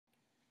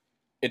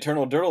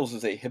Eternal Durdles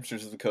is a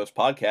Hipsters of the Coast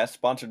podcast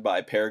sponsored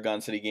by Paragon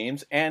City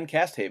Games and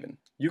Casthaven.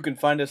 You can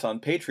find us on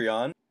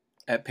Patreon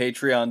at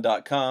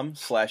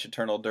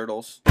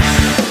patreon.com/eternaldurdles.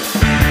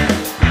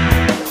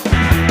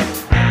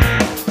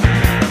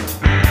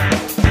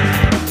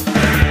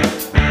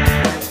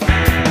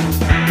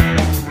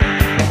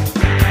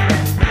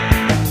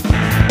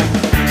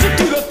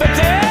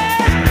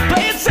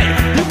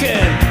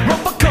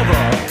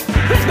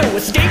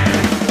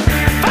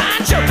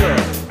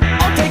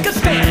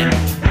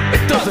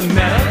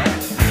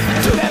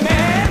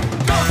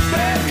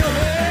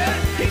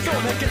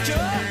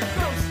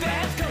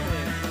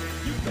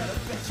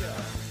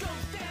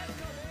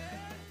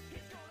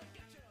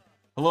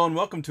 Hello and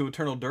welcome to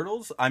Eternal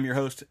Durdles. I'm your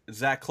host,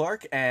 Zach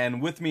Clark,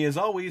 and with me as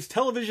always,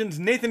 Television's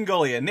Nathan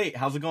Golia. Nate,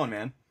 how's it going,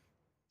 man?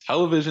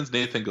 Television's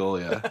Nathan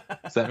Golia.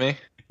 Is that me?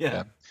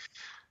 Yeah.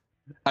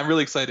 I'm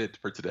really excited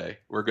for today.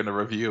 We're going to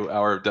review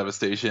Hour of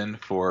Devastation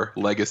for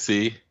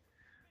Legacy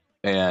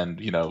and,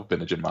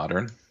 Vintage and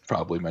Modern.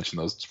 Probably mention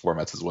those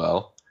formats as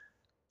well.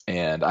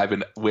 And I've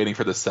been waiting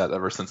for this set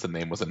ever since the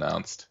name was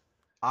announced.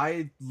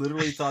 I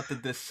literally thought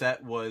that this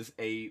set was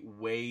a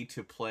way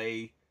to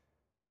play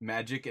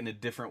Magic in a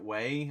different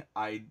way.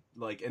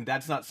 And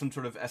that's not some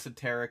sort of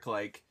esoteric,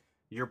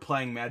 you're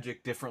playing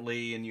Magic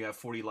differently and you have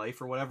 40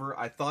 life or whatever.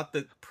 I thought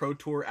that Pro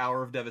Tour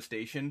Hour of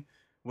Devastation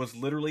was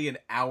literally an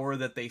hour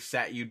that they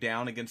sat you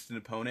down against an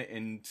opponent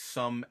and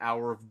some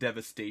Hour of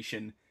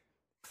Devastation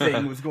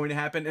thing was going to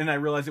happen, and I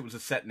realized it was a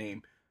set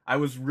name. I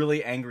was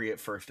really angry at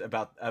first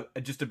about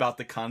just about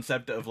the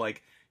concept of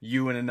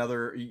you in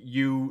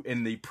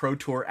the Pro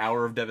Tour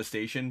Hour of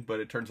Devastation,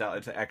 but it turns out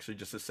it's actually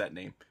just a set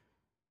name.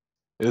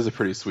 It is a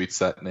pretty sweet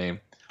set name.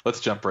 Let's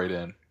jump right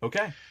in.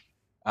 Okay.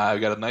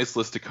 I've got a nice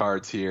list of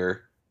cards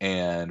here,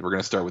 and we're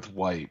going to start with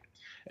white.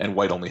 And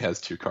white only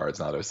has 2 cards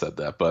now that I've said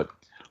that. But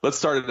let's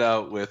start it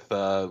out with,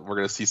 we're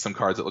going to see some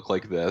cards that look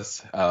like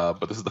this.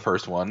 But this is the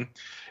first one.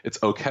 It's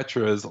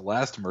Oketra's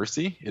Last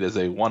Mercy. It is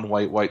a 1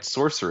 white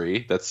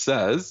sorcery that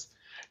says,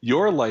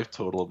 your life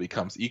total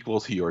becomes equal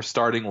to your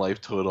starting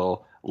life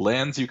total.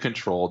 Lands you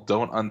control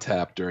don't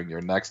untap during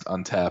your next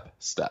untap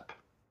step.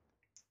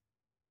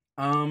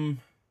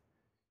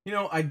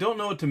 I don't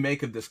know what to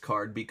make of this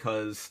card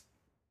because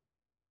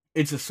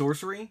it's a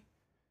sorcery,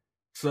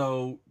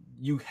 so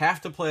you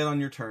have to play it on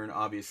your turn,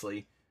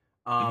 obviously.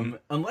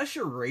 Unless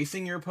you're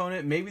racing your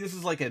opponent, maybe this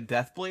is like a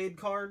Deathblade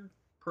card,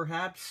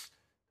 perhaps,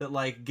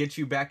 that gets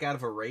you back out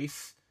of a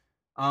race.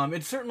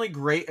 It's certainly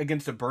great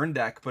against a burn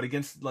deck, but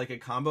against a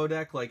combo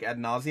deck like Ad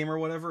Nauseam or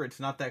whatever, it's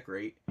not that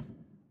great.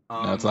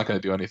 No, it's not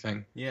going to do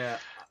anything. Yeah,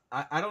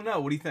 I don't know.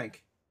 What do you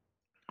think?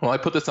 Well, I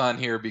put this on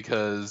here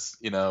because,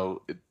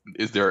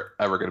 is there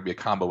ever going to be a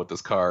combo with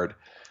this card?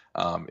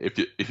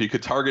 If you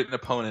could target an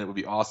opponent, it would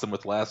be awesome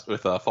with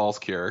False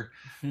Cure,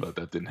 but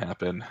that didn't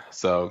happen.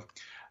 So,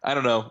 I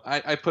don't know.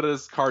 I put it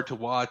as card to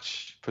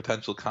watch,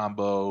 potential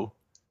combo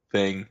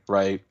thing,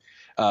 right?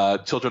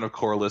 Children of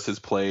Corliss is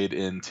played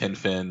in Tin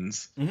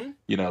Fins.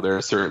 Mm-hmm.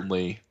 They're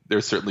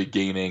certainly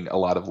gaining a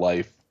lot of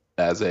life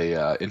as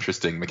a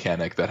interesting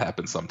mechanic that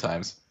happens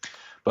sometimes.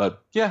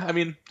 But yeah,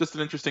 just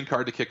an interesting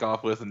card to kick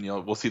off with, and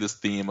we'll see this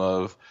theme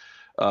of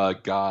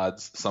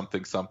gods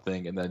something,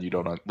 and then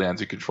lands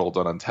you control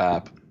don't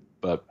untap.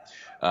 But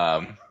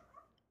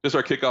just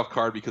our kickoff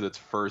card because it's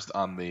first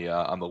on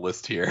the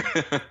list here.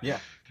 Yeah,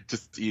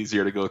 just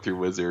easier to go through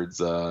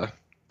Wizards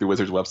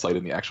website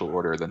in the actual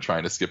order than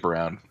trying to skip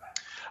around.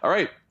 All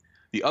right,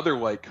 the other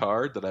white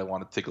card that I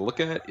want to take a look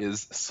at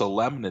is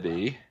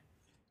Solemnity.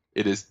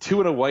 It is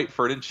 2 white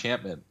for an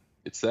enchantment.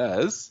 It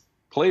says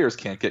players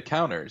can't get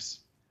counters.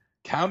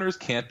 Counters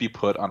can't be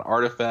put on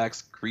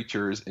artifacts,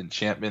 creatures,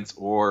 enchantments,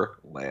 or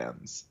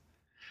lands.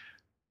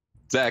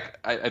 Zach,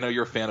 I know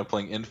you're a fan of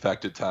playing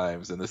Infected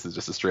Times, and this is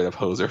just a straight-up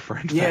hoser for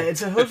Infect. Yeah,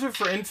 it's a hoser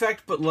for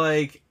Infect, but,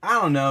 I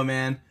don't know,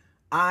 man.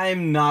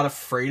 I'm not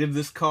afraid of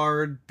this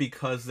card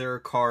because there are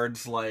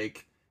cards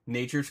like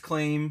Nature's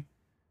Claim,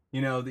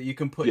 that you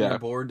can put in your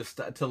board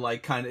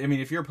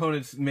if your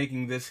opponent's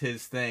making this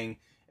his thing,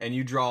 and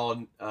you draw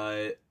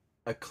a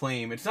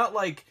claim, it's not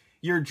like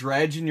you're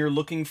Dredge and you're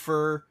looking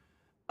for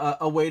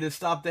a way to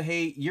stop the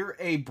hate. You're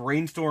a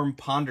Brainstorm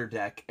Ponder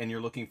deck and you're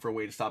looking for a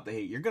way to stop the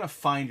hate. You're gonna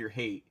find your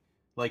hate,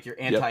 your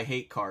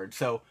anti-hate card.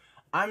 So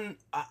I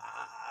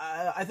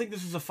think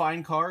this is a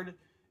fine card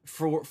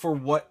for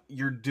what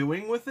you're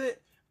doing with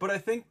it, but I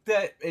think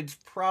that it's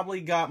probably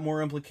got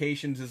more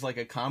implications as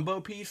a combo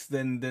piece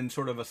than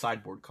sort of a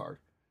sideboard card.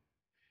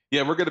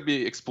 Yeah, we're going to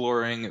be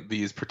exploring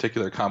these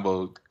particular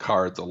combo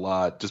cards a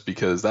lot just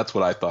because that's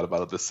what I thought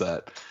about this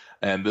set.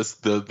 And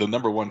the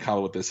number one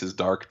combo with this is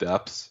Dark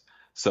Depths.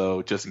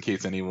 So just in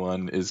case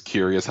anyone is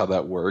curious how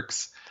that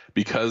works,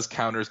 because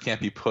counters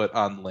can't be put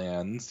on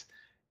lands,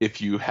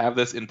 if you have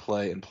this in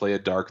play and play a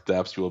Dark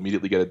Depths, you will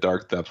immediately get a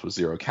Dark Depths with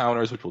 0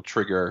 counters, which will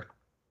trigger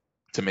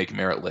to make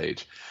Merit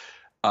Lage.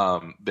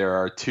 There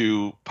are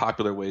 2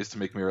 popular ways to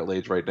make Merit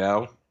Lage right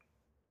now.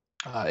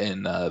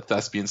 In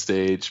Thespian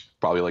stage,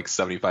 probably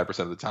 75%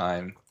 of the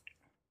time.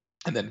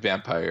 And then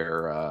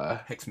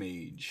Vampire...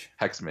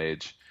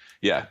 Hexmage.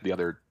 Yeah, the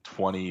other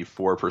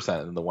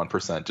 24% and the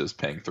 1% just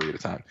paying 3 at a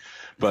time.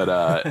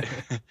 But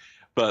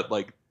but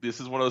like this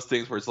is one of those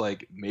things where it's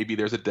like maybe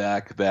there's a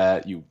deck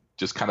that you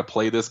just kind of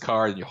play this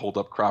card and you hold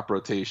up crop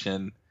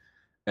rotation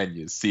and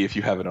you see if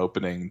you have an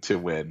opening to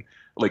win.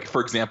 Like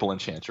for example,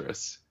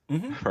 Enchantress,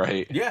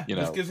 right? Yeah,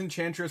 this gives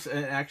Enchantress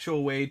an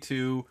actual way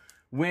to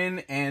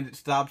win, and it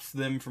stops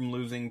them from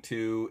losing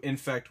to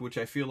Infect, which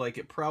I feel like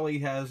it probably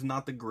has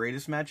not the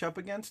greatest matchup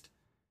against.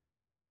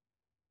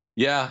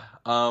 Yeah,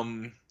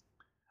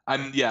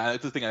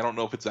 that's the thing. I don't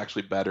know if it's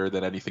actually better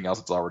than anything else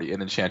that's already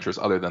in Enchantress,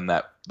 other than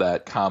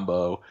that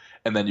combo,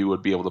 and then you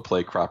would be able to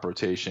play crop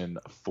rotation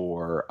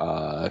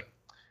for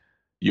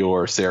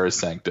your Sarah's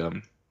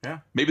Sanctum.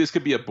 Yeah, maybe this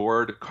could be a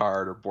board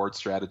card or board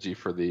strategy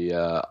for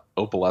the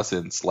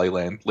Opalescence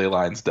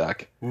Leylines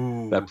deck.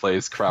 Ooh. That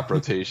plays crop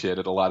rotation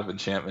and a lot of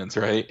enchantments,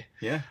 right?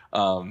 Yeah.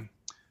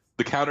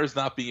 The counters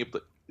not being able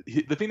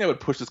to. The thing that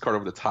would push this card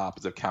over the top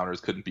is if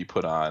counters couldn't be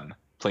put on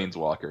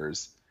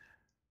Planeswalkers.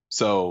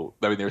 So,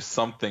 I mean, there's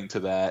something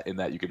to that in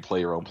that you can play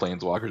your own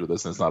Planeswalkers with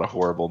this, and it's not a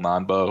horrible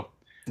non-bow.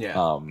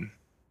 Yeah.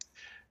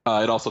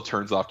 It also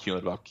turns off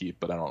cumulative upkeep,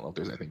 but I don't know if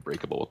there's anything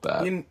breakable with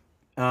that.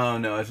 Oh,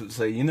 no, I should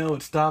say,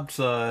 it stops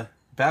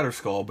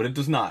Batterskull, but it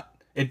does not.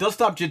 It does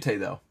stop Jitte,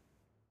 though.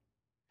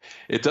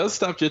 It does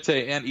stop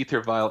Jitte and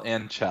Aether Vial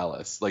and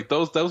Chalice. Like,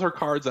 those are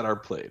cards that are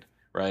played,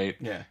 right?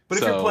 Yeah. But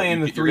if you're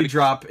playing the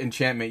 3-drop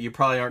enchantment, you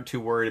probably aren't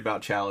too worried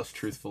about Chalice,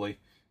 truthfully.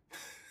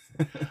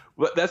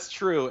 Well, that's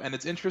true, and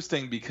it's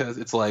interesting because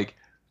it's like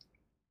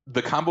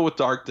the combo with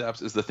Dark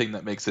Depths is the thing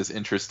that makes this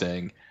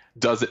interesting.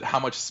 How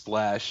much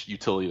splash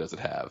utility does it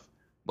have?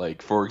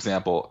 Like, for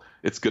example,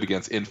 it's good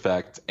against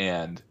Infect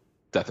and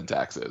Death and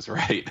Taxes,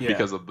 right? Yeah.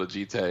 Because of the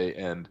Jitte,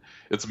 and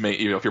it's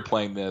if you're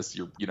playing this,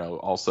 you're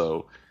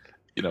also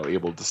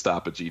able to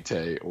stop a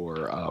Jitte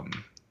or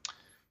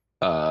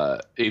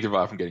Aether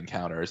Vial from getting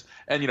counters.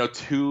 And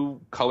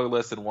 2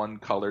 colorless and 1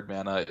 colored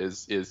mana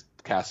is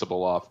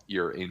castable off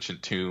your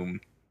Ancient Tomb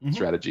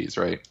strategies,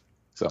 right?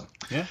 So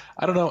yeah,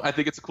 I don't know. I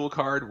think it's a cool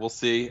card. We'll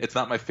see. It's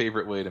not my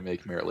favorite way to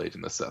make Mirror Lage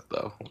in this set,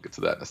 though. We'll get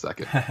to that in a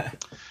second.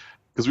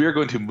 Because we are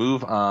going to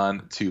move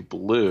on to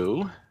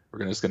blue.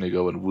 We're just going to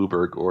go in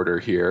Wooburg order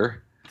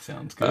here.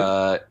 Sounds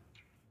good.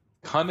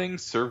 Cunning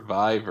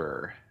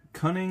Survivor.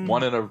 Cunning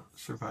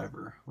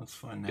Survivor. Let's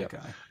find that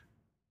guy.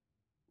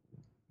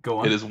 Go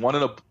on. It is one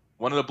in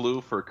a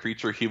blue for a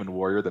creature human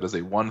warrior that is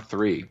a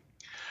 1/3.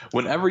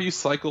 Whenever you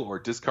cycle or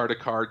discard a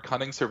card,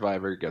 Cunning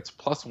Survivor gets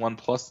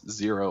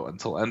 +1/+0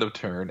 until end of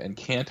turn and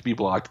can't be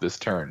blocked this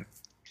turn.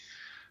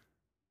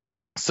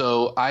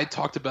 So I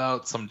talked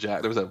about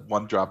there was a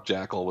 1-drop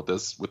Jackal with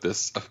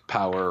this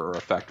power or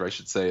effect, or I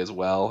should say, as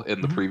well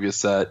in the previous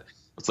set.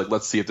 It's like,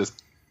 let's see if this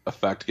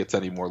effect gets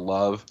any more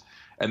love.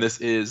 And this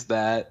is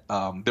that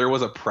there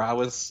was a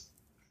prowess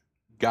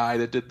guy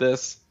that did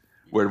this,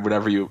 where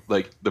whenever you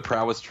the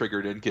prowess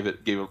triggered and gave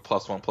it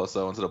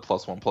 +1/+0 instead of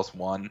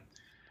 +1/+1,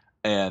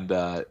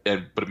 but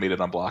it made it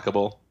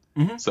unblockable.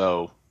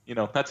 So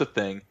that's a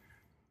thing.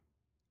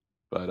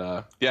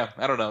 But yeah,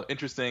 I don't know.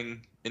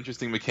 Interesting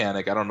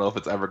mechanic. I don't know if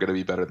it's ever going to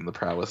be better than the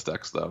prowess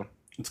decks, though.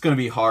 It's going to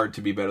be hard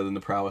to be better than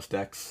the prowess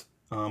decks.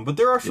 But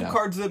there are some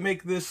cards that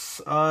make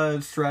this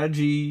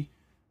strategy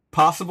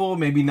possible.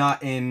 Maybe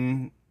not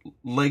in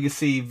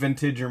Legacy,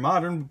 Vintage, or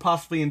Modern, but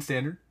possibly in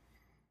Standard.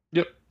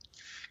 Yep.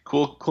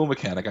 Cool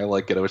mechanic. I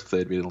like it. I wish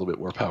they'd be a little bit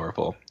more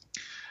powerful.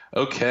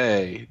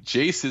 Okay.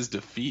 Jace's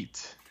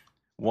Defeat.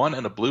 1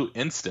 and a blue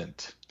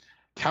instant.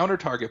 Counter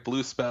target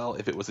blue spell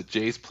if it was a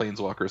Jace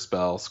Planeswalker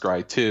spell.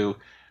 Scry 2.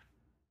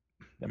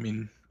 I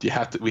mean,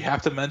 we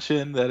have to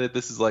mention that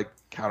this is like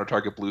counter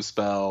target blue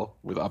spell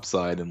with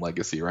upside in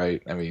Legacy,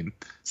 right? I mean,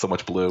 so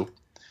much blue.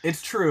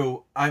 It's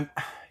true.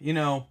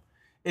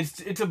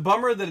 It's a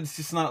bummer that it's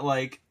just not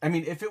like, I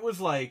mean, if it was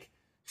like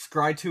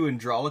Scry 2 and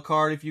draw a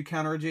card if you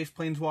counter a Jace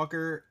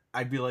Planeswalker,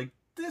 I'd be like,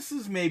 this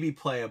is maybe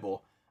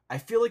playable. I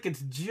feel like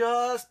it's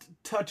just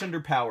touch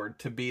underpowered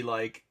to be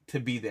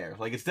there.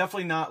 Like, it's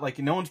definitely not like,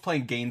 no one's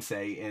playing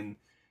Gainsay in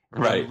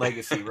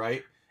Legacy,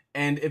 right?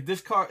 And if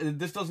this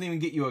doesn't even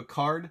get you a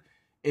card,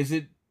 is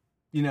it,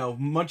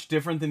 much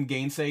different than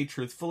Gainsay,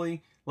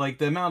 truthfully? Like,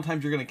 the amount of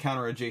times you're going to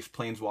counter a Jace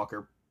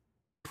Planeswalker,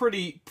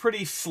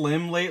 pretty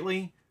slim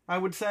lately, I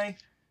would say.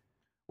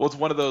 Well, it's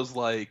one of those,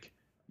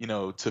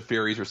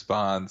 Teferi's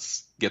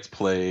Response gets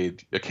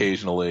played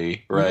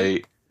occasionally,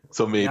 right?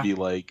 So maybe,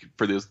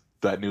 for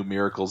that new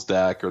Miracles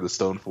deck or the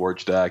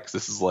Stoneforge decks,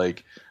 this is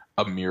like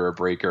a mirror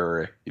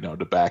breaker,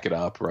 to back it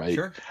up, right?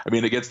 Sure. I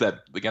mean, against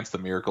the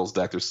Miracles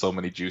deck, there's so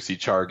many juicy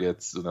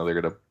targets. They're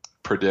going to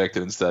predict,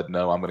 and instead,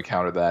 no, I'm going to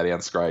counter that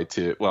and Scry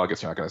 2. Well, I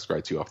guess you're not going to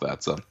Scry 2 off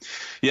that. So,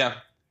 yeah,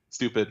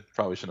 stupid.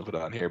 Probably shouldn't have put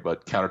it on here,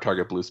 but counter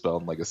target blue spell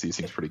in Legacy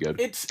seems pretty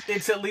good.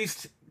 It's at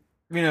least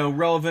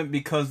relevant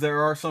because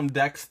there are some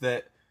decks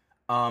that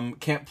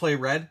can't play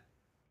red,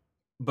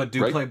 but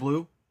do play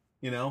blue.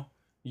 You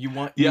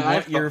want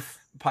your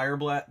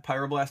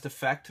Pyroblast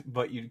effect,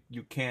 but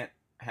you can't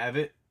have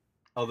it.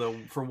 Although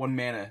for 1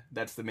 mana,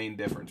 that's the main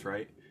difference,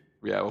 right?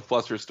 Yeah, well,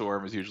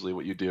 Flusterstorm is usually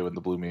what you do in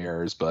the blue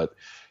mirrors, but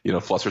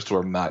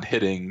Flusterstorm not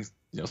hitting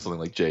something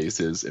like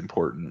Jace is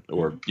important,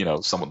 or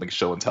something like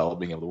Show and Tell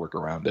being able to work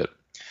around it.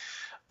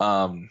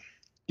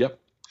 Yep.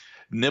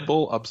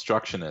 Nibble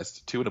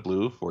Obstructionist, 2 and a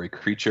blue for a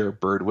creature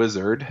bird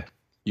wizard.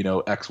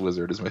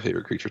 X-Wizard is my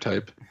favorite creature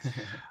type.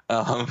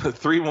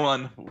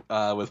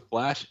 3/1 with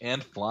flash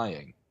and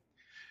flying.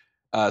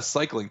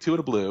 Cycling, 2 and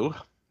a blue.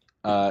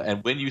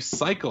 And when you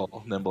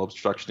cycle Nimble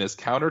Obstructionist,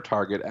 counter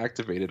target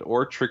activated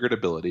or triggered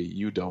ability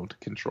you don't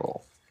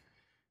control.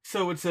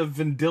 So it's a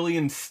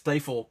Vendilion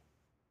Stifle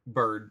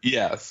bird.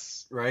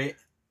 Yes. Right?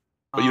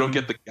 But you don't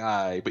get the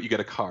guy, but you get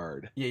a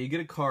card. Yeah, you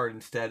get a card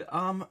instead.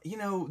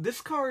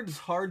 This card's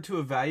hard to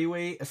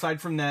evaluate,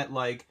 aside from that,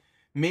 like,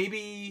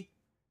 maybe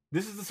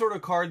this is the sort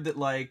of card that,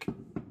 like,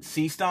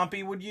 Sea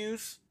Stompy would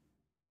use.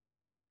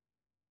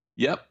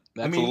 Yep,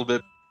 that's a little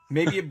bit...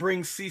 Maybe it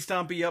brings Sea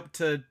Stompy up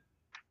to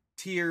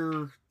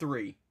tier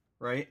 3,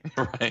 right?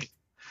 Right.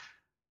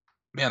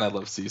 Man, I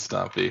love Sea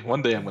Stompy.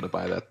 One day I'm going to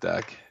buy that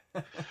deck.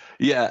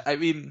 Yeah, I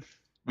mean,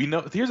 we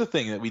know. Here's the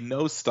thing: that we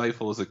know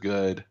Stifle is a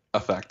good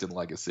effect in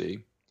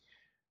Legacy,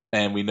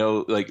 and we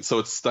know, like, so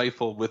it's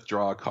Stifle,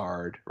 withdraw a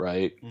card,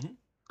 right?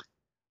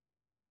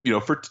 Mm-hmm.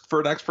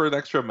 For an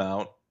extra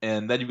amount,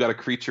 and then you've got a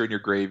creature in your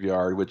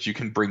graveyard which you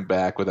can bring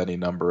back with any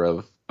number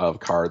of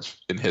cards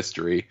in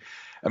history.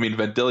 I mean,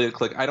 Vendilion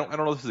Clique. I don't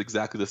know if this is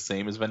exactly the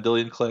same as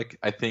Vendilion Clique.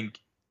 I think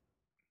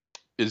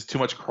is too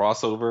much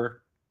crossover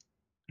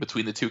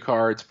between the two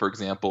cards. For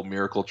example,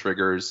 Miracle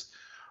Triggers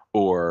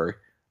or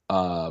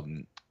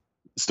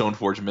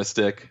Stoneforge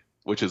Mystic,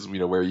 which is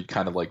where you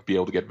kind of like be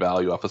able to get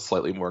value off a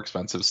slightly more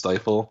expensive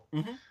Stifle.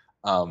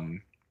 Mm-hmm.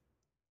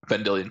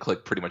 Vendilion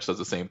Clique pretty much does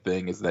the same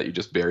thing, is that you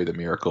just bury the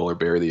Miracle or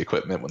bury the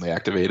equipment when they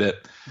activate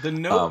it. The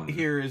note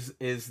here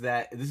is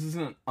that this is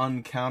an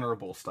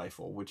uncounterable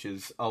Stifle, which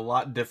is a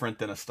lot different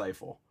than a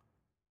Stifle.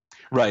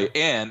 Right,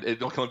 and it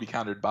can only be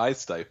countered by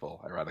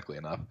Stifle, ironically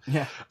enough.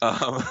 Yeah.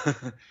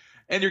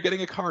 And you're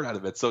getting a card out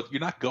of it, so you're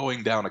not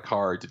going down a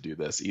card to do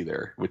this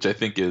either, which I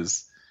think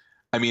is,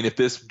 I mean, if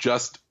this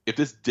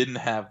didn't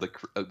have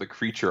the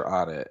creature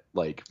on it,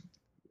 like,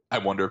 I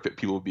wonder if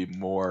people would be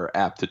more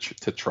apt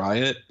to try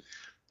it.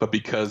 But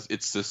because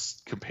it's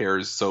just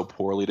compares so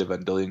poorly to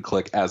Vendilion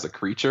Clique as a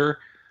creature,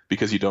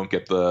 because you don't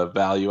get the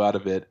value out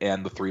of it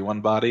and the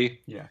 3/1 body.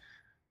 Yeah.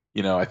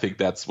 I think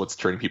that's what's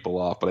turning people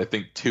off. But I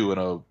think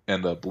 2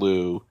 and a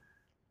blue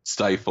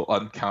Stifle,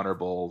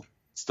 uncounterable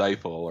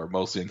Stifle, or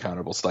mostly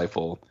uncounterable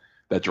Stifle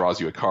that draws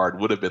you a card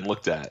would have been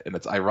looked at. And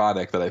it's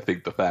ironic that I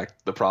think the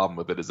problem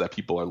with it is that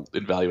people are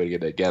evaluating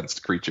it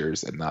against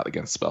creatures and not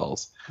against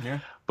spells. Yeah.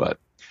 But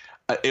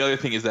the other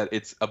thing is that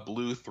it's a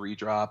blue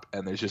 3-drop,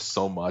 and there's just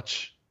so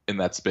much in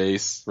that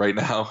space right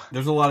now.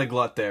 There's a lot of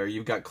glut there.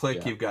 You've got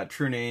Click, You've got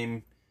True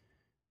Name,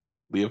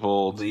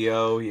 Leovold,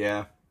 Leo,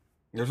 yeah.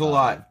 There's a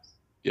lot.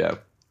 Yeah.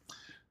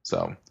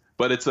 So,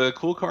 but it's a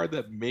cool card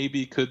that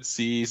maybe could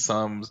see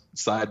some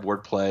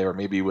sideboard play, or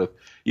maybe with,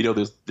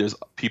 there's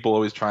people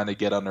always trying to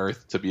get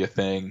Unearth to be a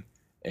thing,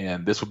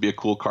 and this would be a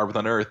cool card with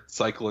Unearth,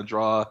 cycle and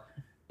draw,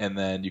 and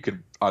then you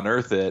can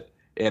Unearth it,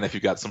 and if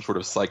you've got some sort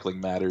of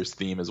Cycling Matters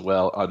theme as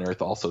well,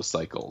 Unearth also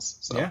cycles.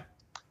 So, yeah.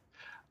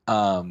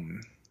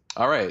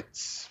 All right,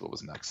 what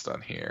was next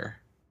on here?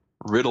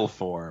 Riddle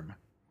Form.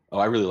 Oh,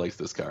 I really like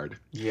this card.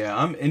 Yeah,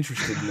 I'm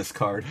interested in this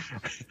card.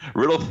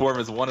 Riddle Form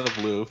is 1 in the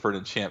blue for an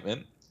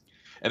enchantment.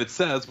 And it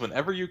says,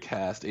 whenever you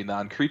cast a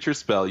non-creature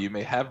spell, you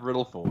may have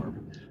Riddle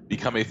Form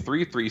become a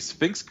 3/3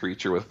 Sphinx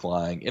creature with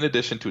flying, in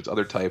addition to its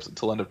other types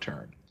until end of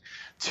turn.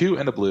 2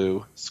 and a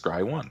blue,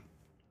 scry 1.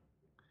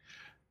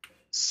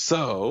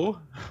 So,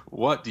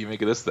 what do you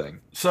make of this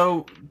thing?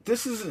 So,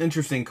 this is an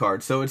interesting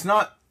card. So, it's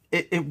not...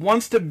 It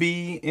wants to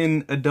be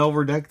in a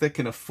Delver deck that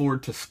can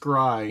afford to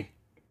scry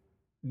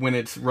when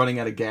it's running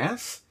out of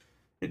gas,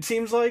 it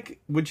seems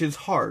like, which is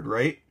hard,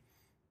 right?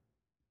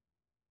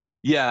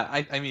 Yeah,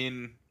 I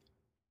mean,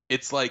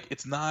 it's like,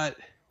 it's not...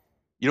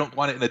 You don't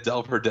want it in a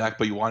Delver deck,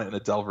 but you want it in a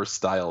Delver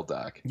style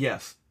deck.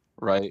 Yes.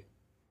 Right?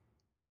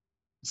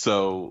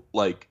 So,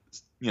 like,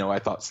 I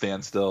thought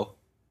Standstill,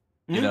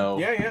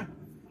 Yeah.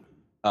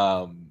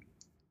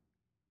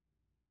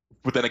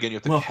 But then again, you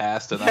have to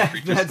cast a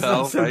non-creature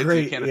spell, so right? Great.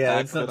 So you can't yeah,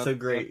 attack it's not so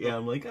great. Yeah,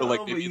 I'm like,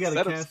 but you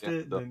gotta cast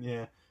it. Then,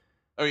 yeah.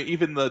 I mean,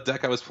 even the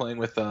deck I was playing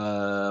with,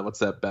 what's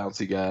that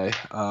bouncy guy?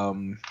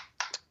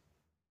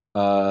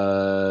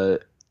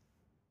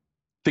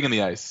 Thing in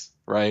the Ice,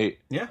 right?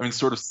 Yeah. I mean,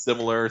 sort of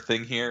similar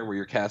thing here, where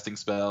you're casting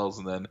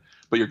spells,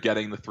 but you're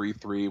getting the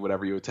 3/3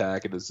 whatever you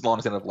attack, and as long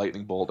as you have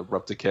Lightning Bolt,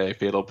 Abrupt Decay,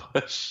 Fatal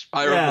Push,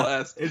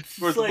 Pyroblast, it's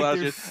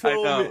like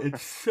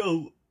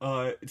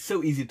it's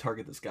so easy to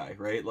target this guy,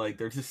 right? Like,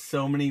 there's just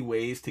so many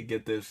ways to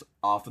get this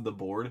off of the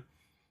board,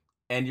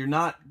 and you're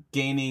not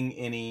gaining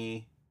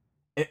any.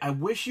 I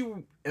wish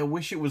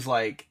it was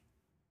like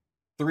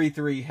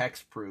 3/3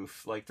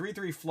 hexproof, like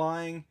 3/3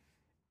 flying.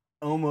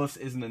 Almost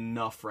isn't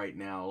enough right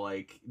now.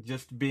 Like,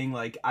 just being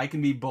like, I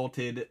can be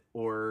bolted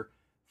or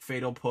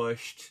fatal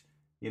pushed,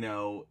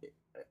 or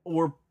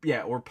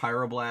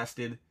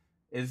pyroblasted.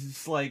 It's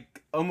just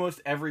like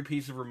almost every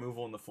piece of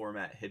removal in the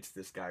format hits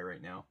this guy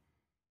right now.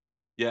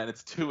 Yeah, and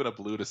it's 2 and a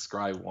blue to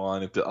scry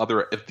 1. If the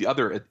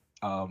other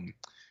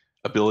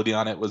ability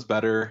on it was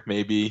better,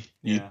 maybe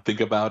you'd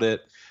think about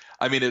it.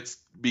 I mean,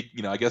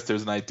 I guess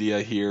there's an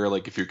idea here,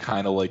 like if you're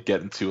kind of like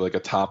getting to like a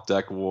top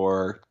deck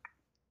war,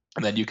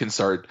 and then you can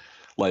start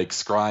like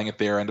scrying at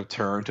their end of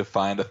turn to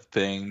find a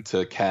thing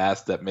to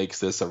cast that makes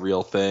this a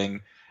real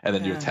thing, and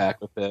then you attack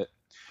with it.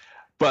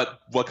 But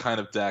what kind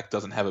of deck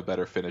doesn't have a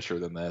better finisher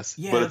than this?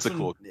 Yeah, but it's a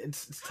cool.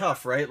 It's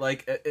tough, right?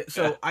 Like,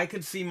 so I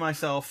could see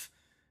myself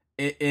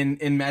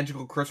in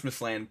Magical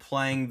Christmas Land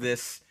playing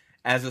this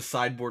as a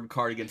sideboard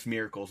card against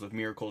Miracles if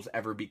Miracles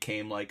ever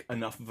became like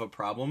enough of a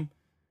problem.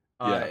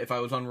 If I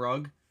was on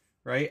Rug,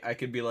 right? I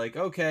could be like,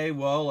 okay,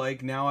 well,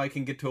 like now I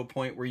can get to a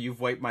point where you've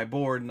wiped my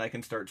board and I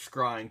can start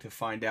scrying to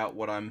find out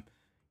what I'm,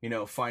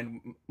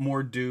 find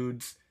more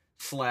dudes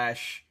 /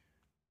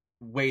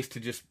 ways to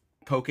just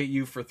poke at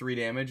you for 3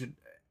 damage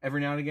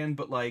every now and again.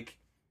 But like,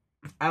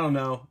 I don't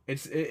know.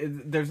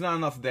 There's not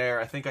enough there.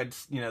 I think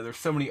there's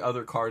so many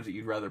other cards that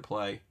you'd rather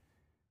play.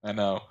 I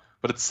know,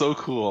 but it's so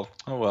cool.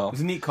 Oh well. It's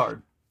a neat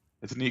card.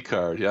 It's a neat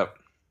card. Yep.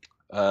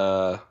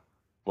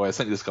 Boy, I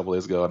sent you this a couple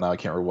days ago, and now I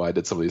can't remember why I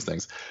did some of these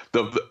things.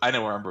 I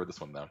know I remember this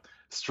one though.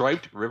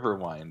 Striped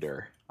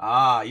Riverwinder.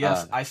 Ah,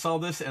 yes, I saw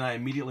this and I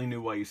immediately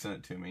knew why you sent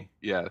it to me.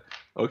 Yeah.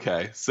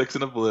 Okay. 6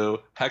 and a blue,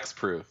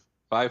 hexproof,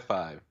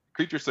 5/5,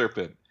 creature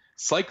serpent,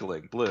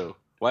 cycling, blue.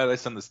 Why did I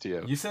send this to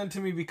you? You sent it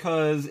to me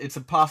because it's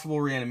a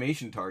possible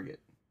reanimation target.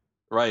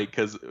 Right,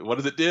 because what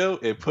does it do?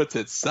 It puts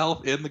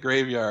itself in the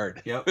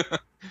graveyard. Yep.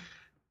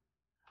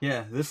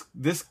 Yeah,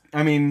 this.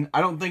 I mean, I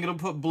don't think it'll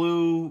put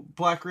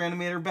blue-black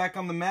Reanimator back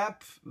on the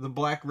map. The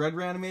black-red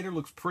Reanimator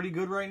looks pretty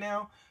good right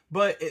now,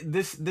 but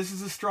this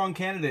is a strong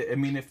candidate. I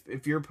mean,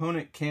 if your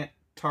opponent can't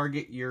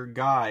target your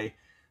guy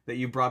that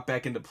you brought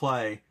back into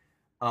play,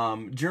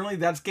 generally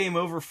that's game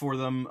over for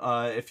them.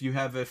 If you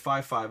have a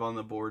 5/5 on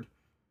the board,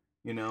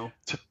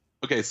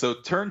 Okay, so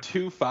turn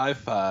 2,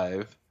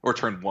 5/5, or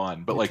turn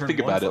 1, but like think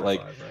about it,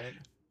 like, right?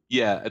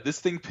 Yeah, this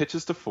thing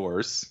pitches to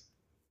force.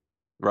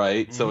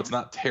 Right, so it's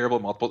not terrible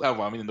multiple. Oh,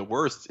 well, I mean, in the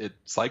worst, it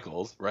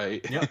cycles,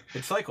 right? Yeah,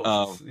 it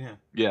cycles.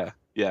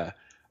 Yeah.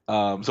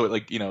 So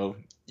like you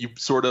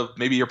sort of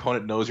maybe your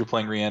opponent knows you're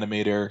playing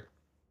Reanimator,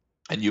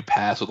 and you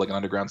pass with like an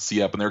Underground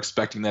Sea Up, and they're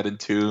expecting that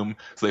Entomb,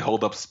 so they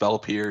hold up Spell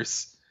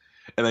Pierce,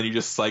 and then you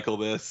just cycle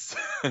this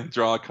and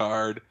draw a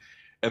card,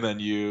 and then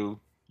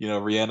you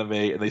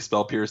reanimate, and they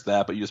Spell Pierce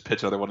that, but you just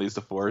pitch another one of these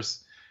to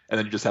force, and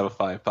then you just have a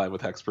 5/5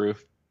 with hexproof.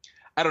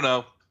 I don't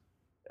know.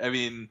 I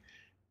mean,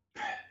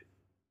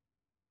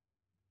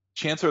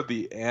 Chancer of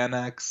the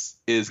Annex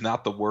is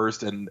not the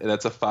worst, and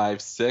that's a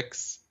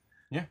 5/6.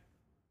 Yeah.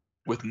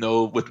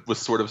 With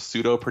sort of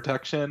pseudo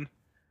protection,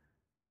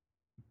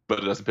 but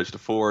it doesn't pitch to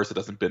force. It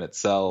doesn't bin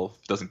itself.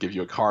 It doesn't give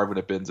you a card when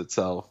it bins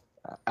itself.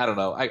 I don't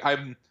know.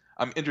 I'm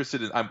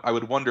interested in. I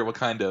would wonder what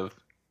kind of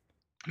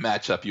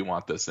matchup you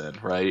want this in,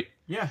 right?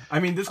 Yeah, I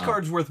mean, this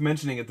card's worth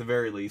mentioning at the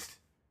very least.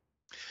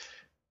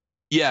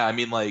 Yeah, I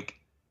mean, like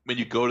when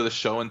you go to the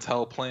show and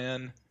tell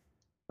plan,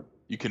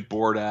 you can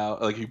board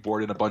out, like you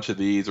board in a bunch of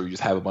these, or you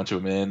just have a bunch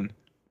of them in,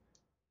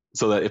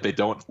 so that if they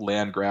don't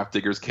land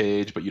Grafdigger's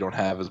Cage, but you don't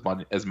have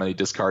as many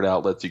discard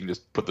outlets, you can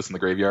just put this in the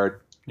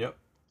graveyard. Yep.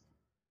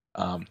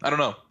 I don't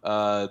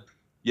know.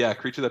 Yeah,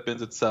 creature that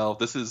bins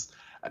itself.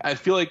 I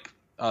feel like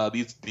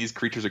these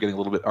creatures are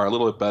a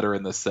little bit better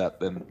in this set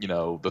than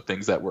the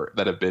things that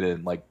have been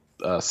in like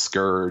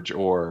Scourge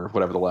or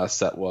whatever the last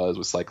set was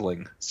with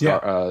cycling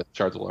Shards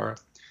of Alara.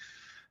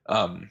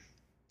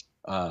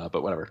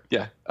 But whatever.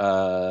 Yeah.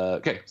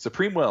 Okay.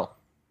 Supreme Will.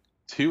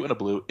 2 and a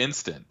blue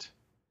instant.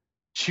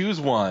 Choose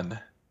one.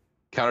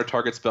 Counter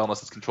target spell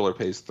unless its controller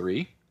pays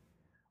 3.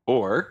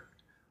 Or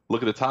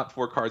look at the top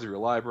 4 cards of your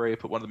library,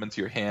 put one of them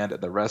into your hand,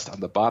 and the rest on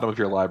the bottom of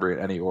your library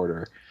in any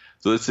order.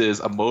 So this is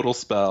a modal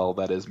spell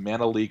that is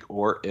Mana Leak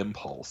or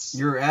Impulse.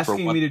 You're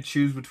asking me to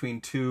choose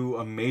between 2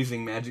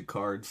 amazing Magic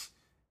cards,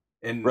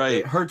 and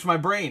it hurts my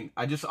brain.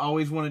 I just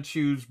always want to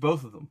choose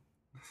both of them.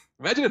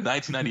 Imagine in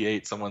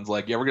 1998, someone's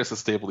like, "Yeah, we're gonna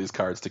staple these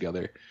cards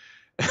together."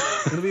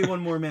 It'll be 1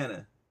 more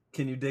mana.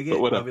 Can you dig it?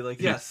 I'll be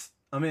like, "Yes,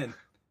 I'm in."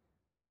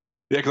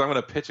 Yeah, because I'm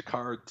gonna pitch a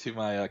card to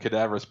my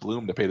Cadaverous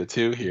Bloom to pay the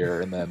 2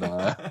 here, and then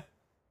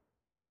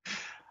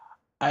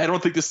I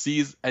don't think this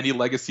sees any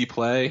legacy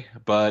play,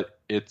 but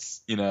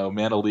it's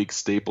Mana Leak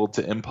stapled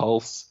to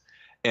Impulse,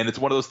 and it's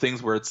one of those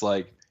things where it's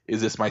like,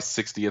 is this my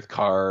 60th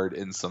card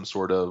in some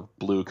sort of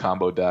blue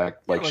combo deck,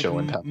 like Show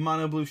and Tell?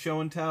 Mono blue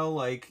Show and Tell,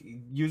 like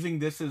using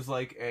this as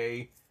like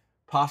a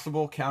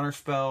possible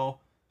counterspell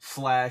 /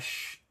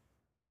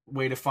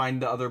 way to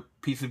find the other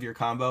piece of your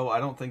combo. I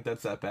don't think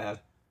that's that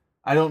bad.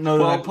 I don't know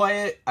that I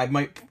play it. I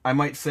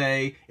might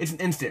say it's an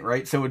instant,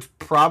 right? So it's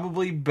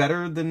probably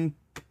better than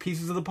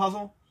Pieces of the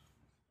Puzzle.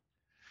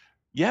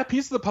 Yeah,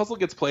 Pieces of the Puzzle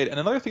gets played. And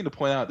another thing to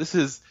point out,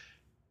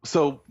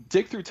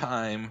 Dig Through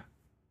Time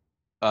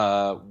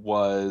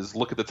was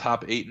look at the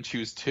top 8 and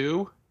choose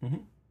 2,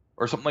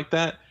 or something like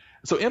that.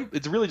 So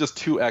it's really just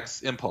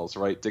 2x impulse,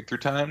 right? Dig through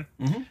time.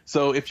 Mm-hmm.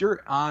 So if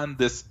you're on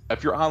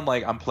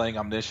like I'm playing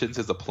Omniscience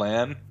as a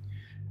plan,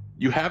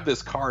 you have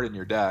this card in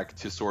your deck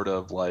to sort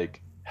of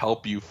like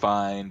help you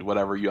find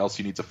whatever else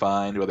you need to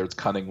find, whether it's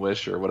Cunning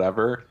Wish or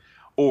whatever,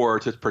 or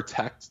to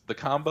protect the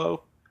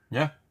combo.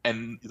 Yeah.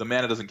 And the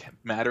mana doesn't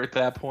matter at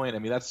that point. I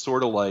mean, that's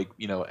sort of like,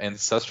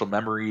 Ancestral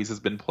Memories has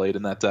been played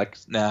in that deck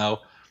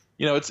now.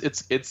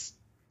 It's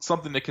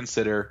something to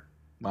consider,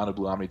 Mono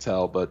Blue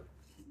Omnitel, but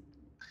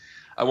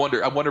I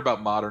wonder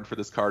about Modern for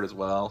this card as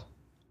well.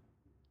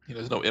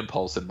 There's no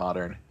Impulse in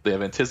Modern. They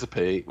have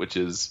Anticipate, which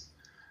is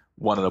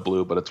 1 in a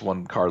blue, but it's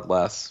 1 card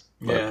less.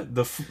 But... Yeah,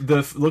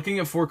 the looking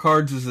at 4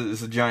 cards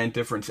is a giant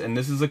difference, and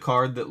this is a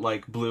card that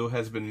like blue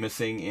has been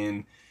missing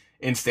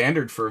in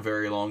Standard for a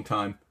very long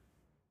time.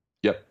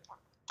 Yep.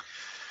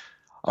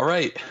 All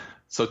right.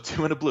 So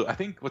 2 in a blue. I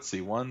think, let's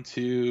see, 1,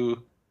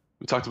 2.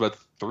 We talked about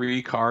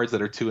 3 cards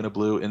that are 2 in a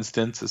blue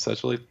instants,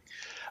 essentially.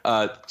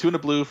 2 in a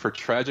blue for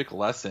Tragic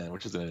Lesson,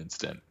 which is an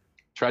instant.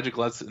 Tragic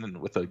Lesson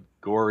with a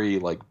gory,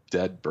 like,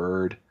 dead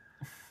bird.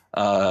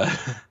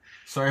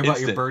 Sorry about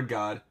your bird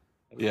god.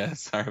 Yeah,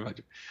 sorry about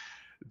you.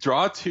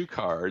 Draw 2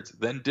 cards,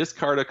 then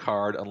discard a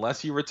card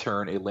unless you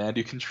return a land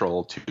you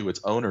control to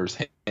its owner's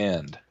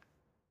hand.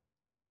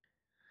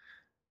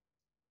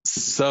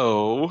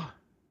 So,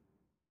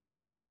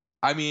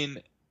 I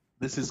mean,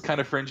 this is kind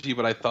of fringy,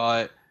 but I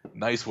thought,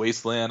 nice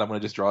Wasteland, I'm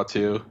going to just draw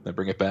 2, then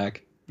bring it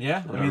back.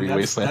 Yeah, I mean,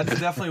 that's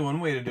definitely one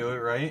way to do it,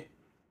 right?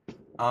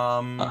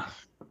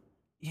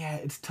 Yeah,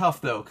 it's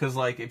tough, though, because,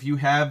 like, if you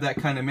have that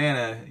kind of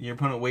mana, your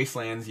opponent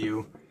Wastelands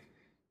you,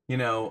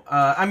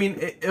 I mean,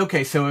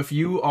 okay, so if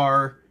you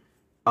are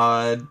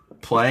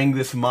playing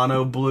this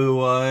mono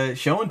blue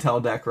show and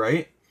tell deck,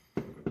 right?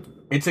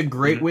 It's a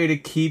great way to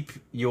keep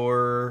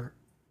your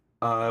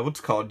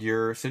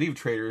your City of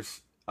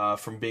Traders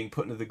from being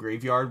put into the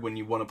graveyard when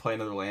you want to play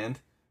another land.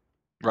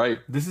 Right.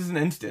 This is an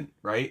instant,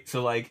 right?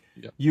 So like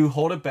you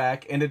hold it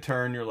back, end of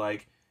turn, you're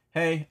like,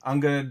 hey, I'm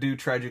gonna do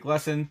Tragic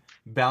Lesson,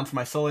 bounce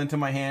my soul into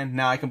my hand,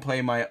 now I can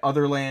play my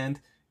other land,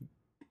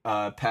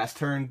 pass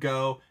turn,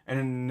 go, and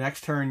then the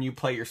next turn you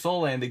play your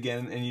soul land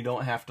again and you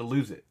don't have to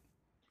lose it.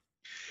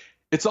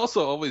 It's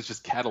also always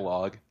just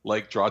catalog,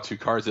 like draw 2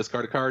 cards,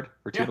 discard a card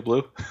for 2 in the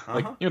blue.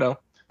 Like,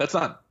 that's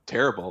not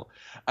terrible.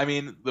 I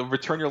mean, the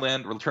return a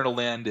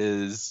land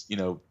is,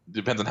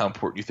 depends on how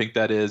important you think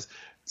that is.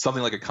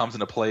 Something like it comes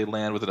into play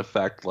land with an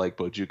effect like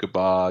Bojuka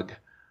Bog,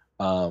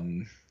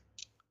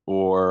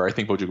 or I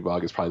think Bojuka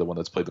Bog is probably the one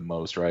that's played the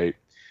most, right?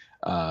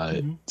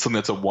 Something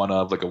that's a one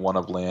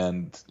of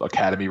land,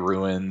 Academy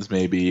Ruins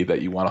maybe,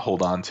 that you want to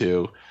hold on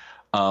to.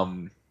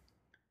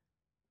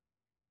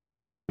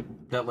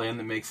 That land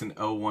that makes an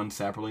 0/1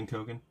 Saproling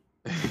token.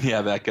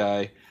 Yeah, that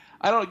guy.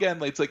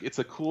 It's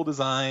a cool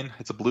design.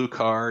 It's a blue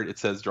card. It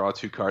says draw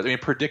 2 cards. I mean,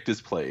 Predict is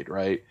played,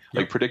 right?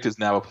 Yep. Like Predict is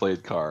now a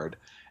played card.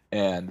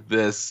 And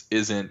this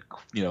isn't,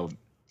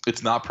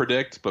 it's not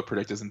Predict, but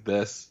Predict isn't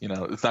this.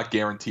 It's not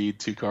guaranteed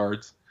 2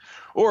 cards.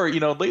 Or,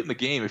 late in the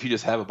game, if you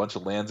just have a bunch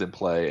of lands in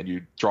play and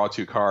you draw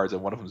 2 cards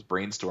and one of them is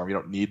Brainstorm, you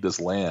don't need this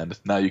land.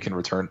 Now you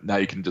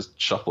can just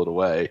shuffle it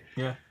away.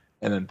 Yeah.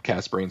 And then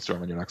cast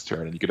Brainstorm on your next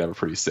turn, and you could have a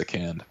pretty sick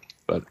hand.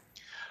 But,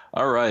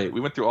 all right, we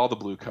went through all the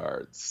blue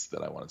cards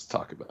that I wanted to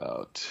talk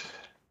about.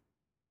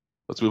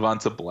 Let's move on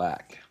to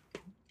black.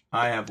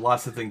 I have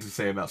lots of things to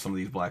say about some of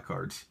these black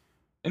cards.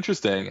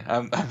 Interesting.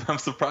 I'm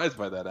surprised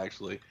by that,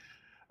 actually.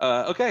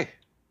 Okay.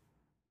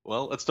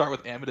 Well, let's start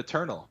with Ammon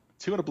Eternal.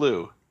 2 in a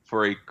blue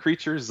for a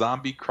creature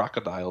zombie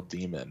crocodile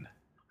demon.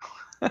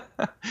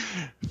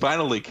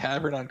 Finally,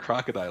 Cavern on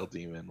Crocodile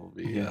Demon will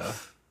be...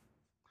 Yes.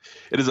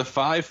 It is a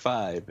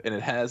 5/5, and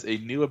it has a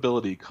new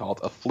ability called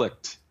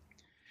Afflict.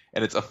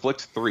 And it's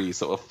Afflict 3,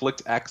 so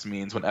Afflict X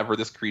means whenever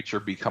this creature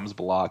becomes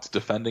blocked,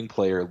 defending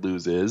player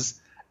loses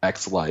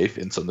X life,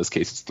 and so in this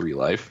case it's 3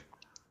 life.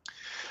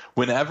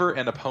 Whenever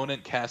an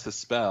opponent casts a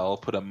spell,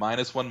 put a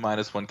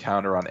 -1/-1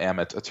 counter on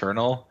Ammon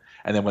Eternal,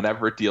 and then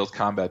whenever it deals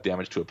combat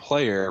damage to a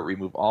player,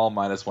 remove all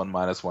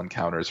 -1/-1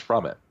 counters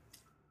from it.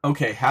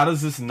 Okay, how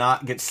does this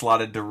not get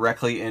slotted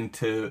directly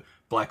into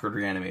Blackroot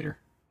Reanimator?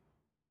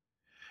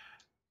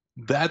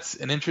 That's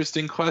an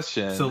interesting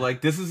question. So, like,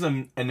 this is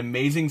an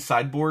amazing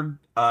sideboard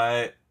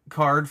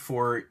card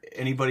for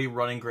anybody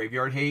running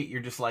Graveyard Hate.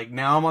 You're just like,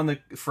 now I'm on the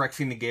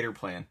Phyrexian Negator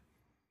plan.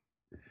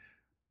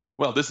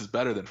 Well, this is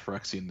better than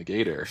Phyrexian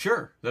Negator.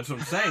 Sure, that's what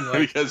I'm saying.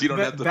 Like, because you don't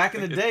have to... Back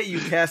in the day, you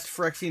cast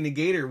Phyrexian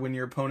Negator when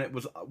your opponent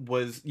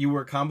was you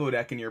were a combo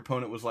deck and your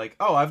opponent was like,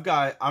 oh,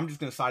 I'm just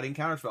going to side in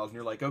counter spells. And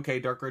you're like,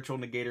 okay, Dark Ritual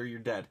Negator, you're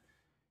dead.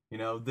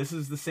 This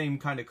is the same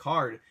kind of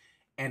card.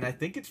 And I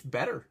think it's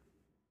better.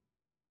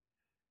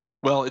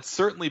 Well, it's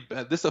certainly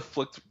this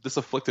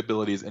afflict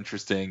ability is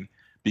interesting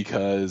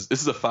because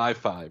this is a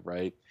 5/5,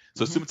 right?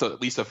 So assume it's at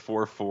least a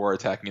 4/4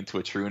 attacking into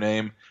a true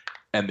name,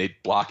 and they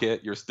block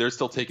it. They're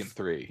still taking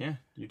 3. Yeah,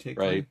 you take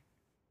right. 3.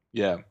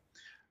 Yeah,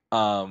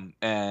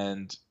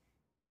 and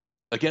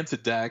against a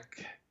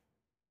deck,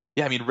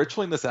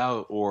 ritualing this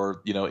out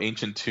or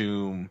Ancient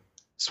Tomb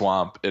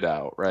Swamp it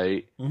out,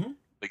 right?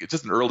 like it's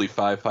just an early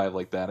 5/5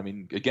 like that. I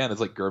mean, again,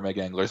 it's like Gurmag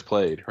Angler's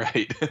played,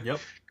 right? Yep.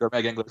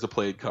 Gurmag Angler's a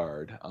played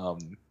card.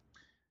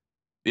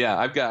 Yeah,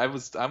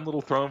 I'm a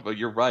little thrown, but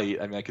you're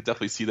right. I mean, I could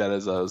definitely see that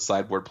as a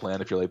sideboard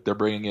plan if you're like they're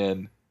bringing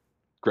in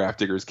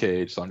Grafdigger's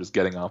Cage, so I'm just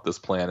getting off this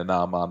plan and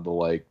now I'm on the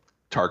like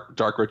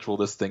Dark Ritual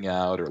this thing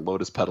out or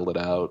Lotus Petal it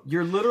out.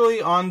 You're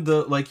literally on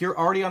the you're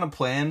already on a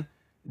plan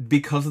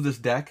because of this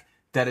deck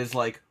that is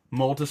like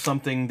Molta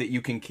something that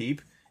you can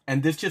keep,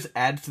 and this just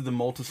adds to the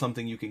Molta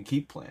something you can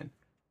keep plan.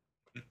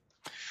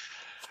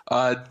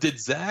 Did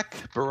Zach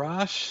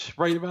Barash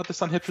write about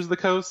this on Hipsters of the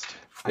Coast?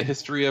 The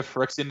history of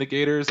Phyrexian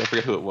Negators? I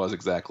forget who it was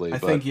exactly. I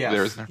think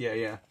yes.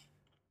 Yeah.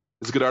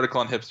 There's a good article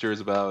on Hipsters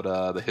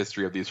about the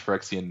history of these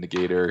Phyrexian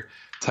Negator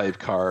type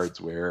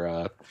cards where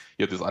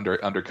you have this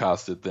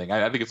undercosted thing.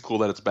 I think it's cool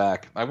that it's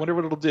back. I wonder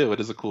what it'll do. It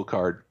is a cool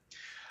card.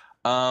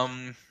 All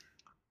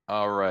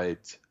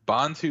right.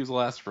 Bantu's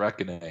Last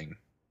Reckoning.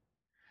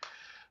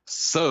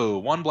 So,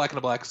 1 black and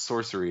a black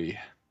sorcery.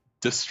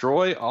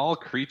 Destroy all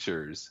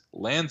creatures.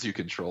 Lands you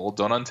control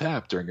don't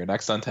untap during your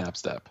next untap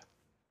step.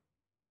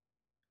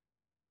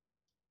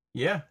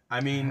 Yeah,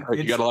 I mean,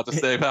 you got a lot to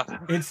say about it.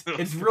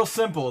 It's real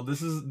simple.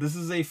 This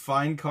is a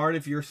fine card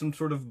if you're some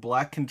sort of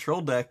black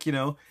control deck. You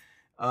know,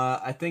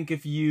 I think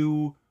if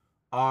you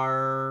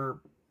are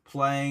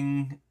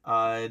playing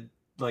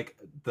like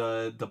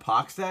the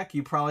Pox deck,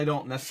 you probably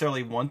don't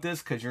necessarily want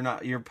this because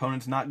your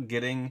opponent's not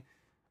getting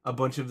a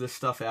bunch of this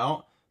stuff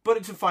out. But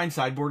it's a fine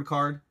sideboard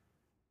card.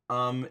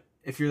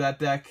 If you're that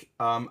deck,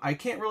 I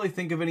can't really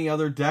think of any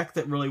other deck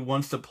that really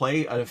wants to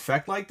play an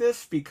effect like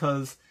this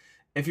because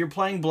if you're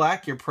playing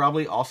black, you're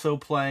probably also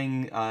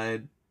playing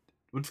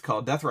what's it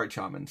called Deathrite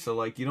Shaman. So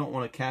like you don't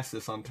want to cast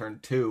this on turn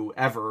 2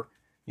 ever,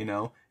 you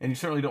know, and you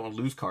certainly don't want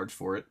to lose cards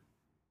for it.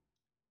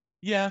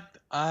 Yeah,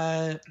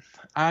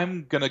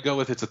 I'm gonna go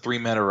with it's a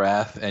 3-mana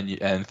Wrath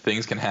and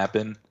things can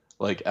happen.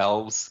 Like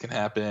elves can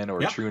happen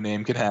or True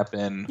Name can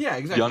happen. Yeah,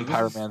 exactly. Young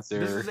Pyromancer.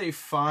 This is a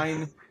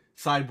fine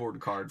sideboard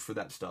card for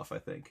that stuff, I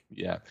think.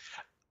 Yeah.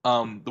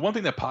 The one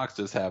thing that Pox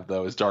does have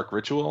though is Dark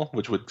Ritual,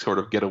 which would sort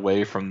of get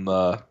away from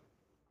the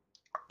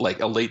like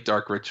a late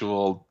Dark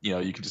Ritual, you know,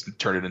 you can just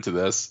turn it into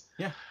this.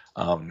 Yeah.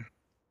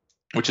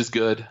 Which is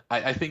good.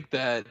 I think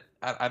that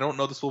I don't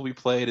know this will be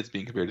played. It's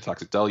being compared to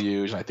Toxic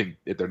Deluge, and I think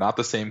they're not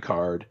the same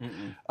card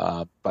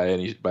by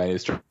any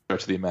stretch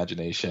of the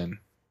imagination.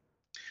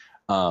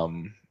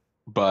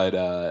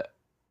 But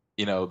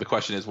you know, the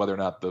question is whether or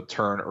not the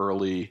turn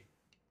early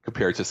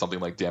compared to something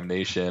like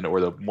Damnation or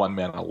the 1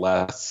 mana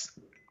less,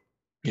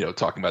 you know,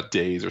 talking about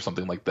days or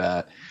something like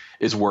that,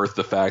 is worth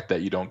the fact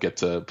that you don't get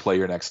to play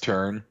your next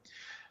turn.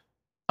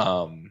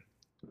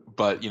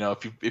 But you know,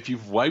 if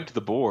you've wiped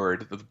the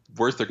board, the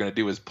worst they're going to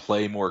do is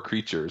play more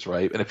creatures,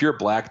 right? And if you're a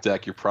black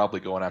deck, you're probably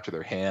going after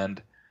their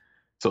hand,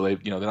 so they're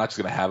not just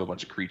going to have a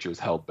bunch of creatures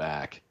held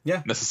back.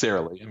 Yeah,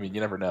 necessarily. I mean,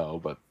 you never know,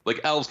 but like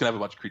elves can have a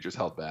bunch of creatures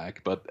held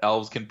back, but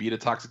elves can beat a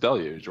Toxic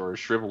Deluge or a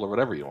Shrivel or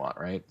whatever you want,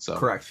 right? So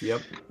correct.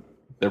 Yep.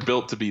 They're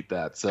built to beat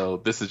that, so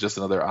this is just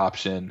another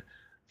option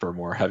for a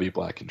more heavy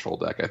black control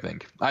deck. I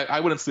think I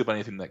wouldn't sleep on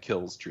anything that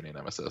kills True Name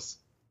Nemesis.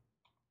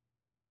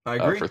 I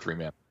agree. For 3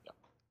 mana.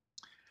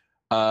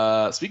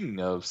 Speaking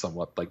of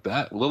somewhat like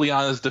that,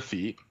 Liliana's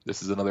Defeat.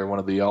 This is another one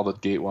of all the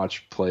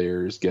Gatewatch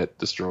players get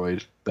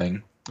destroyed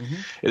thing. Mm-hmm.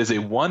 It is a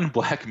 1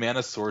 black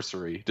mana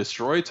sorcery.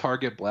 Destroy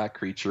target black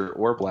creature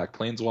or black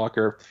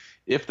planeswalker.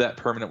 If that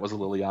permanent was a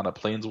Liliana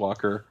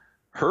planeswalker,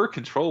 her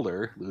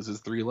controller loses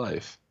 3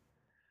 life.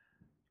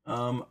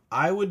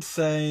 I would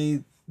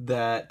say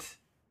that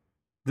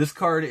this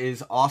card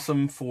is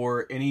awesome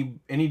for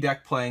any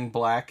deck playing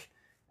black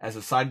as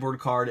a sideboard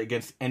card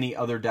against any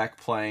other deck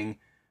playing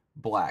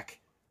black.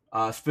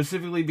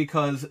 Specifically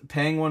because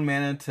paying 1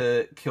 mana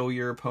to kill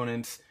your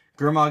opponent's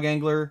Gurmag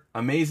Angler,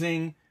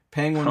 amazing.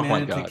 Paying 1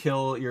 mana to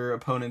kill your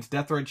opponent's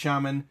Deathrite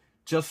Shaman,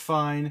 just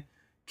fine.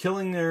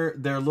 Killing their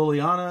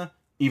Liliana,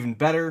 even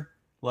better.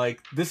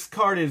 Like, this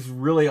card is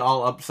really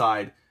all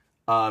upside,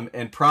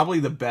 and probably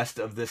the best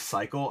of this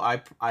cycle,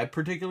 I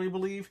particularly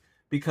believe,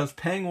 because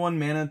paying 1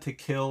 mana to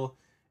kill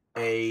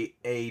a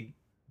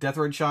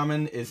Deathrite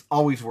Shaman is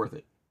always worth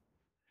it.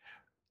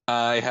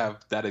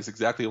 That is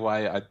exactly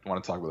why I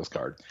want to talk about this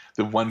card.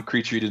 The one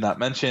creature you did not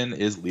mention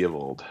is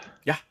Leovold.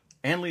 Yeah,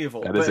 and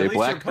Leovold. That is a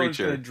black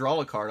creature. Going to draw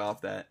a card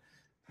off that.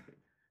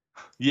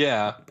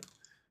 Yeah,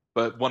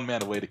 but 1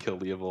 mana away to kill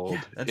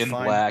Leovold in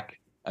fine. Black.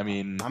 I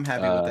mean, I'm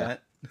happy with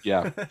that.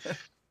 Yeah.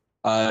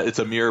 It's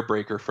a mirror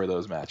breaker for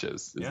those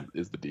matches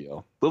is the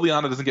deal.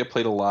 Liliana doesn't get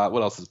played a lot.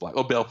 What else is black?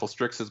 Oh, Baleful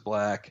Strix is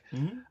black.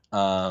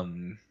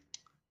 Mm-hmm.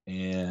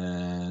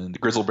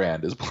 And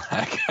Griselbrand is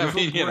black.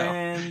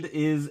 Griselbrand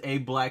is a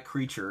black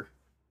creature.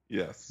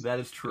 Yes. That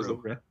is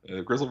true.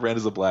 Griselbrand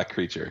is a black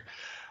creature.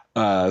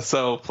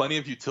 So plenty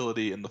of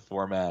utility in the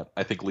format.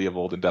 I think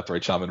Leovold and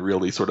Deathrite Shaman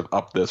really sort of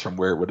upped this from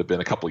where it would have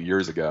been a couple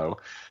years ago.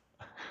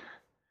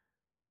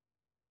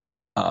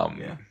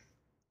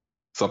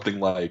 Something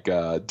like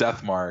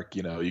Deathmark,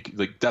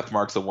 like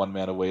Deathmark's a 1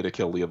 mana way to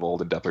kill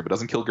Leovold and Deathmark, but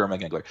doesn't kill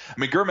Gurmag Angler. I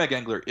mean, Gurmag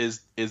Angler is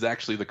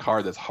actually the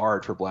card that's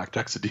hard for black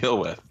decks to deal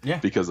with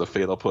because of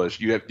Fatal Push.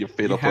 You have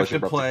Fatal Push.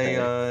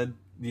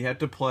 You have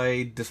to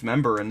play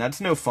Dismember, and that's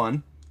no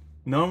fun.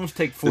 No one wants to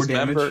take 4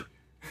 damage.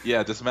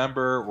 Yeah,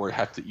 Dismember or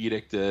have to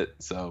Edict it.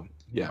 So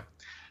yeah,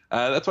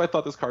 that's why I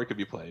thought this card could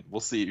be played. We'll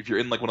see if you're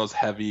in like one of those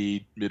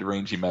heavy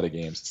mid-rangey meta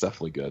games. It's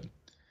definitely good.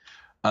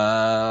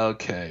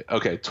 Okay.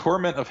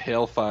 Torment of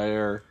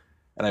Hailfire,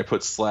 and I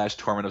put /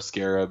 Torment of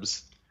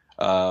Scarabs.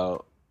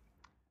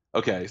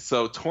 Okay,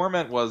 so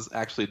Torment was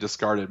actually a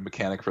discarded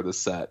mechanic for this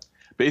set.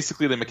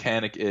 Basically, the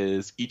mechanic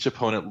is each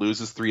opponent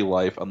loses 3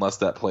 life unless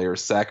that player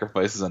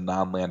sacrifices a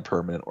non-land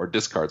permanent or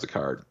discards a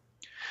card.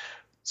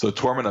 So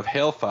Torment of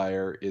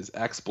Hailfire is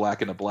X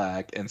black and a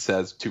black and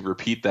says to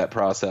repeat that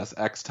process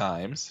X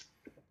times.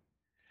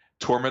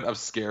 Torment of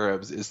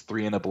Scarabs is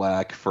 3 and a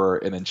black for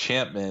an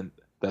enchantment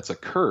that's a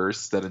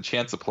curse that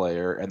enchants a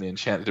player, and the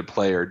enchanted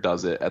player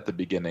does it at the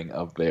beginning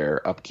of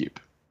their upkeep.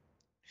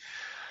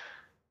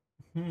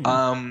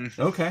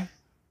 Okay.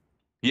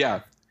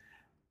 Yeah.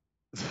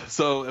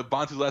 So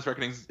Bantu's Last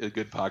Reckoning is a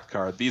good Pox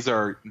card. These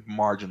are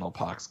marginal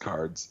Pox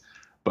cards,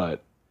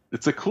 but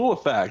it's a cool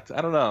effect.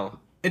 I don't know.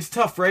 It's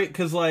tough, right?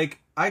 Because, like,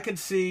 I could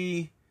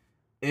see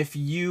if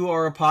you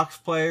are a Pox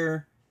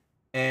player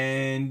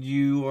and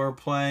you are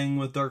playing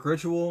with Dark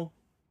Ritual,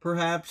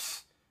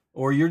 perhaps,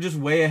 or you're just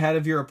way ahead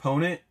of your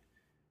opponent,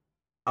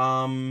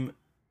 and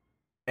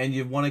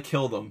you want to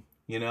kill them.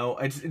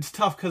 It's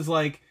tough because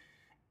like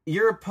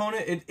your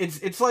opponent,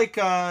 it's like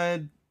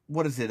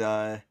what is it?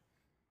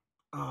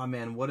 Oh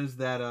man, what is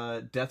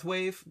that? Death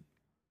Wave?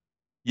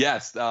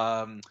 Yes,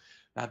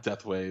 not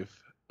Death Wave.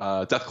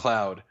 Death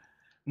Cloud.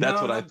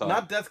 That's what I thought.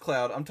 Not Death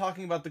Cloud. I'm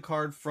talking about the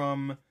card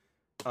from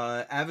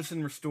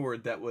Avacyn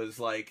Restored that was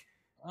like,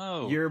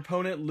 your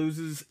opponent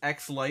loses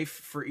X life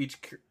for each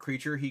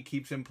creature he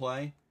keeps in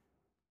play.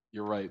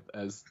 You're right.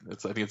 I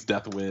think it's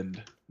Death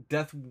Wind.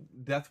 Death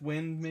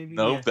Wind, maybe?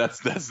 Nope, yeah.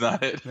 That's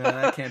not it. No,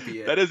 that can't be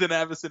it. That is an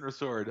Avacyn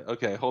Restored.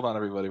 Okay, hold on,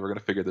 everybody. We're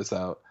gonna figure this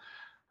out.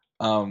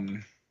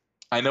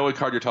 I know what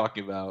card you're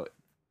talking about.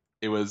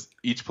 It was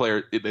each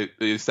player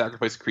they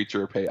sacrifice a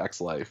creature or pay X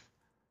life.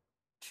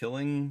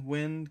 Killing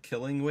Wind,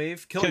 Killing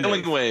Wave,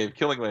 Killing Wave.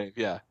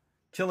 Yeah.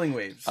 Killing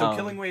Wave. So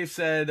Killing Wave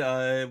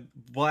said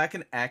black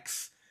and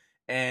X,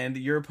 and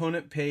your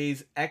opponent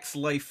pays X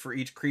life for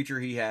each creature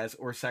he has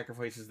or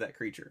sacrifices that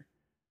creature.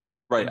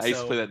 Right, I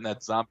used to play that in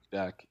that zombie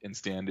deck in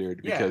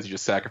Standard because you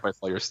just sacrifice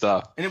all your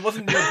stuff. And it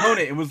wasn't your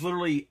opponent, it was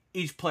literally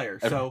each player.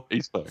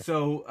 Each player.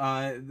 So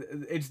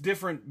it's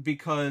different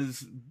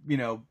because,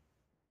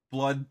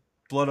 Blood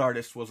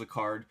Artist was a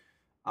card,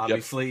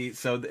 obviously. Yep.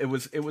 So it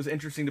was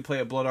interesting to play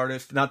a Blood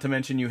Artist, not to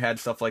mention you had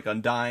stuff like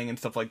Undying and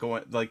stuff like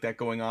that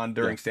going on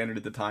during Standard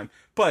at the time.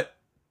 But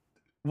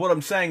what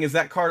I'm saying is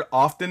that card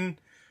often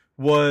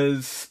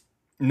was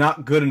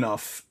not good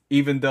enough,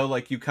 even though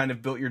like you kind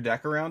of built your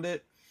deck around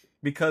it.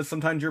 Because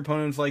sometimes your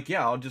opponent's like,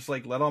 yeah, I'll just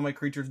like let all my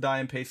creatures die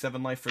and pay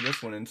 7 life for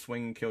this one and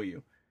swing and kill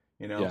you.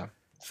 Yeah.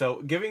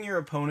 So giving your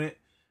opponent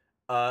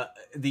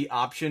the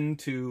option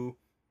to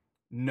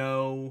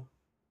know,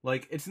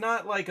 like, it's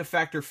not like a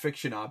fact or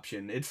fiction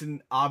option. It's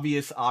an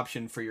obvious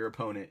option for your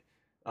opponent.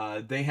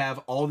 They have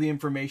all the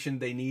information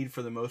they need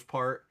for the most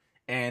part,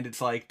 and it's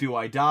like, do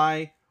I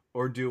die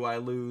or do I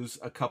lose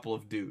a couple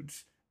of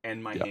dudes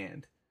and my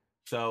hand?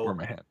 So or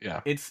my hand, yeah.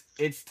 It's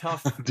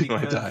tough. Do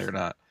I die or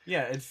not?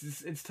 Yeah,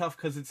 it's tough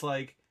because it's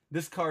like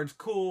this card's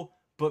cool,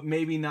 but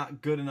maybe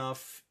not good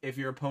enough if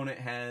your opponent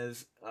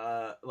has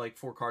like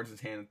 4 cards in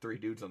his hand and 3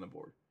 dudes on the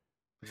board.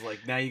 It's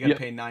like now you got to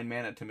pay 9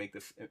 mana to make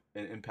this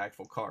an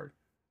impactful card.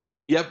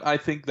 Yep, I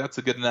think that's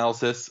a good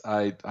analysis.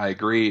 I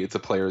agree. It's the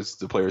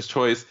player's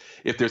choice.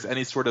 If there's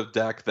any sort of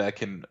deck that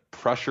can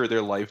pressure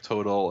their life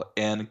total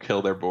and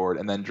kill their board,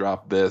 and then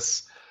drop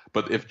this.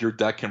 But if your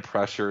deck can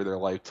pressure their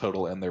life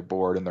total and their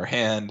board and their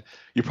hand,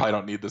 you probably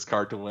don't need this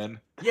card to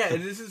win. Yeah,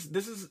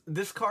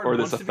 this card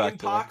wants to be in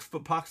Pox,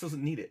 but Pox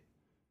doesn't need it.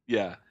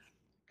 Yeah,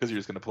 because you're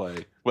just gonna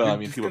play. Well,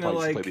 people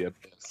probably just play the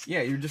Abyss.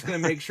 Yeah, you're just gonna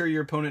make sure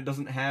your opponent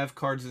doesn't have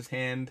cards in his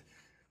hand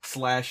 /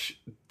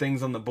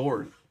 things on the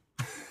board.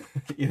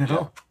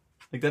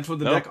 Like that's what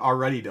the deck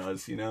already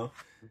does.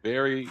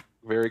 Very,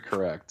 very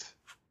correct.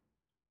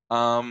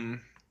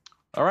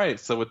 All right,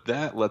 so with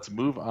that, let's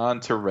move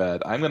on to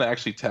red. I'm going to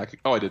actually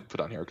I did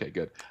put on here. Okay,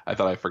 good. I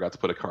thought I forgot to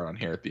put a card on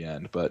here at the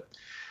end, but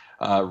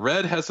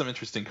red has some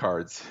interesting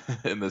cards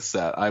in this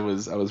set.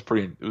 This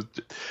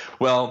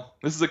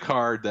is a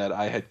card that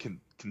I had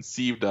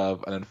conceived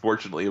of, and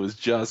unfortunately, it was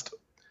just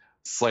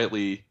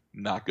slightly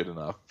not good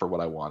enough for what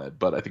I wanted,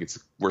 but I think it's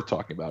worth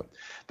talking about.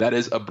 That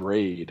is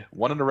Abrade.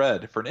 1 in a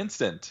red for an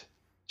instant.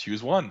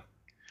 Choose 1.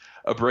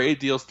 Abrade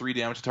deals 3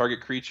 damage to target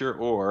creature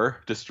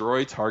or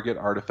destroy target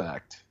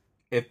artifact.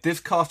 If this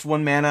cost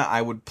 1 mana,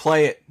 I would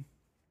play it.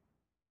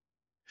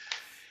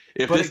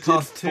 If this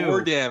did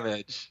 4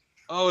 damage.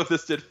 Oh, if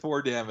this did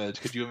 4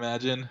 damage, could you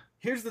imagine?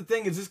 Here's the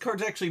thing, is this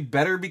card's actually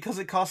better because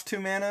it costs 2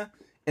 mana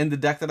in the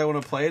deck that I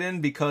want to play it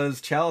in,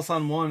 because Chalice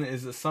on 1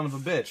 is a son of a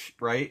bitch,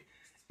 right?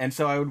 And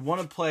so I would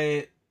want to play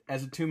it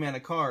as a 2-mana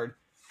card,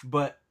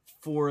 but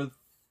for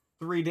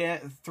 3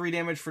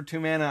 damage for 2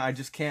 mana, I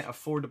just can't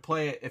afford to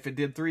play it. If it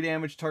did 3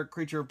 damage to target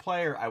creature or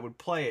player, I would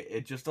play it.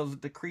 It just does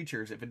it to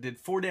creatures. If it did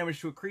 4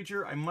 damage to a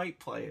creature, I might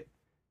play it.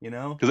 You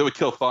know, because it would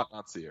kill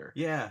Thought-Knot Seer.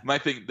 Yeah. My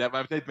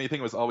main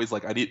thing was always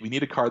like, we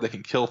need a card that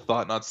can kill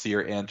Thought-Knot Seer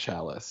and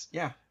Chalice.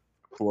 Yeah.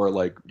 For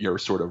like your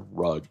sort of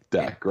rug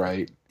deck,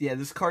 right? Yeah,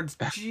 this card's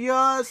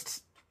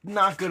just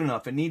not good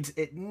enough. It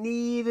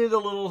needed a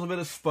little bit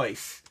of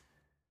spice.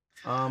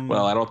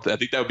 Well, I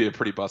think that would be a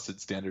pretty busted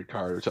standard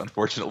card, which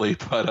unfortunately,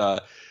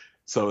 but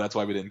so that's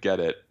why we didn't get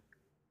it.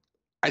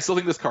 I still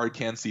think this card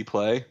can see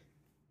play.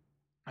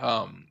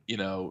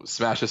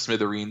 Smash a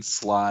Smithereens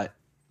slot,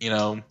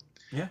 Yeah.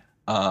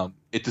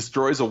 It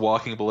destroys a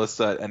Walking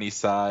Ballista at any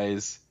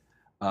size,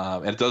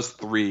 and it does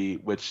 3,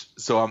 which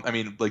so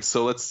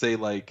let's say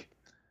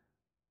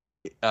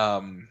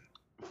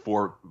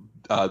for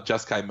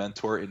Jeskai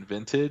Mentor in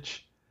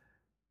Vintage,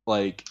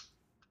 like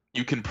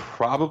you can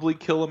probably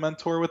kill a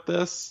Mentor with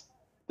this.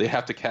 They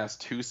have to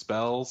cast 2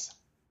 spells,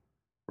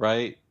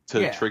 right,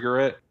 to trigger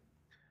it.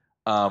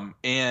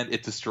 And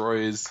it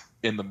destroys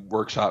in the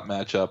Workshop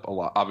matchup a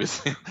lot.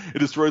 Obviously, it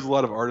destroys a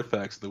lot of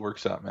artifacts in the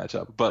Workshop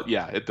matchup, but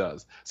yeah, it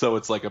does. So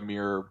it's like a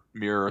mirror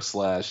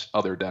 /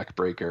 other deck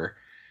breaker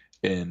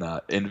in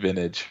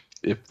Vintage,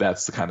 if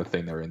that's the kind of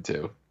thing they're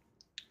into.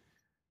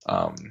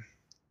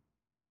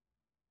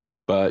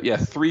 But yeah,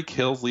 3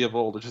 kills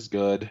Leovold, which is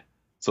good.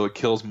 So it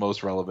kills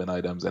most relevant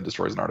items and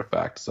destroys an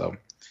artifact. So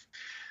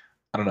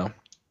I don't know.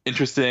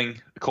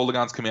 Interesting.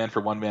 Kolaghan's Command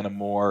for 1 mana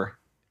more,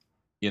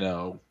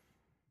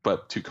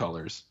 but 2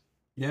 colors.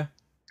 Yeah.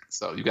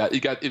 So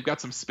you've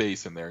got some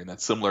space in there, and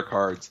that similar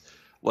cards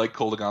like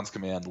Kolaghan's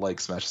Command, like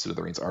Smash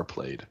Smithereens are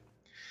played.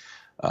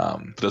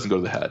 It doesn't go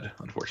to the head,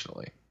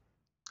 unfortunately.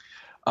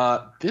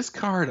 This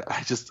card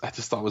I just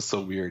thought was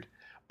so weird.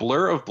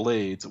 Blur of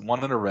Blades,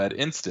 1 in a red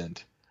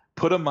instant.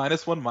 Put a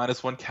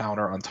 -1/-1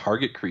 counter on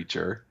target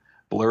creature.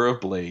 Blur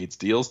of Blades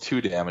deals 2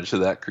 damage to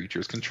that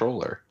creature's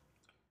controller.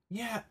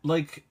 Yeah,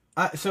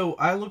 so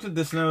I looked at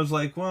this and I was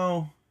like,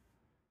 well,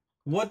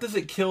 what does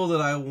it kill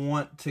that I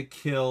want to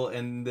kill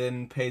and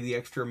then pay the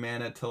extra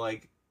mana to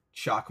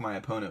shock my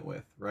opponent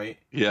with, right?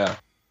 Yeah.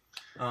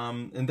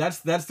 And that's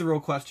the real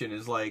question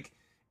is are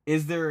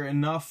there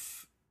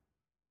enough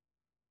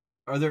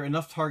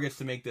targets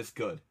to make this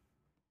good?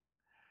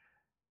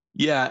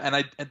 Yeah,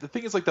 and the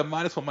thing is, the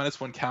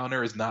 -1/-1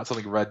 counter is not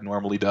something Red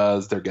normally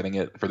does. They're getting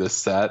it for this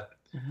set,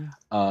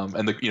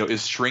 and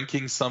is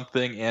shrinking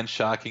something and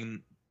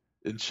shocking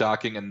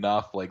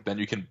enough. Then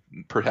you can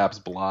perhaps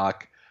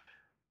block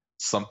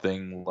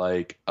something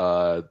like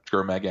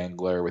Gurmag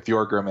Angler with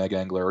your Gurmag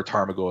Angler or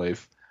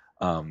Tarmogoyf.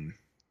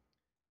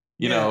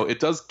 It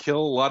does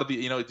kill a lot of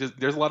the.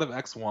 There's a lot of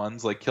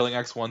X1s. Killing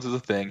X1s is a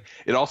thing.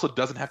 It also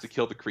doesn't have to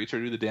kill the creature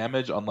to do the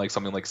damage, unlike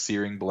something like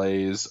Searing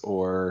Blaze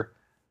or.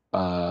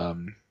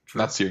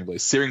 Not Searing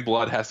Blaze. Searing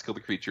Blood has to kill the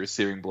creature.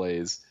 Searing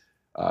Blaze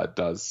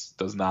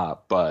does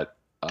not, but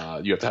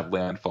you have to have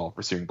landfall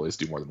for Searing Blaze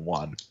to do more than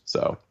 1.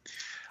 So,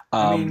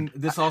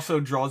 this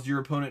also draws your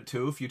opponent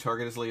too if you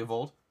target as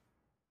Leovold.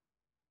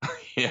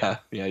 Yeah,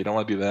 you don't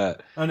want to do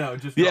that. Oh no,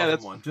 just draws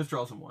him 1. Just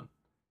draws him 1.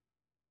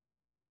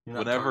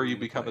 Whenever you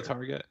become a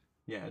target.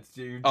 Yeah, it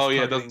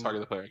doesn't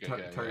target the player.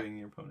 Targeting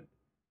your opponent.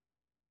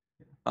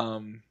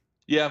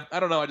 Yeah, I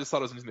don't know. I just thought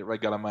it was interesting that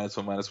Red got a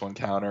 -1/-1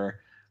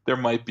 counter. There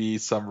might be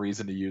some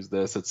reason to use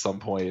this at some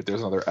point if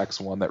there's another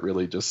X1 that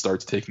really just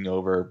starts taking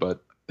over,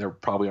 but there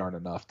probably aren't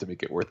enough to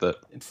make it worth it.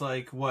 It's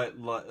it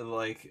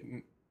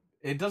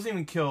doesn't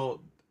even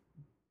kill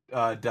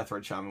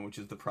Deathred Shaman, which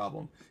is the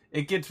problem.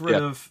 It gets rid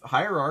of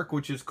Hierarch,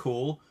 which is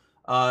cool.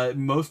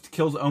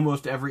 Kills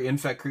almost every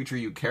infect creature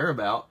you care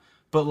about.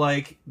 But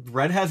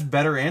Red has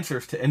better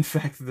answers to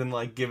infect than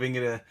giving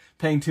it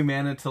paying 2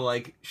 mana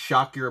to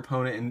shock your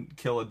opponent and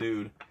kill a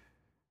dude.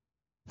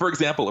 For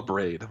example, a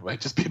Braid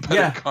might just be a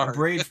better card. A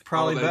Braid's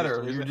probably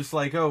better. You're just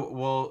oh,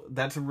 well,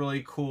 that's a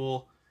really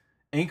cool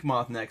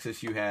Inkmoth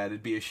Nexus you had.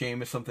 It'd be a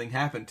shame if something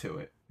happened to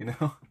it,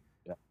 Yeah.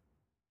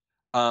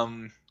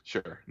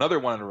 Sure. Another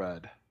 1 in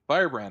red.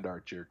 Firebrand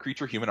Archer,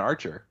 creature human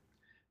archer.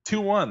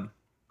 2/1.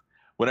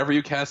 Whenever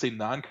you cast a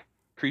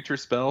non-creature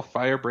spell,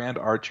 Firebrand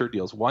Archer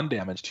deals 1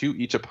 damage to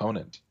each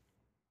opponent.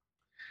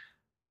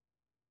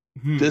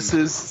 This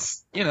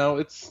is,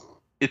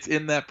 it's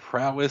in that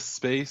prowess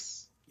space.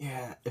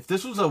 Yeah, if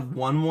this was a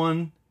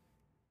 1/1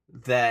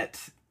 that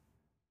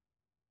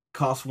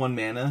costs 1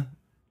 mana,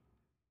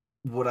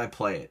 would I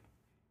play it?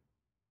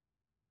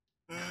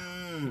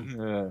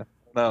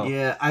 No.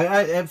 Yeah,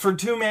 I for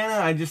 2 mana,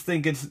 I just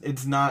think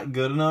it's not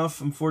good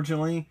enough,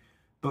 unfortunately.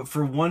 But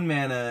for 1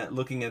 mana,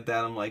 looking at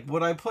that, I'm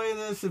would I play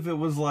this if it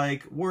was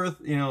worth?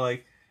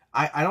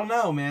 I don't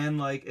know, man.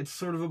 It's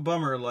sort of a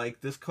bummer.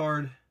 This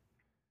card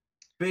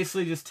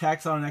basically just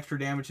tacks on an extra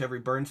damage to every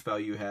burn spell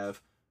you have.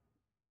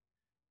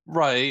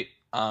 Right.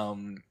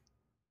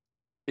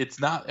 It's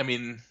not.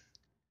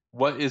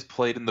 What is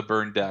played in the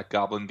burn deck?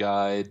 Goblin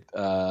Guide,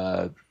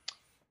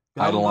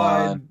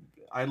 Eidolon,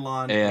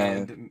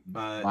 and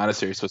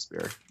Monastery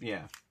Swiftspear.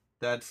 Yeah.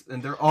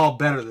 And they're all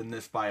better than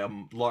this by a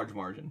large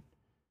margin.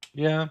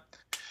 Yeah.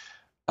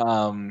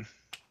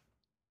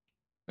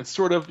 It's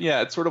sort of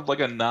like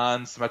a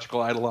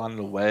non-symmetrical Eidolon in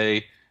a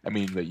way. I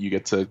mean, that you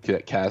get to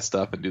cast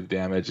stuff and do the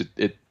damage.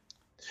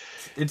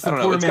 It's the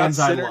poor man's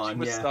Eidolon,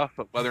 with stuff,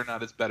 but whether or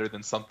not it's better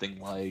than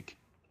something like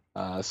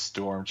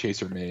Storm,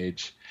 Chaser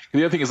Mage. The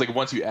other thing is, like,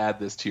 once you add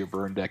this to your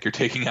burn deck, you're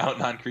taking out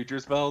non-creature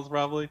spells,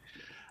 probably.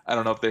 I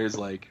don't know if there's,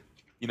 like,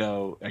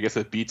 I guess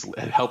it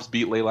helps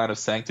beat Leyline of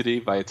Sanctity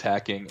by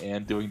attacking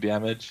and doing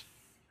damage.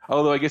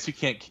 Although I guess you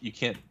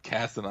can't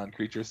cast a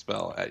non-creature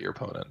spell at your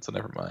opponent, so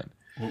never mind.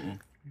 Mm-mm.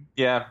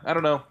 Yeah, I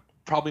don't know.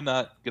 Probably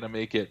not gonna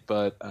make it,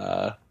 but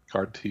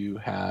card to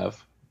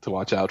have to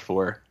watch out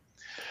for.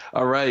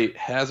 All right,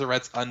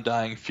 Hazoret's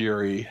Undying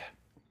Fury.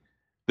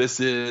 This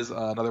is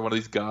another one of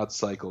these God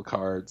Cycle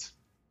cards.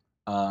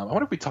 I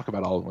wonder if we talk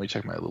about all of them. Let me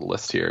check my little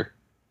list here.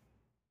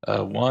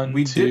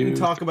 We didn't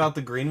talk about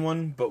the green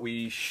one, but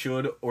we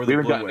should, or the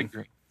blue one.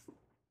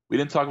 We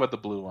didn't talk about the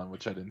blue one,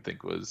 which I didn't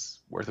think was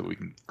worth it. We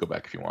can go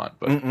back if you want,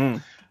 but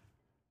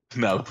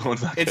no, the blue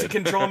one's not It's good. a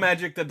control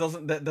magic that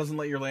doesn't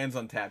let your lands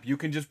untap. You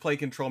can just play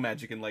control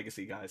magic in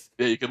Legacy, guys.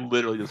 Yeah, you can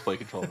literally just play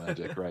control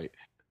magic, right?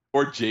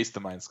 Or Jace the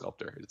Mind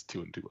Sculptor. It's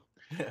 2 and 2.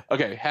 Yeah.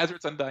 Okay,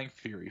 Hazoret's Undying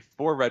Fury.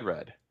 4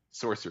 red.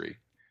 Sorcery.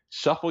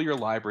 Shuffle your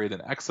library,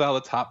 then exile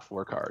the top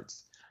 4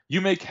 cards.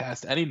 You may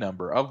cast any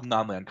number of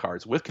non-land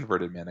cards with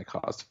converted mana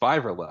cost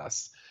 5 or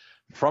less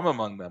from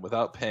among them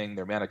without paying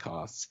their mana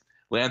costs.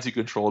 Lands you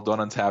control don't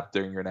untap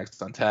during your next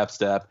untap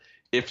step.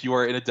 If you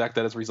are in a deck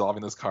that is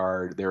resolving this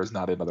card, there is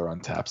not another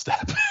untap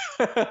step.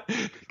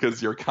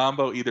 Because your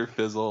combo either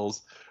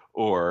fizzles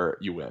or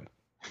you win.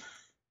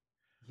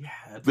 Yeah,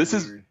 that's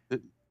weird.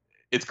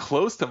 It's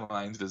close to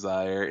Mind's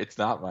Desire. It's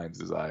not Mind's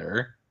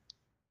Desire.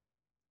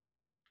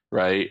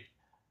 Right?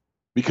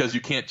 Because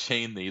you can't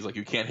chain these. Like,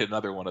 you can't hit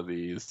another one of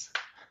these.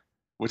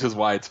 Which is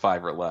why it's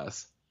 5 or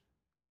less.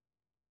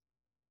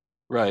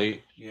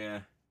 Right?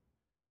 Yeah.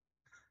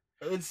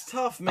 It's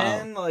tough,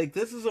 man. Like,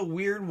 this is a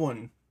weird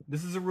one.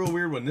 This is a real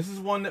weird one. This is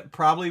one that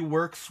probably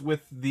works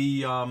with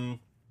the 1/4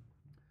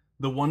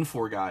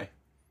 guy.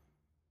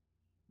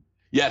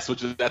 Yes,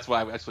 that's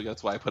why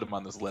I put him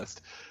on this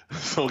list.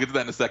 So we'll get to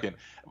that in a second.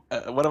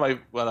 One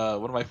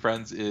of my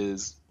friends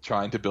is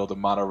trying to build a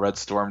mono red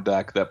Storm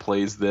deck that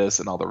plays this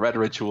and all the red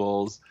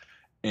rituals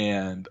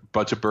and a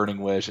bunch of Burning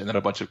Wish and then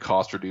a bunch of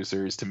cost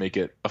reducers to make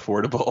it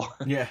affordable.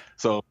 Yeah.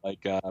 So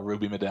like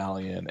Ruby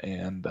Medallion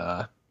and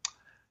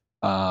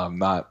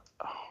not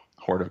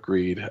Horde of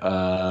Greed,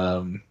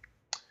 Helm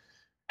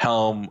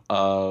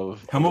of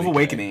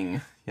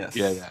Awakening. Yes.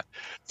 Yeah.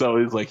 So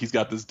he's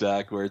got this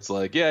deck where it's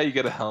like, yeah, you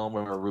get a Helm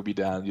or a Ruby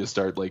down, you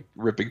start like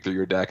ripping through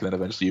your deck, and then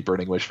eventually you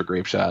Burning Wish for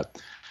Grape Shot.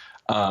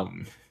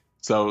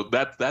 So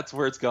that's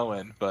where it's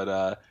going.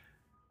 But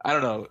I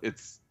don't know.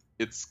 It's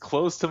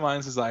close to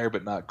Mind's Desire,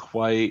 but not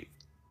quite.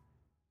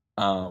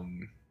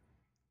 And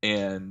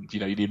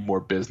you need more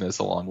business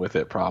along with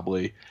it,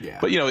 probably. Yeah.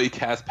 But it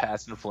casts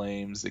Past in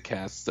Flames. It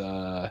casts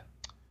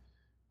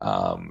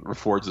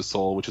Reforge the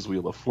Soul, which is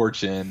Wheel of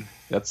Fortune.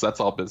 That's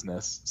all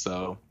business.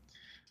 So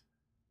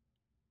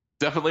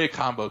definitely a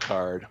combo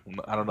card.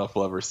 I don't know if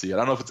we'll ever see it. I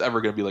don't know if it's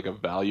ever going to be like a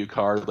value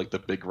card, like the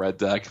big red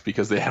deck,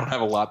 because they don't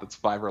have a lot that's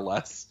 5 or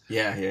less.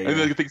 Yeah. I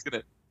mean, the thing's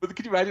gonna. But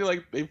could you imagine,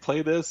 like, they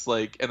play this,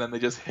 like, and then they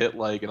just hit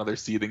like another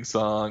Seething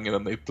Song, and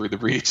then they Through the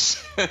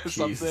Breach or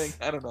something.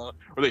 I don't know.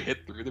 Or they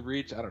hit Through the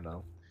Breach. I don't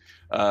know.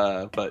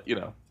 But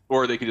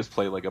or they could just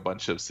play like a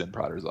bunch of Sin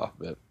Prodders off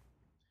of it.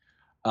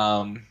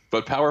 But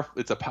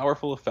it's a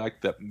powerful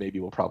effect that maybe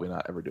will probably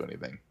not ever do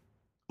anything.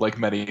 Like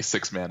many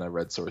 6 mana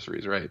red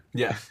sorceries, right?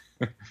 Yeah.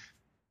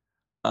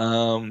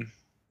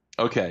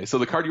 Okay, so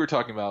the card you were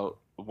talking about,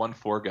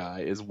 1/4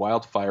 guy, is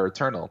Wildfire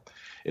Eternal.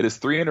 It is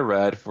 3 and a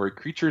red for a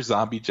creature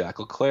zombie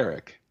jackal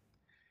cleric.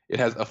 It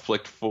has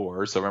Afflict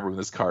 4, so remember when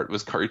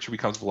this creature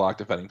becomes blocked,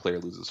 defending player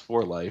loses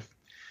 4 life.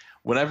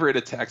 Whenever it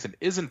attacks and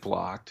isn't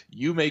blocked,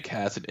 you may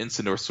cast an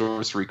instant or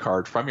sorcery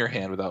card from your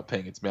hand without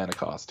paying its mana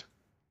cost.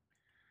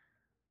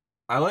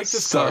 I like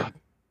this card.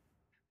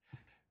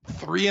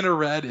 3 and a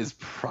red is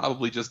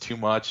probably just too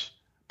much,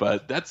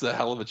 but that's a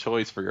hell of a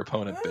choice for your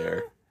opponent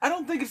there. I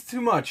don't think it's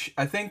too much.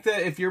 I think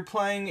that if you're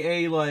playing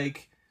a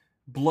like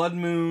Blood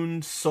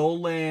Moon,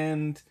 Soul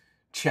Land,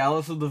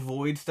 Chalice of the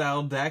Void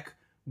style deck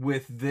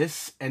with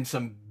this and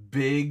some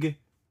big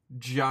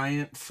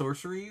giant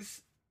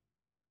sorceries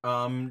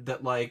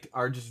that like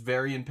are just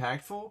very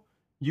impactful,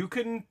 you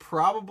can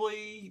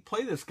probably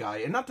play this guy.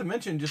 And not to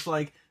mention, just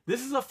like,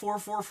 this is a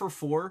 4/4 for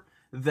 4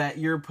 that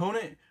your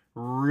opponent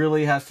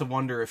really has to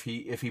wonder if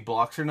he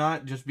blocks or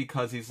not, just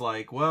because he's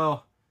like,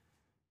 well,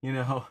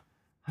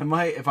 I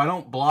might, if I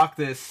don't block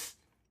this,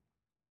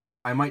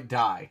 I might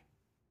die.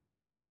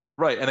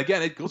 Right, and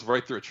again, it goes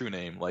right through a true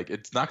name. Like,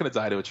 it's not going to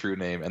die to a true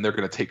name, and they're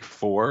going to take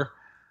 4.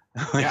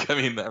 Like, yeah. I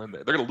mean, they're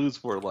going to lose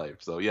 4 life.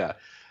 So yeah,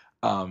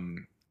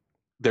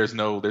 there's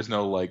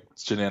no like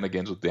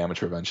shenanigans with damage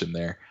prevention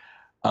there.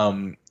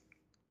 I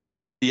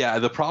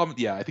think the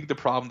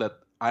problem that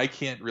I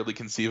can't really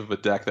conceive of a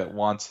deck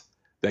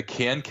that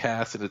can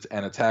cast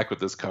and attack with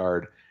this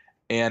card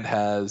and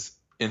has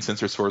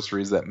instants or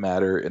sorceries that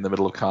matter in the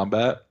middle of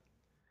combat,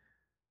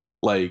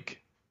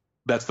 like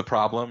that's the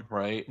problem,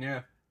 right?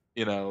 Yeah.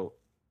 You know,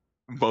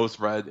 most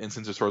red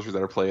instants or sorceries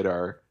that are played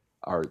are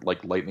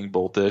like lightning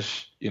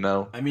boltish. You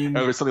know, I mean,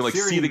 there's something like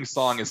Seething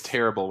Song is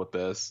terrible with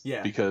this,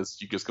 yeah, because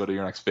you just go to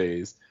your next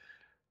phase.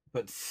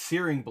 But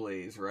Searing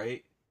Blaze,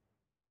 right?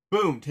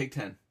 Boom, take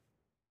 10.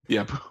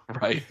 Yeah,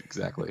 right,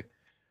 exactly.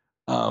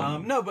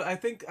 No, but I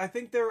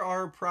think there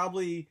are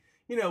probably,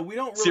 we don't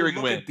really Searing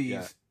look Wind, at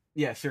these.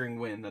 Yeah, Searing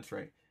Wind, that's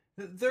right.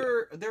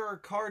 There are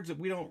cards that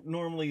we don't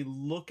normally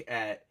look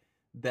at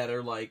that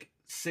are like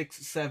 6,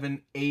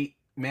 7, 8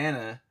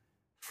 mana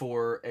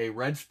for a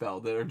red spell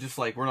that are just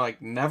like, we're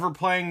like never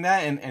playing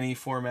that in any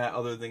format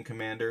other than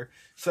Commander.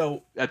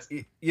 So that's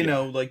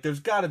like there's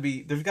got to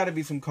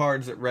be some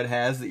cards that red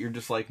has that you're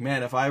just like,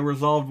 man, if I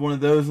resolved one of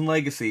those in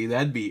Legacy,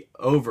 that'd be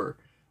over.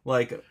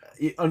 Like,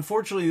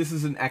 unfortunately, this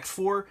is an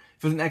X4.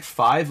 If it was an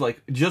X5,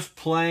 like just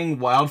playing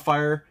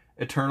Wildfire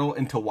Eternal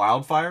into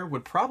Wildfire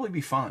would probably be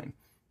fine.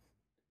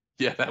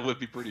 Yeah, that would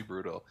be pretty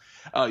brutal.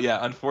 Yeah,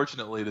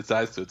 unfortunately, it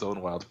dies to its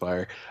own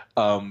Wildfire.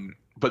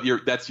 But you're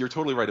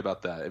totally right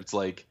about that. It's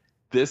like,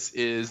 this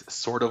is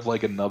sort of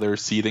like another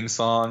Seething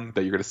Song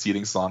that you're going to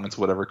Seething Song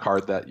into whatever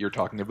card that you're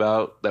talking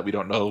about that we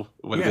don't know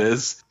what it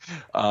is.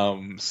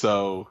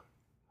 So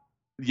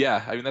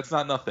yeah, I mean, that's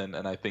not nothing,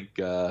 and I think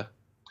it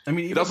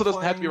also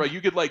doesn't have to be right.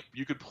 You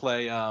could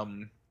play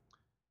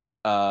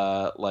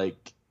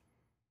like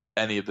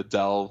any of the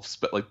delve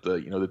like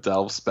the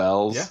delve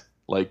spells. Yeah.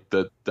 Like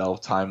the Delve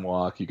Time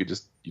Walk, you could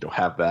just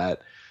have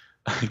that,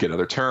 get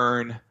another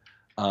turn,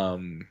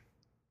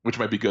 which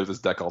might be good if this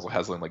deck also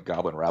has something like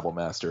Goblin Rabble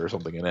Master or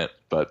something in it.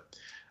 But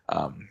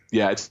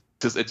yeah, it's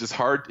just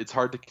hard. It's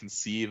hard to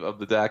conceive of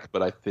the deck,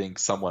 but I think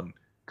someone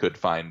could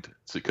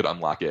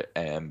unlock it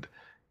and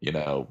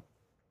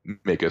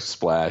make a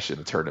splash in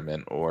a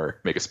tournament or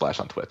make a splash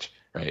on Twitch,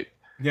 right?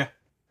 Yeah.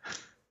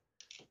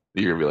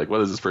 You're gonna be like,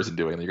 "What is this person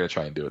doing?" And you're gonna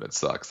try and do it. It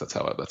sucks. That's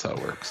how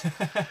it works.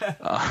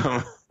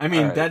 I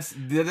mean, right. That's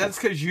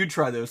because you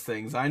try those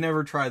things. I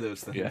never try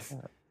those things.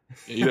 Yeah,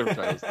 you never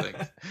try those things.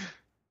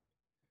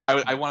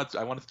 I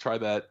wanted to try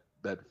that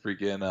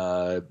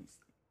freaking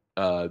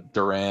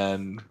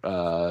Duran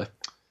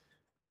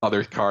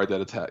other card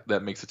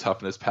that makes a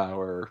toughness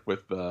power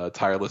with the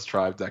Tireless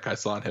Tribe deck I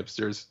saw on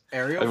Hipsters.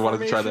 Aerial I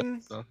wanted formation? to try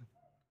that. So.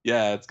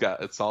 Yeah, it's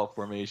got Assault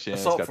Formation.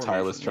 It's got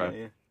Tireless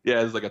Tribe.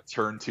 Yeah, it's like a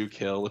turn 2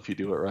 kill if you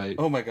do it right.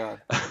 Oh my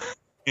god.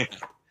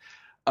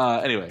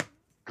 Anyway,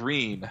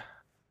 green.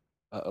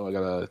 I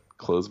gotta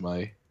close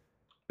my.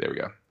 There we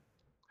go.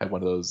 I had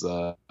one of those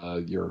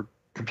your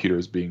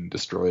computer's being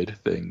destroyed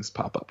things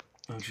pop up.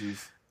 Oh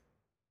jeez.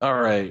 All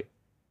right.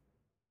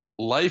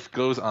 Life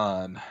Goes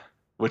On,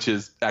 which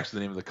is actually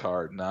the name of the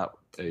card, not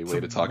a way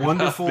to talk about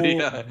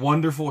the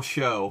wonderful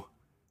show.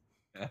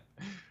 Yeah.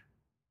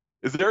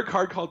 Is there a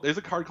card called? There's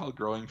a card called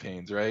Growing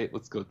Pains, right?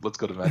 Let's go to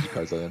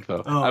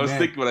MagicCards.info. I was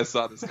thinking when I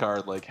saw this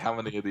card, like, how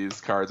many of these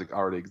cards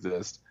already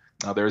exist?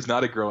 Now, there is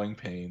not a Growing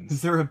Pains.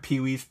 Is there a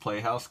Pee-wee's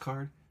Playhouse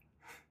card?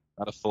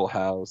 Not a Full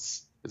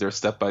House. Is there a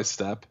Step by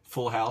Step?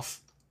 Full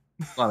House.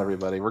 Come on,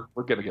 everybody. We're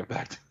gonna get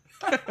back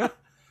to.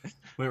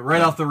 Went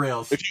right off the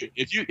rails.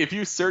 If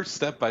you search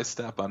Step by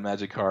Step on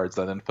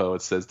MagicCards.info,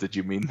 it says, "Did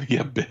you mean the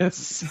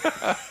Abyss?"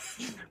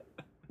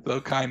 So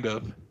kind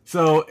of.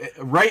 So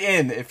write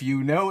in if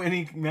you know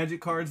any Magic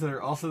cards that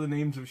are also the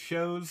names of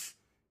shows.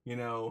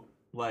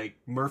 Like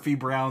Murphy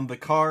Brown the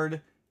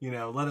card. Let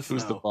us know.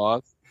 Who's the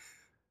boss?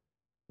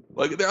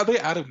 Like, are they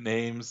out of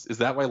names? Is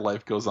that why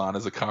Life Goes On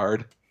as a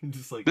card?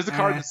 Just like, there's a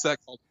card in the set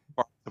called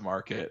Farm to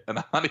Market, and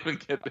I'm not even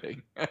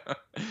kidding.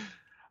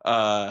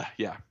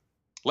 Yeah.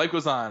 Life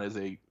Goes On is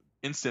a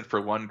instant for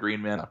 1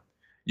 green mana.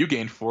 You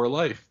gain 4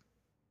 life.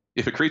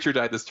 If a creature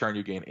died this turn,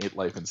 you gain 8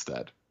 life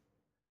instead.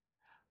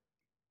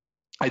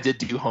 I did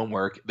do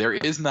homework. There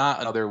is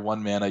not another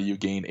 1 mana you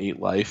gain 8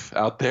 life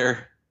out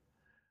there.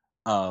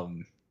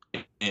 And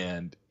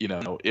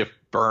if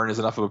burn is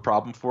enough of a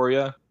problem for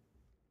you,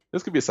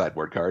 this could be a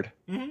sideboard card.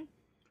 Mm-hmm.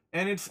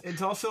 And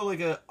it's also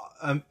like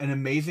an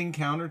amazing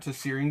counter to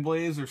Searing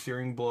Blaze or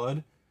Searing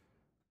Blood.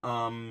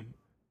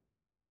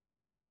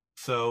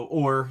 So,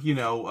 or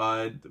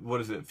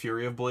what is it,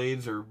 Fury of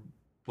Blades or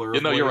Blur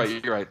of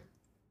Blades? You're right.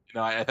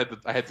 I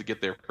had to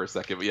get there for a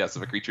second, but yes,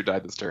 if a creature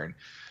died this turn,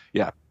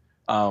 yeah.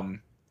 I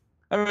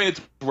mean,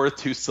 it's worth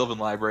 2 Sylvan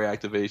Library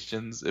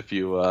activations if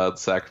you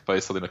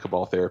sacrifice something to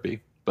Cabal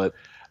Therapy. But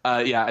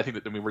yeah, I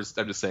think that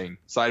I'm just saying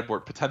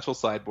potential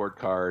sideboard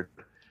card.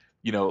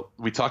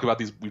 We talked about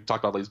these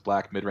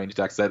black mid-range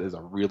decks. That is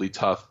a really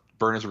tough.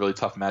 Burn is a really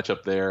tough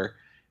matchup there,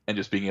 and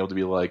just being able to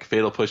be like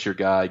Fatal Push your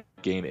guy,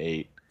 gain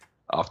 8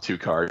 off 2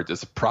 cards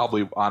is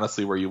probably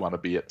honestly where you want to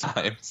be at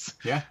times.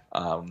 Yeah.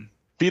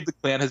 Feed the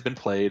Clan has been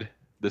played.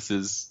 This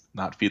is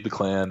not Feed the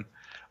Clan.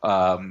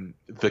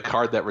 The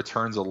card that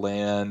returns a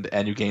land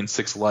and you gain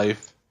 6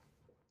 life,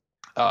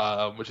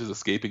 which is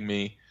escaping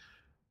me,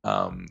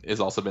 has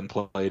also been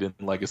played in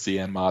Legacy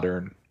and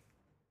Modern.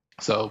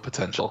 So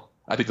potential.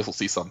 I think this will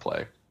see some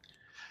play.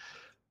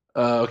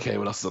 Okay,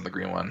 what else is on the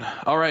green one?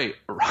 All right,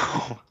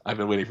 I've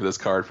been waiting for this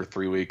card for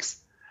 3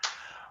 weeks.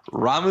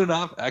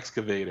 Ramunap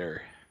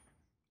Excavator.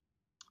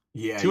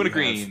 Yeah, Two and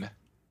you a have.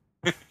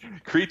 green.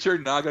 Creature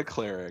Naga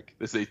Cleric.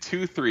 This is a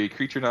 2/3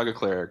 Creature Naga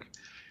Cleric.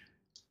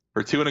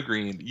 For two and a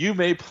green, you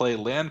may play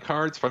land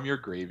cards from your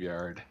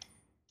graveyard.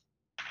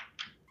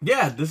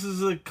 Yeah, this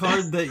is a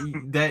card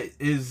that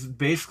is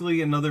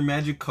basically another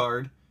Magic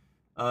card.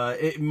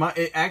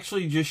 It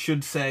actually just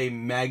should say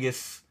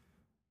Magus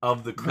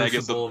of the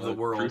Magus Crucible of the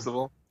World.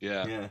 Crucible.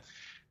 Yeah. Yeah.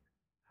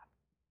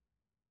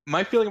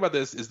 My feeling about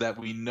this is that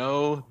we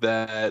know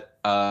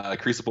that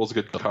Crucible is a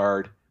good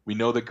card. We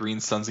know that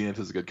Green Sun Zenith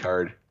is a good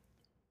card.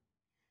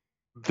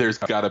 There's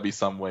got to be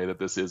some way that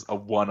this is a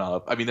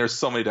one-up. I mean, there's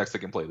so many decks that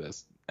can play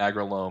this.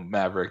 Aggro Loam,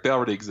 Maverick, they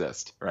already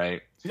exist,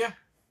 right? Yeah.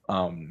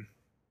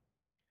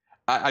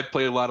 I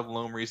played a lot of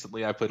Loam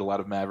recently. I played a lot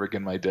of Maverick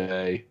in my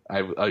day.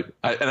 And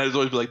I was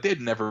always be like,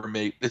 they'd never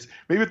make this.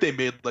 Maybe if they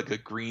made like a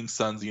Green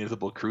Sun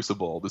Zenithable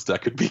Crucible, this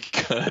deck could be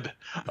good.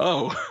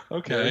 Oh,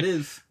 okay. There it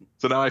is.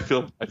 So now I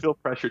feel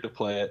pressured to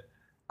play it.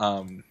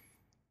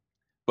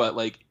 But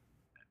like,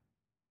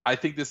 I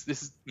think this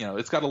is,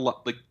 it's got a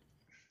lot, like,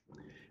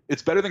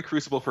 it's better than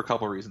Crucible for a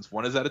couple of reasons.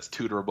 One is that it's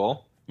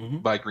tutorable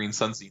by Green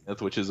Sun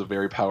Zenith, which is a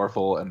very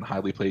powerful and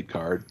highly played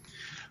card.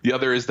 The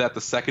other is that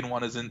the second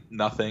one isn't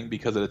nothing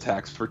because it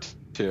attacks for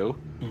 2.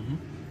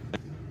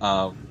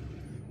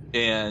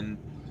 And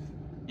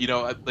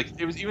like,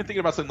 it was even thinking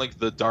about something like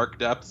the Dark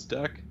Depths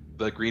deck,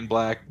 the green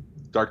black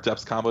Dark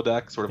Depths combo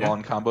deck, sort of all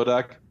in combo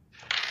deck.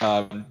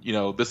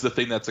 This is a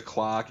thing that's a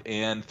clock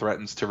and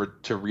threatens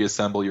to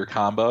reassemble your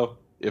combo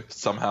if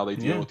somehow they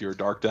deal with your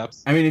Dark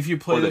Depths. I mean, if you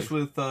play this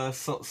with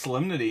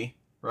Solemnity,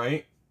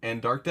 right,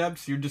 and Dark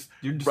Depths, you're just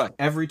right.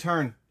 Every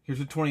turn, here's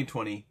a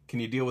 20/20. Can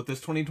you deal with this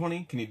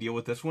 20/20? Can you deal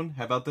with this one?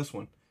 How about this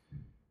one?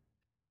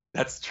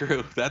 That's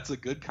true. That's a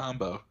good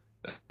combo.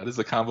 That is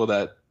a combo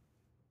that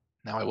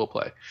now I will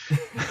play.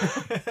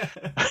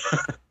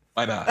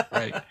 Why not?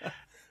 Right.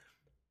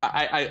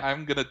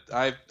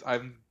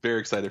 I'm very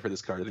excited for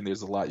this card. I think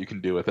there's a lot you can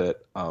do with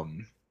it.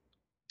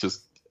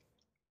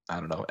 I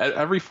don't know.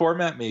 Every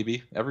format,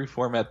 maybe. Every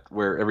format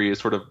where every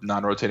sort of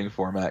non-rotating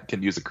format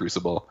can use a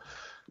Crucible.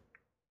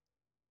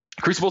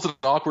 Crucible's an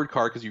awkward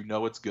card because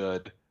it's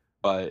good,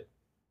 but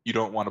you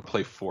don't want to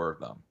play 4 of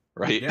them,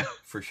 right? Yeah,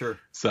 for sure.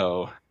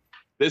 So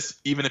this,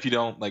 even if you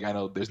don't, like, I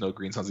know there's no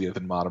Green Sun Zenith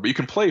in Modern, but you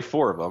can play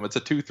 4 of them. It's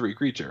a 2/3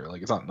 creature.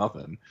 Like, it's not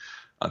nothing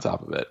on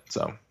top of it.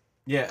 So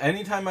yeah,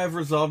 anytime I've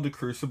resolved a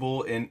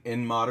Crucible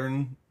in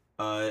Modern,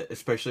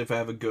 especially if I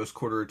have a Ghost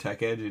Quarter or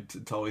Tech Edge,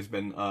 it's always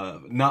been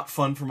not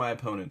fun for my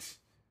opponents.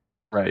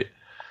 Right.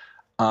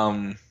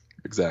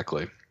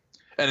 Exactly.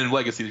 And in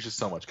Legacy, there's just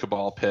so much.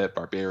 Cabal Pit,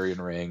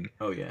 Barbarian Ring.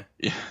 Oh, yeah.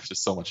 Yeah,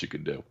 just so much you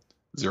can do.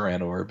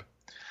 Zuran Orb.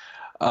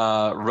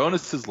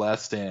 Ronus'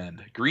 Last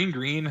Stand.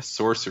 Green,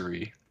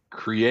 sorcery.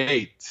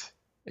 Create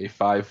a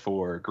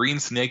 5/4 green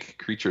snake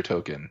creature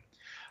token.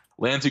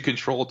 Lands you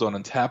control don't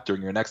untap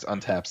during your next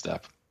untap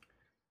step.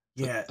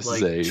 Yeah,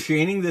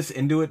 chaining this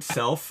into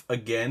itself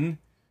again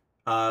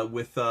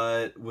with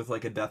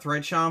like a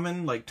Deathrite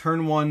Shaman. Like,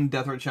 turn 1,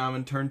 Deathrite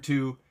Shaman, turn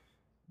 2,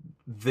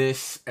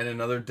 this and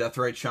another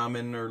Deathrite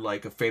Shaman, or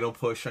like a Fatal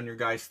Push on your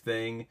guy's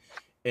thing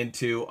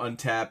into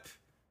untap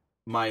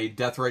my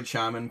Deathrite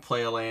Shaman,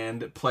 play a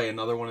land, play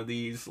another one of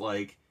these.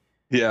 Like,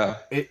 yeah,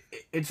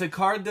 it's a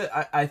card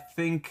that I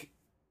think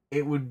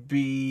it would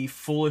be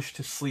foolish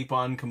to sleep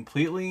on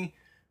completely,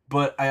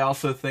 but I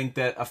also think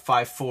that a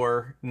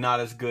 5/4 not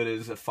as good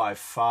as a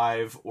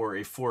 5/5 or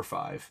a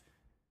 4/5.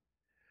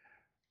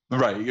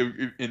 Right.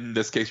 In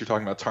this case, you're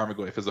talking about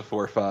Tarmogoyf as a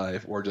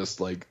 4/5, or just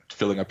like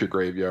filling up your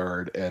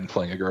graveyard and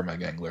playing a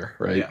Gurmag Angler,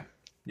 right? Yeah.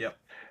 Yep.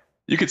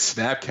 You could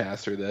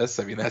Snapcaster this.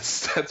 I mean,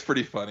 that's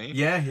pretty funny.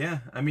 Yeah.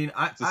 I mean,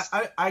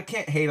 I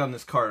can't hate on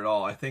this card at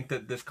all. I think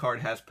that this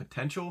card has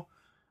potential.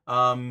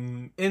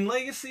 In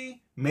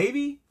Legacy,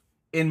 maybe.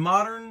 In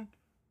Modern,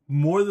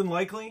 more than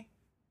likely.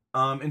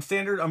 In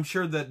Standard, I'm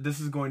sure that this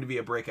is going to be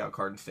a breakout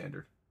card in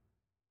Standard.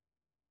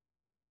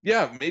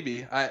 Yeah,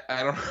 maybe. I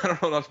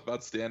don't know enough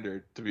about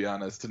Standard, to be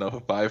honest, to know if a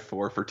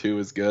 5/4 for 2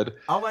 is good.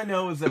 All I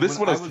know is that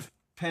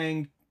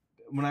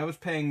when I was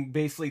paying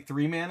basically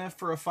 3 mana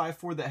for a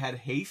 5/4 that had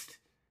haste,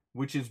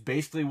 which is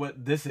basically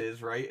what this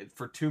is, right?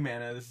 For 2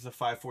 mana, this is a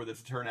 5/4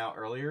 that's a turn out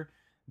earlier.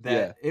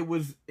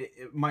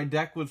 My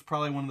deck was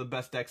probably one of the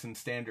best decks in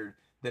Standard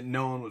that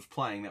no one was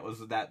playing. That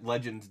was that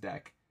Legends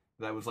deck.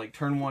 That was like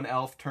turn 1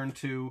 Elf, turn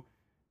 2,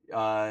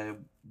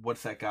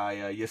 what's that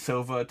guy?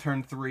 Yasova,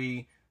 turn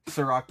 3,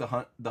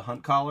 Surrak the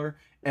Hunt Caller,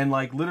 and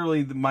like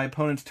literally my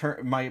opponent's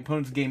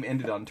game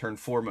ended on turn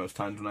 4 most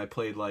times when I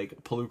played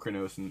like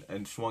Polukranos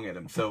and swung at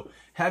him. So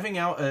having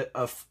out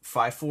a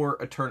 5/4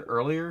 a turn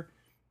earlier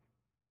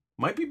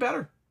might be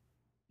better.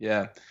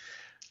 Yeah.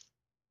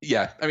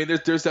 I mean,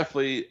 there's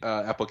definitely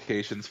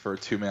applications for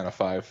 2 mana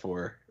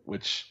 5/4,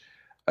 which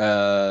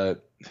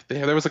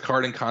there was a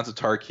card in Khans of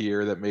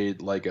Tarkir that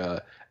made like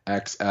a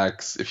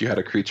XX if you had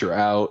a creature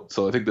out.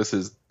 So I think this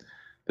is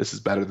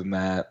better than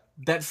that.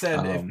 That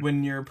said,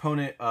 when your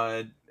opponent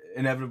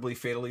inevitably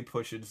fatally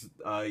pushes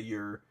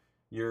your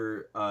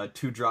your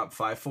 2-drop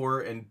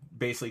 5/4 and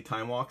basically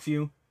time walks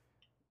you.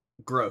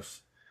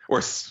 Gross.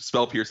 Or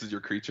spell pierces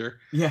your creature.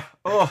 Yeah.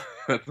 Oh,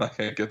 That's not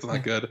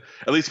good.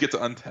 At least you get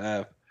to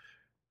untap.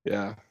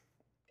 Yeah.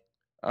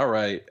 All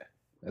right.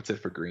 That's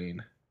it for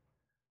green.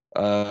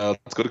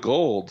 Let's go to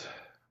gold.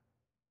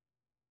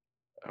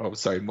 Oh,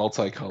 sorry,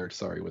 multicolored.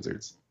 Sorry,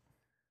 Wizards.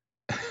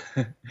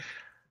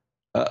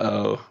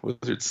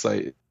 Wizards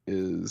site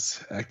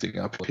is acting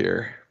up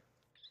here.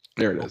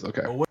 There it is.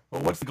 Okay. Well,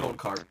 what's the gold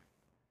card?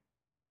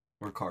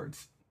 Or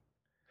cards?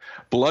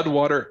 Blood.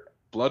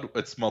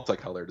 It's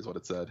multicolored, is what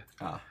it said.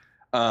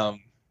 And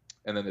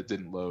then it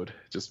didn't load.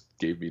 It just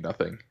gave me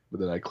nothing.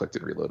 But then I clicked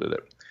and reloaded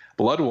it.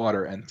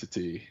 Bloodwater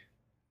entity.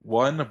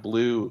 1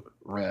 blue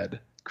red.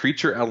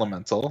 Creature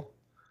elemental.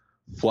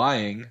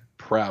 Flying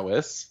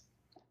prowess.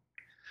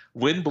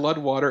 When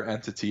Bloodwater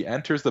entity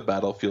enters the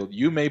battlefield,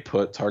 you may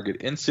put target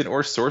instant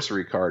or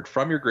sorcery card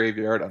from your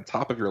graveyard on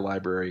top of your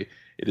library.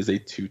 It is a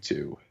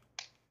 2/2.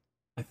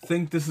 I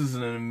think this is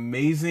an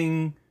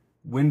amazing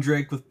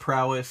Windrake with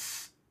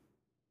prowess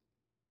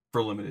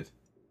for limited.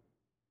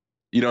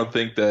 You don't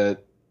think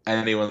that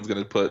anyone's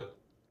going to put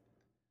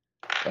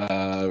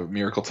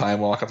Miracle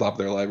Time Walk on top of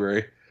their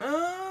library?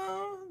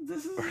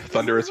 This is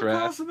Thunderous a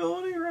Wrath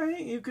possibility, right?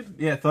 You could,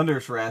 yeah.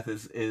 Thunderous Wrath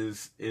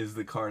is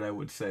the card I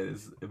would say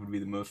it would be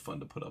the most fun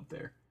to put up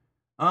there.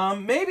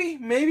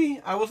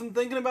 Maybe I wasn't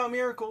thinking about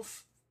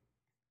miracles.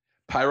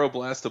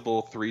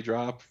 Pyroblastable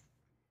 3-drop,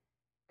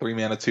 3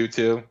 mana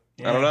 2/2.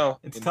 Yeah, I don't know.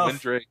 It's tough.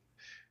 Windrake.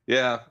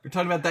 Yeah, You're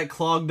talking about that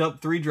clogged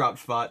up 3-drop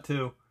spot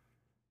too.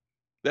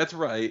 that's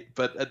right.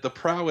 But the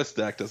prowess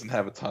deck doesn't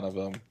have a ton of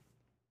them.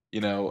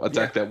 You know, a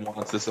deck that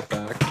wants this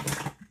effect.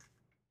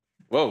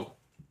 Whoa.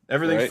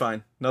 Everything's right?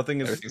 fine.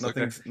 Nothing's messed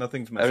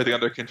Everything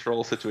up. under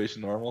control,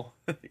 situation normal.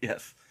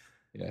 Yes.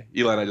 Yeah,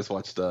 Eli and I just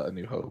watched A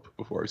New Hope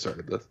before we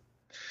started this.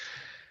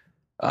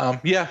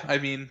 Yeah, I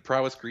mean,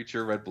 prowess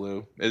creature, red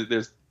blue.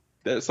 There's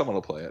someone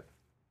will play it.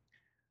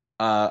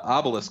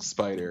 Obelisk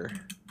Spider,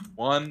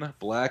 1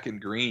 black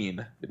and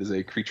green. It is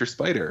a creature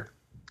spider.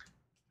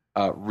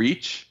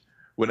 Reach.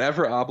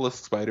 Whenever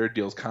Obelisk Spider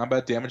deals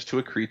combat damage to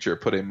a creature,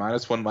 put a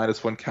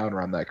 -1/-1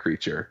 counter on that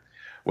creature.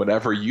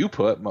 Whenever you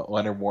put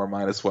 1 or more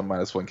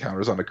 -1/-1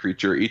 counters on a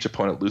creature, each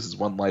opponent loses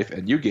 1 life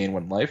and you gain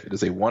 1 life. It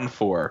is a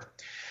 1/4.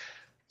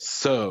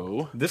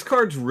 So this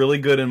card's really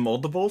good in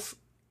multiples.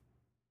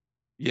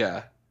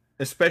 Yeah,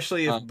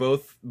 especially if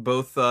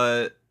both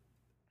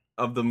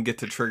of them get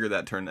to trigger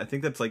that turn. I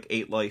think that's like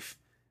 8 life.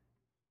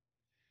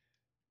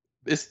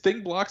 This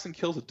thing blocks and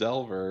kills a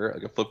Delver,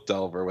 like a flip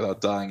Delver,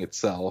 without dying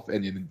itself,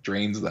 and it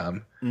drains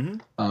them,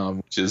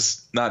 which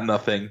is not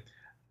nothing.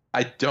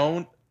 I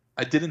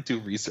didn't do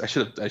research.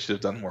 I should have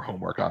done more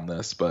homework on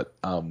this, but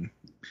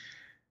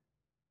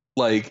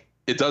like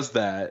it does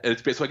that. And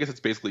so I guess it's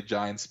basically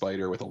Giant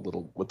Spider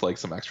with like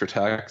some extra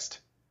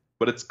text,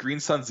 but it's Green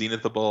Sun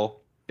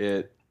Zenithable.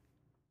 It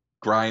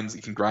grinds.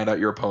 You can grind out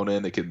your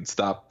opponent. It can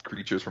stop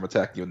creatures from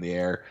attacking you in the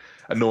air.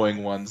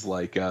 Annoying ones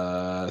like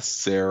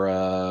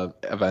Sarah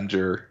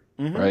Avenger,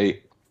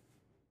 right?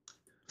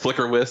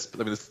 Flicker Wisp. I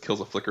mean, this kills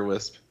a Flicker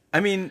Wisp. I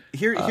mean,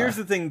 here's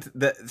the thing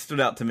that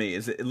stood out to me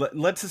is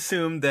let's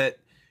assume that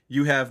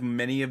you have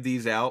many of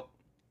these out,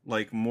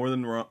 like more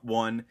than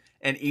one,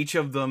 and each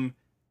of them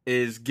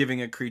is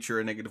giving a creature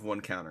a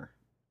 -1 counter,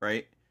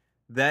 right?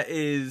 That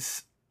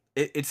is,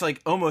 it's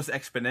like almost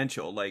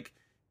exponential. Like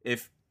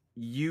if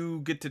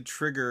you get to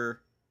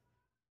trigger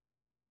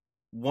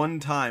 1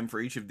 time for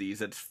each of these,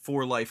 that's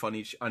 4 life on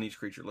each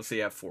creature. Let's say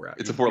you have 4 out.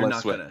 It's a 4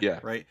 life swing, yeah.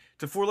 Right?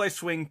 It's a 4 life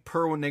swing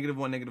per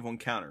 -1/-1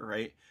 counter,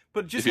 right?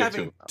 But just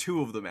having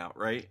 2 of them out,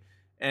 right?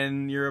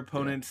 And your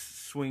opponent's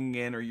swinging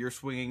in, or you're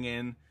swinging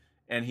in,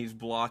 and he's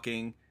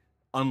blocking,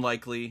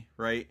 unlikely,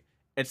 right?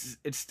 It's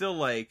still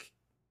like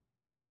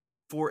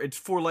 4. It's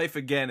 4 life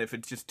again if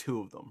it's just 2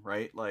 of them,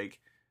 right? Like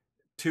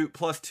 2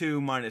 +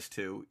 2 -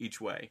 2 each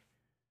way.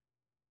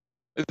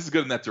 This is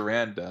good in that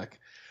Duran deck.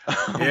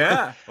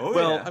 Yeah.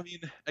 Well, I mean,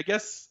 I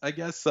guess the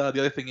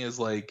other thing is,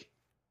 like,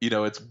 you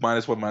know, it's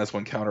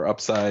 -1/-1 counter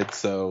upside,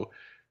 so,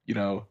 you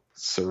know,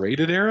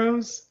 serrated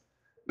arrows.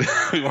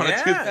 We want to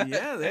do that.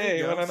 Yeah, there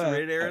you go.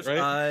 Serrated arrows.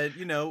 Right?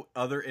 You know,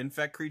 other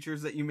infect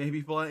creatures that you may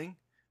be playing.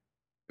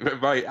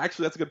 Right.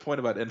 Actually, that's a good point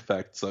about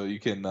infect. So you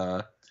can,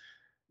 so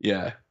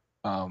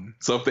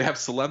if they have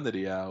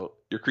Solemnity out,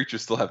 your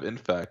creatures still have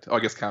infect. Oh, I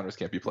guess counters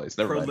can't be placed.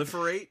 Never mind.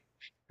 Proliferate.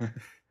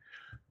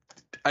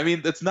 I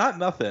mean, it's not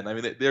nothing. I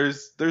mean,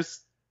 there's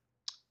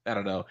I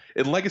don't know.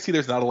 In Legacy,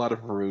 there's not a lot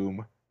of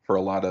room for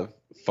a lot of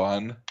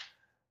fun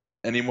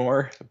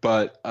anymore.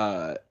 But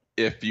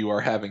if you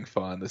are having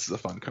fun, this is a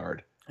fun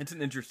card. It's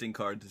an interesting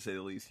card, to say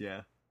the least,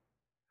 yeah.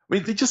 I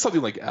mean, just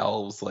something like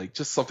Elves, like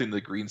just something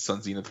the Green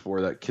Sun Zenith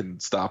for that can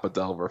stop a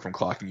Delver from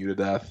clocking you to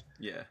death.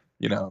 Yeah.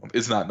 You know,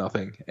 is not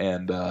nothing.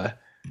 And,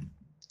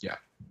 yeah.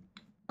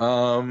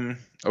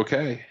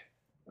 Okay.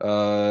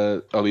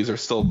 These are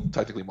still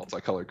technically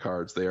multicolored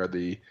cards. They are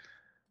the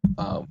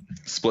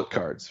split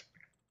cards.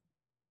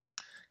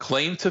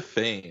 Claim to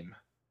Fame.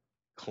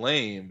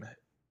 Claim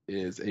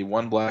is a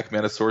 1 black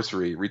mana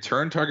sorcery.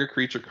 Return target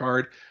creature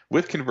card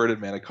with converted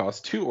mana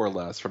cost 2 or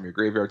less from your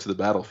graveyard to the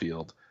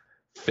battlefield.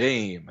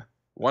 Fame.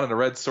 1 and a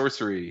red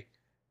sorcery.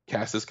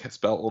 Cast this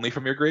spell only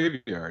from your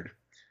graveyard.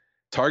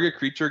 Target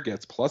creature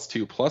gets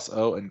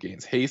 +2/+0 and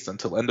gains haste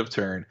until end of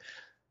turn.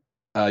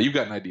 You've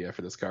got an idea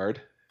for this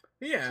card.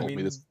 Yeah, I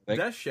mean,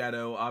 Death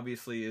Shadow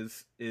obviously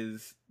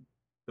is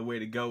the way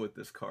to go with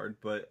this card.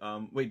 But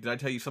wait, did I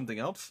tell you something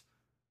else?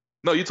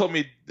 No, you told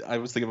me. I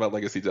was thinking about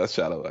Legacy Death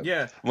Shadow.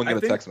 Yeah, I'm looking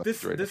at a text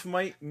message right this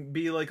might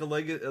be like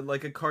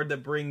a card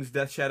that brings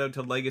Death Shadow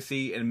to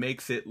Legacy and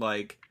makes it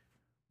like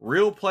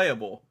real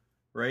playable,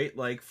 right?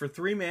 Like for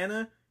 3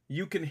 mana,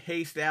 you can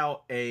haste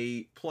out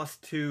a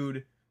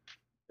 +2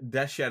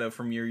 Death Shadow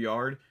from your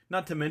yard.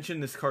 Not to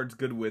mention this card's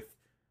good with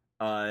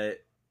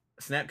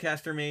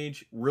Snapcaster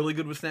Mage, really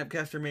good with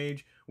Snapcaster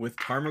Mage, with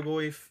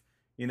Tarmogoyf.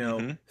 You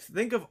know,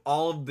 think of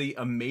all of the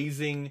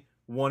amazing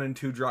 1 and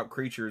 2 drop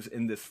creatures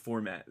in this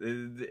format.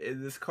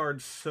 This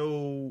card's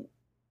so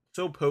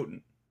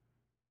potent.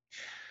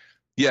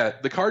 Yeah,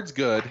 the card's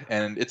good,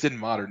 and it's in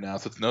Modern now,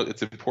 so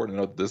it's important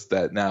to note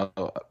that now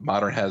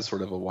Modern has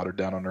sort of a watered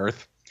down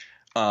Unearth.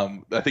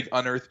 I think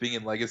Unearth being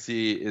in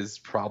Legacy is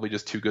probably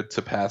just too good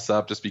to pass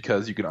up, just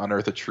because you can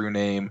unearth a True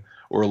Name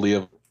or a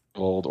Leovold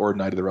or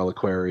Knight of the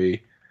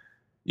Reliquary,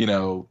 you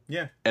know.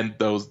 Yeah. And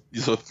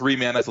so 3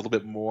 mana is a little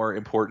bit more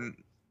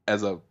important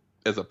as a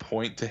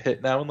point to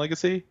hit now in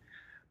Legacy,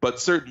 but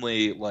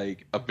certainly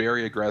like a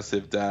very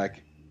aggressive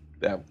deck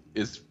that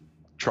is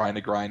trying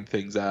to grind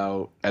things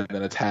out and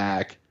then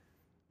attack.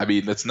 I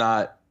mean, this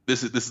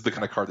is the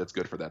kind of card that's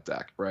good for that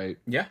deck, right?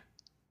 Yeah.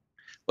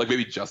 Like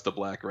maybe just a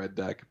black-red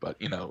deck, but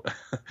you know,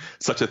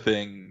 such a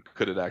thing,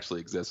 could it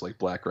actually exist? Like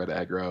black-red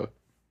aggro,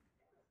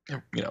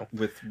 you know,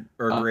 with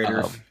Urg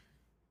Raiders.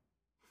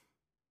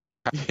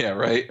 Yeah,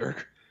 right.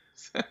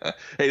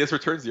 Hey, this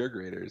returns the Urg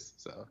Raiders.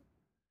 So,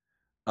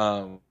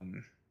 all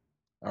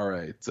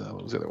right.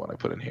 What was the other one I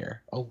put in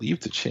here? Oh, Leave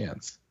to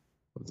Chance.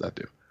 What does that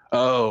do?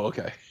 Oh,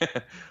 okay.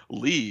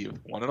 Leave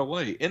 1 and a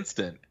white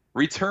instant.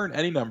 Return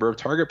any number of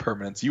target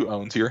permanents you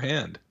own to your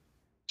hand.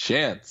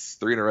 Chance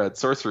 3 and a red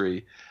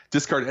sorcery.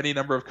 Discard any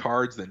number of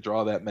cards, then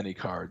draw that many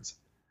cards.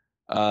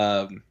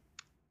 There's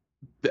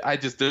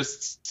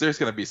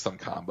gonna be some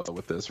combo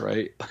with this,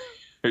 right?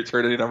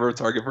 Return any number of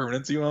target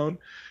permanents you own.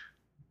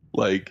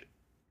 Like,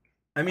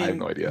 I mean, I have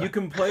no idea. You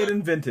can play it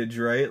in Vintage,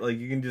 right? Like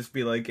you can just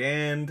be like,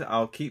 and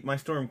I'll keep my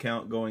storm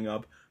count going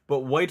up. But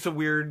white's a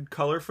weird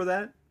color for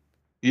that.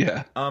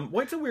 Yeah.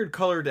 White's a weird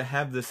color to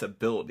have this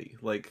ability.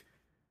 Like,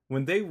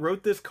 when they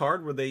wrote this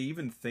card, were they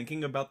even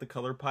thinking about the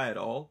color pie at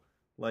all?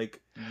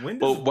 Like, when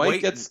does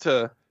white gets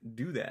to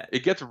do that?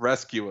 It gets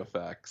rescue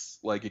effects.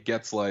 Like, it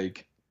gets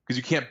like, because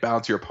you can't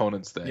bounce your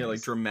opponent's things. Yeah,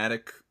 like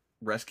dramatic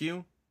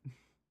rescue.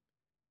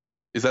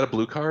 Is that a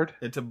blue card?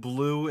 It's a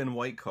blue and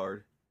white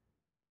card.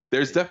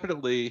 There's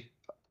definitely.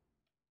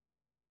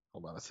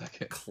 Hold on a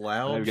second.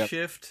 Cloud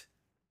Shift.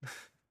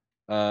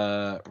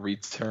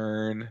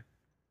 Return.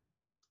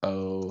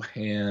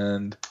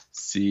 Hand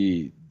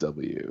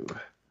CW.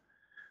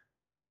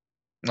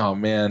 Oh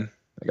man,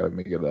 I gotta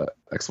make it a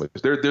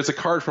exclamation. There's a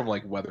card from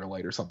like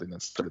Weatherlight or something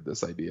that started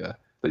this idea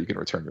that you can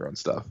return your own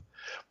stuff.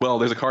 Well,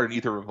 there's a card in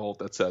Aether Revolt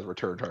that says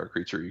return target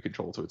creature you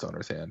control to its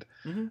owner's hand.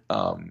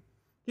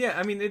 Yeah,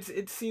 I mean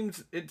it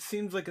seems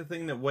like a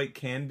thing that white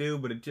can do,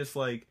 but it just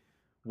like,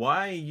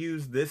 why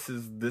use this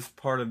as this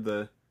part of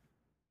the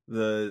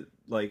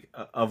like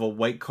of a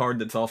white card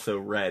that's also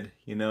red?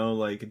 You know,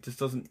 like it just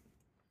doesn't.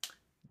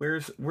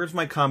 Where's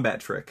my combat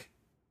trick?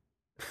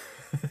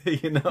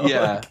 You know?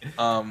 Yeah.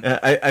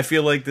 Like, I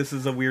feel like this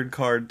is a weird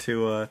card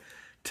to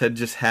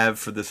just have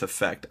for this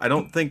effect. I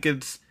don't think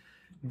it's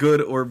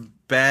good or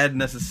bad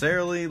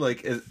necessarily,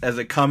 like as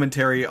a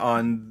commentary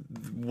on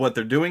what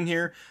they're doing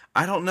here.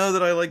 I don't know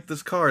that I like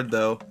this card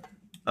though.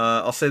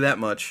 I'll say that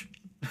much.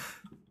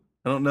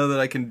 I don't know that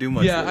I can do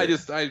much. Yeah,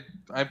 with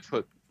I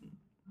put.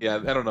 Yeah,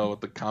 I don't know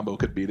what the combo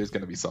could be. There's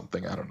going to be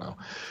something. I don't know.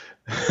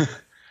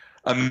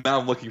 I'm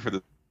now looking for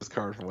this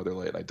card from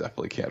Weatherlight. I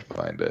definitely can't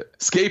find it.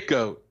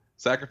 Scapegoat.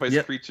 Sacrifice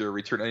a creature.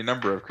 Return any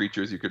number of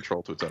creatures you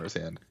control to its owner's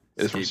hand.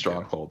 It is from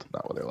Stronghold,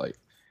 not Weatherlight.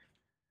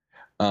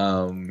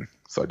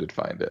 So I did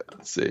find it.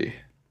 Let's see.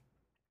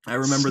 I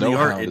remember the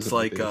art. It's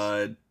like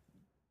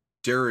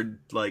Jared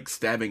like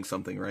stabbing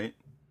something, right?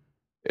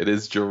 It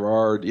is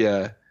Gerard.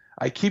 Yeah.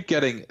 I keep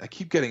getting the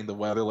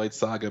Weatherlight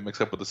saga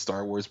mixed up with the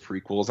Star Wars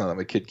prequels. Now that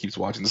my kid keeps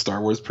watching the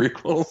Star Wars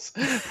prequels,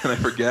 and I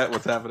forget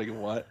what's happening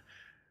and what.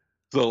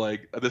 So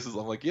like I'm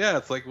like, yeah,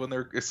 it's like when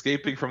they're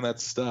escaping from that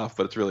stuff,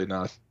 but it's really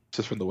not. It's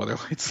just from the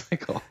Weatherlight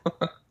cycle.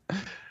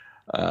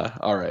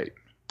 All right.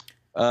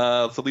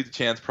 So Lead to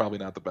Chance, probably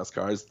not the best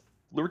cards.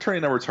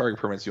 Returning number of target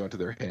permanents you own to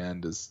their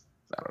hand is,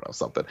 I don't know,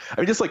 something. I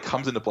mean, just like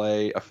comes into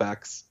play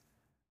effects.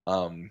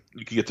 You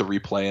can get to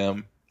replay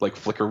them. Like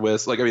Flicker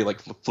Wisp,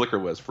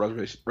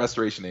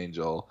 Restoration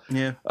Angel,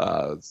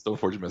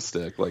 Stoneforge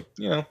Mystic, like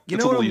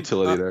it's a little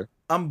utility there.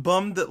 I'm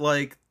bummed that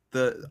like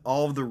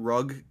all of the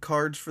rug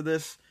cards for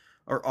this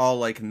are all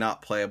like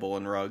not playable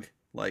in rug,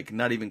 like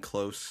not even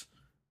close.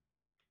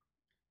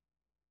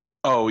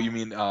 Oh, you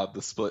mean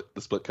the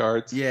split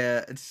cards?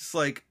 Yeah, it's just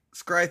like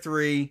scry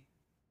 3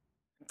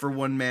 for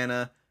 1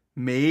 mana,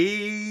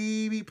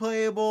 maybe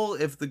playable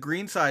if the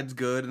green side's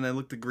good. And I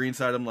look at the green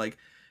side, I'm like,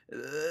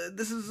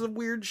 this is a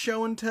weird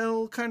show and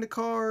tell kind of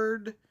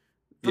card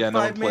for Yeah, no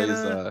one 5 plays.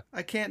 mana.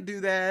 I can't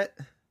do that.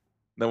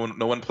 No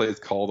one plays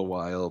Call the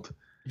Wild.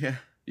 Yeah.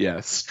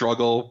 Yeah,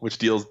 Struggle, which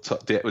deals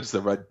which is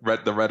the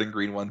red and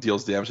green one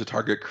deals damage to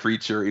target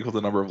creature equal to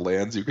the number of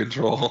lands you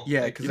control.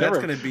 Yeah, because that's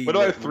going to be what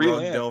do I have 3 Rogue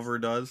lands? Delver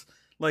does.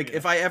 Like,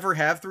 if I ever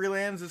have 3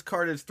 lands, this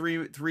card is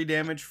 3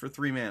 damage for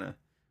 3 mana.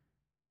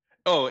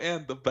 Oh,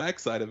 and the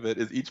backside of it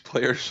is each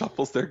player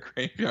shuffles their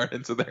graveyard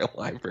into their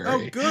library.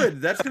 Oh, good.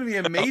 That's going to be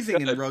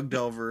amazing in Rogue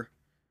Delver.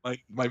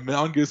 Like my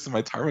Mongoose and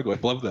my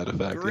Tarmogoyf love that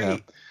effect.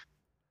 Great.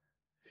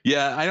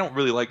 Yeah, I don't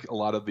really like a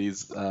lot of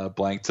these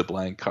blank to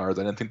blank cards.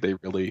 I didn't think they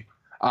really.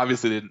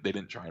 Obviously, they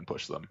didn't try and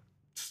push them.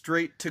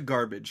 Straight to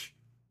garbage.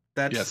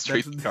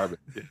 Straight to garbage.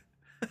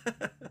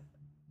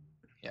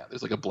 Yeah,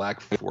 there's like a black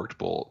forked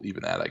bolt.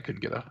 Even that I couldn't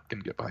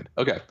get behind.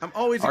 Okay, I'm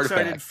always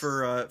excited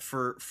Artifacts.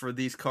 for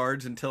these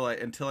cards until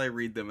I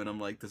read them and I'm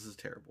like, this is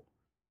terrible.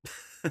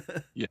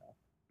 Yeah,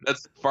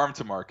 that's Farm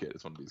to Market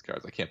is one of these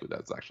cards. I can't believe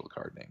that's the actual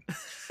card name.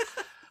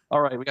 All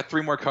right, we got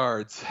 3 more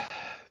cards.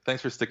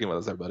 Thanks for sticking with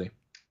us, everybody.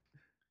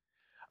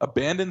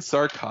 Abandoned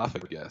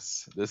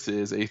Sarcophagus. This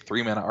is a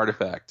 3 mana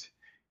artifact.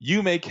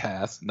 You may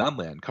cast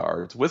non-land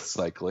cards with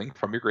cycling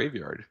from your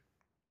graveyard.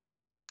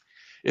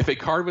 If a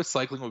card with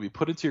cycling will be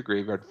put into your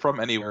graveyard from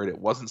anywhere and it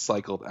wasn't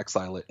cycled,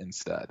 exile it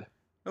instead.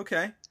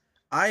 Okay.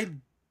 I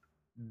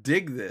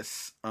dig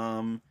this.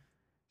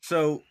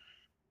 So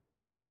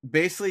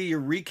basically you're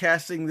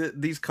recasting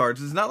these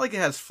cards. It's not like it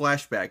has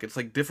flashback. It's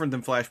like different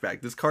than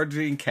flashback. This card's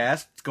being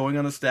cast, it's going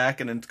on a stack,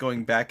 and it's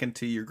going back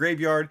into your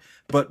graveyard,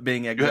 but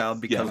being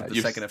exiled because of the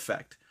second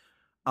effect.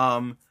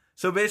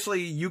 So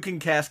basically you can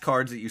cast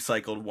cards that you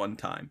cycled one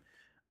time.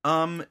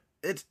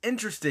 It's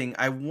interesting.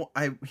 Is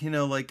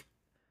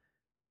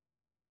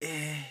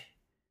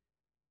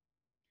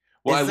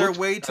there a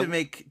way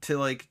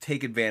to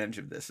take advantage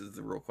of this is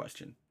the real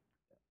question.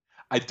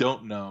 I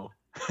don't know.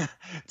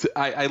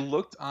 I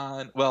looked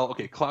on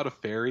Cloud of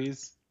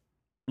Fairies.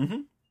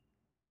 Mm-hmm.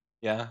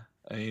 Yeah,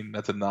 I mean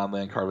that's a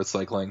non-land card with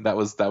cycling. That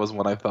was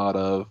one I thought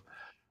of,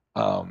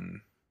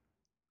 and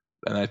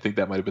I think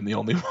that might have been the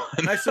only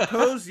one. I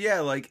suppose,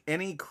 yeah, like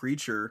any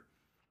creature.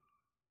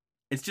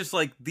 It's just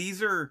like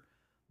these are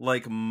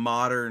like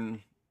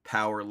modern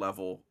power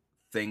level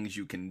things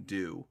you can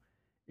do.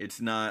 It's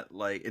not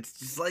like it's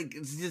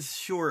just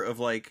short of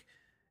like.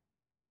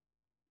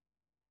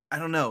 I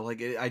don't know,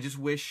 like, I just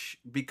wish,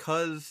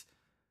 because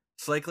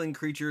cycling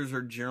creatures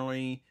are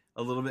generally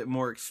a little bit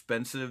more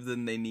expensive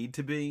than they need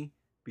to be,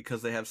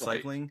 because they have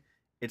cycling, right.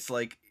 It's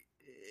like,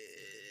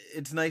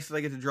 it's nice that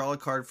I get to draw a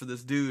card for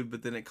this dude,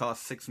 but then it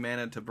costs 6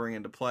 mana to bring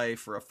into play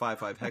for a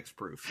 5/5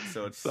 hexproof,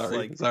 so it's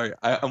Sorry,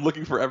 I'm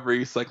looking for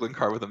every cycling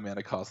card with a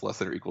mana cost less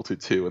than or equal to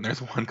 2, and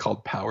there's one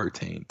called Power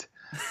Taint.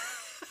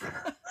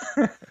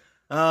 Good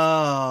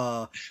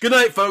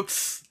night,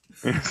 folks!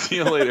 See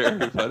you later,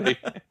 everybody.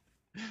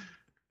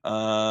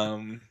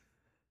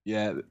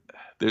 Yeah,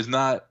 there's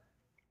not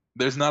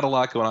a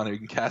lot going on here. You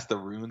can cast the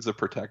Runes of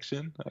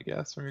Protection, I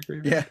guess, from your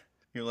graveyard. Yeah,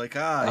 you're like,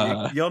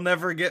 you'll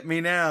never get me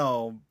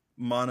now,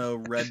 mono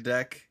red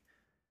deck.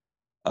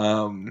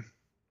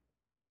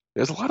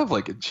 There's a lot of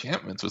like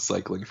enchantments with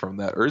cycling from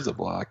that Urza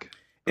block.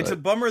 It's a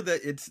bummer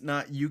that it's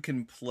not. You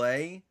can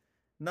play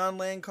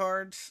non-land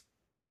cards,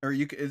 or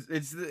you can.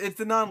 It's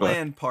the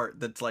non-land part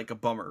that's like a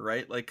bummer,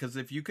 right? Like, because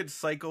if you could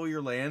cycle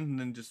your land and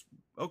then just,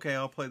 okay,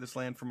 I'll play this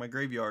land from my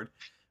graveyard.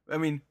 I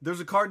mean, there's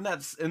a card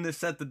that's in this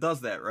set that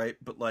does that, right?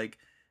 But like,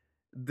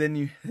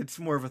 then it's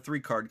more of a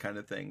 3-card kind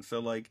of thing. So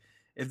like,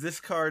 if this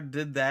card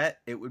did that,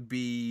 it would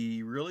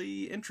be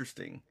really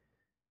interesting.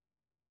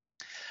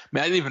 I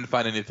mean, I didn't even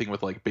find anything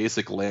with like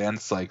basic land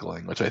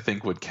cycling, which I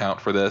think would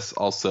count for this.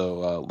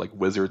 Also, like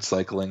wizard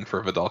cycling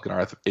for Vedalken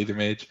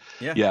Aethermage.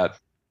 Yeah.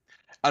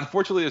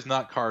 Unfortunately, there's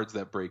not cards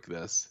that break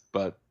this,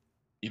 but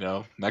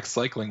next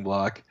cycling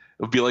block,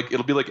 it'll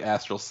be like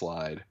Astral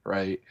Slide,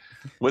 right?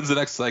 When's the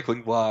next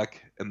cycling block?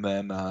 And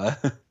then,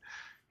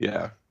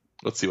 yeah,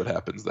 let's see what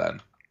happens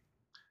then.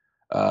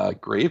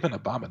 Graven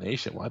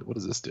Abomination. What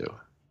does this do?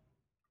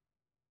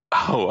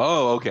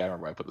 Oh, okay. I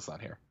remember I put this on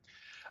here.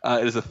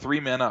 It is a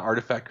 3-mana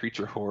artifact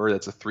creature horror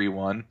that's a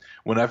 3/1.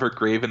 Whenever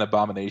Graven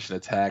Abomination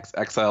attacks,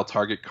 exile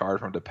target card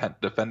from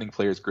defending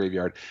player's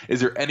graveyard. Is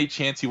there any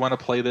chance you want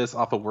to play this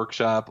off a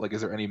Workshop? Like,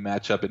 is there any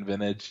matchup in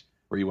Vintage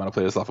where you want to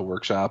play this off a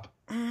Workshop?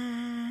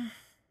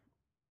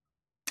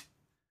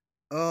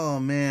 Oh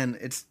man,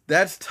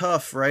 that's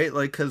tough, right?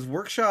 Like, because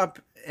Workshop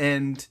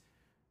and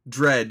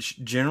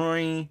Dredge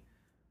generally,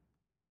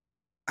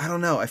 I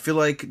don't know. I feel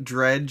like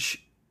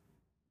Dredge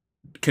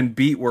can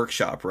beat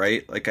Workshop,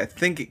 right? Like, I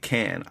think it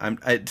can.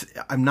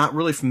 I'm not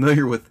really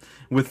familiar with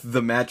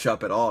the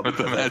matchup at all,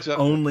 because I've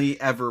only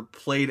ever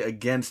played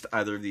against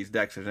either of these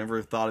decks. I've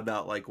never thought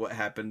about like what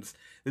happens.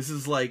 This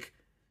is like,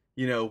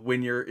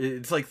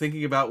 it's like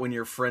thinking about when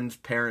your friend's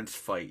parents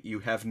fight. You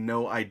have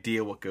no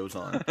idea what goes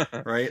on,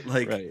 right?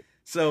 Like, right.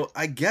 So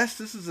I guess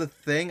this is a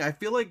thing. I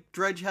feel like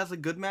Dredge has a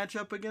good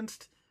matchup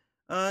against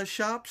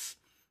shops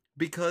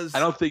because I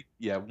don't think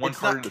one it's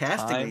card not at a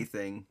casting time.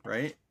 anything,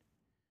 right?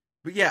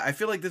 But yeah, I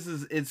feel like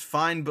it's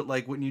fine. But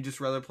like, wouldn't you just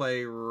rather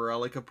play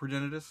Relic of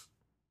Progenitus?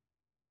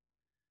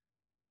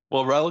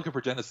 Well, Relic of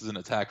Progenitus is an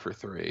attack for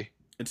 3.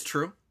 It's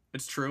true.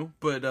 It's true.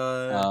 But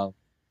Um,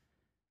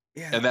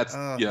 yeah, and that's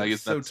I it's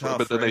guess so that's tough.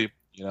 but then right?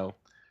 they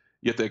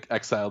you have to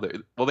exile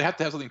they have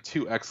to have something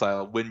to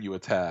exile when you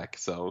attack.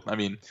 So I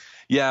mean,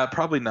 yeah,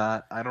 probably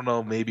not. I don't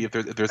know. Maybe if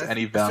there's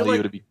any I feel value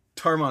like to be.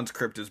 Tarmon's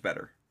Crypt is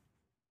better.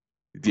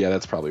 Yeah,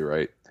 that's probably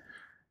right.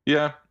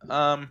 Yeah.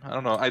 I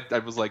don't know. I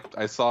was like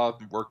I saw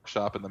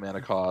Workshop and the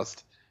mana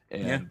cost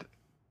and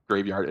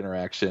graveyard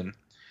interaction.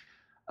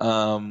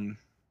 There's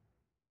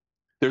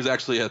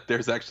actually a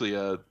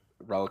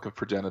Relic of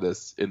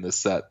Progenitus in this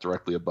set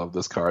directly above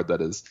this card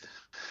that is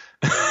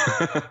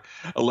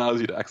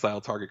allows you to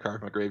exile target card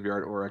from a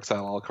graveyard or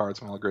exile all cards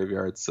from all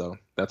graveyards. So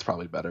that's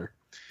probably better.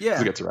 Yeah,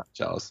 it gets around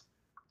Chalice.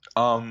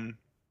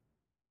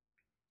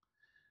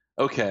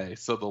 Okay,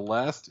 so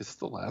this is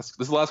the last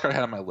card I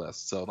had on my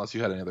list. So unless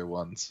you had any other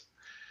ones,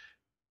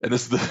 and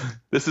this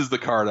is the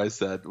card I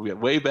said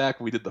way back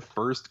when we did the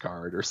first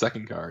card or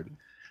second card.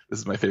 This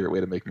is my favorite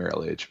way to make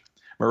Mirror Age.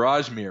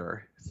 Mirage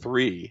Mirror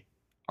 3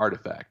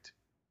 artifact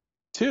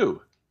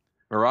 2.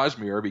 Mirage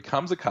Mirror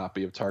becomes a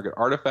copy of target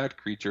artifact,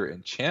 creature,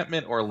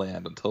 enchantment, or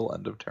land until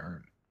end of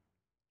turn.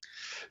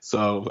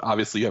 So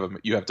obviously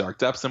you have Dark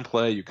Depths in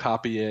play. You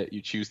copy it.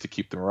 You choose to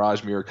keep the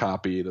Mirage Mirror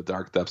copy. The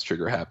Dark Depths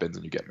trigger happens,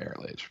 and you get Mirror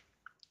Age.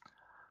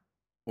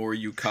 Or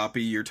you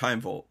copy your Time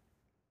Vault.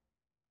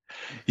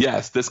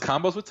 Yes, this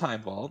combos with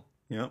Time Vault.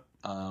 Yep.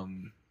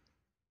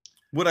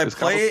 Would I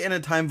play it in a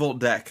Time Vault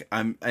deck?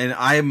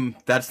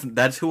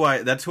 That's who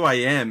I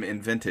am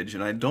in Vintage,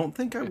 and I don't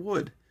think I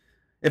would.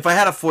 If I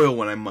had a foil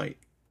one, I might.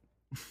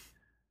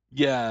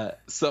 Yeah.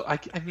 So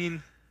I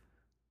mean,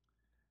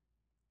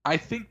 I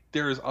think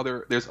there's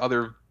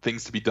other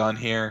things to be done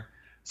here.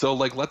 So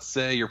like, let's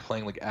say you're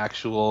playing like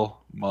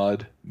actual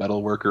Mud,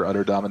 Metalworker,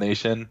 Utter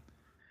Domination.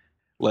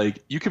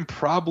 Like you can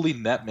probably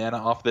net mana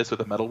off this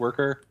with a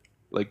Metalworker.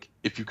 Like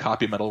if you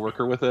copy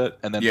Metalworker with it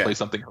and then play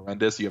something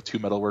horrendous, you have 2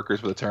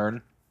 Metalworkers with a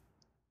turn.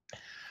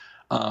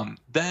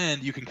 Then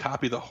you can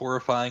copy the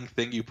horrifying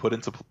thing you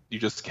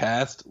just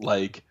cast,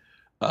 like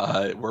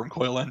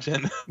Wormcoil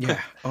Engine.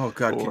 Yeah. Oh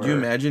god, could you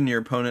imagine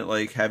your opponent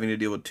like having to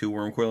deal with 2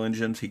 Wormcoil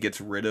Engines? He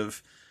gets rid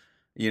of,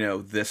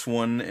 this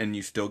one, and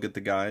you still get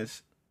the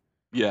guys.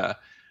 Yeah.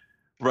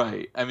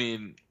 Right. I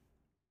mean,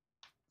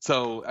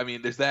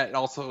 there's that. And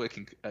also, it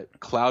can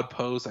Cloud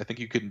Post. I think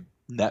you can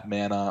net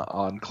mana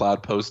on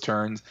Cloud Post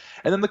turns.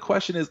 And then the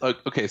question is,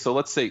 okay, so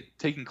let's say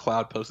taking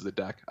Cloud Post as a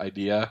deck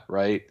idea,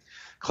 right?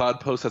 Cloud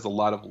Post has a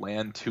lot of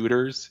land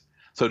tutors.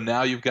 So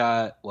now you've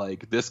got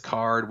like this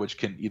card, which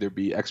can either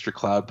be extra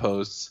Cloud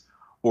Posts,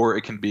 or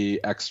it can be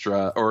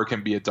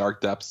a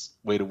Dark Depths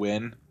way to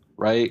win,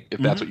 right? If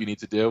that's what you need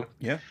to do.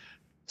 Yeah.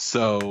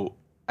 So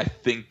I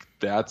think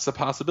that's a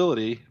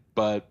possibility,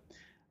 but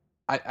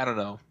I don't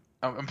know.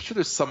 I'm sure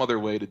there's some other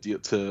way to deal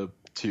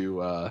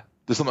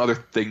there's some other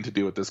thing to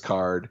do with this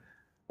card.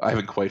 I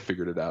haven't quite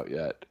figured it out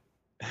yet.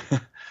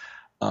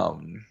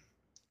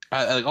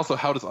 Also,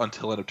 how does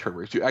Until End of Turn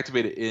work? Do you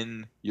activate it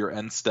in your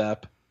end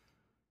step?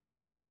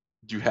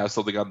 Do you have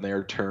something on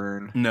their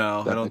turn?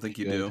 No, I don't think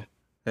you do.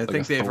 I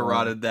think they've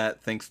eroded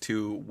that thanks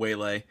to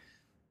Waylay.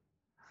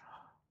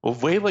 Well,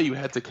 Waylay you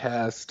had to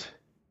cast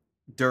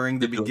during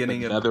the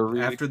beginning of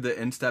after the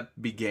end step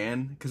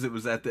began, because it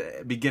was at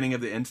the beginning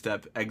of the end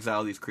step,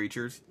 exile these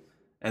creatures,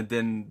 and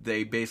then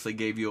they basically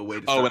gave you a way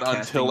to start casting.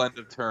 Until end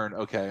of turn.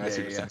 Okay, I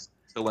see what you're saying.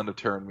 Until end of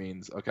turn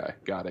means okay,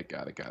 got it.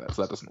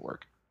 So that doesn't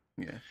work.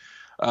 Yeah.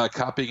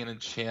 Copying an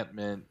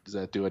enchantment, does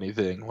that do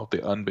anything? Well, they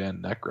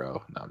unban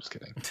Necro. No, I'm just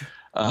kidding. 2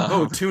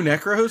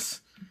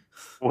 Necros?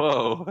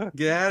 Whoa.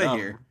 Get out of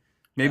here.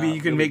 Maybe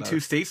you can make 2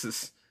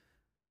 Stasis.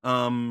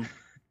 Yeah.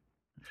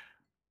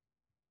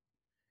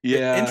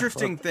 The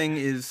interesting thing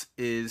is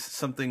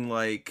something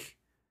like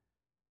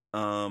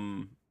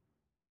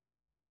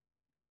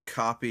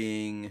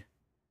copying.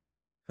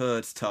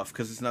 It's tough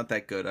because it's not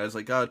that good. I was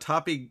like,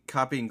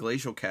 copying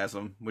Glacial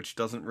Chasm, which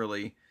doesn't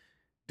really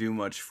do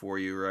much for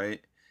you, right?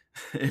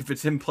 If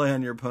it's in play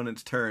on your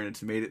opponent's turn,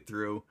 it's made it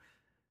through,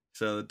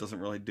 so it doesn't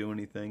really do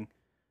anything.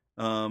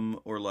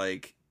 Or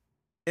like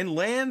in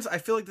lands, I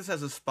feel like this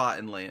has a spot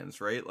in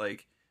lands, right?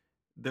 Like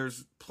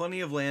there's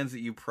plenty of lands that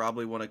you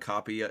probably want to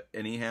copy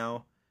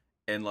anyhow,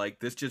 and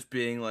like this just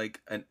being like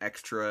an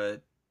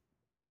extra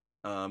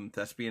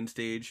Thespian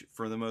stage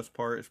for the most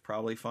part is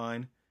probably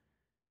fine.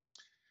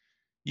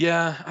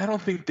 Yeah, I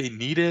don't think they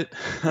need it.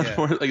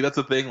 Yeah. Like that's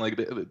the thing. Like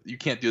you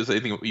can't do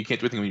anything. You can't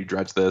do anything when you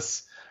dredge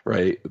this,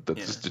 right?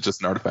 That's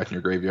just an artifact in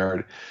your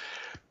graveyard.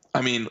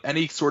 I mean,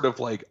 any sort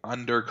of like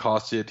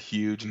undercosted,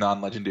 huge,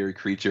 non-legendary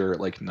creature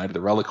like Knight of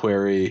the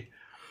Reliquary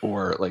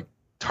or like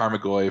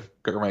Tarmogoyf,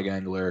 Gurmag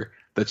Angler.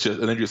 And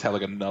then you just have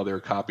like another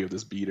copy of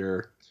this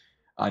beater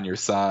on your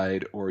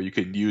side, or you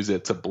can use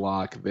it to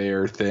block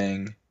their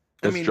thing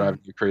that's driving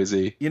you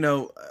crazy.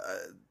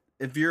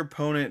 if your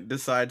opponent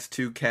decides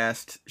to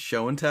cast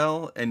Show and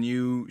Tell and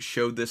you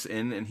show this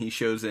in and he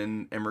shows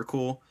in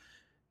Emrakul,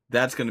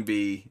 that's going to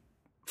be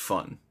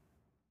fun.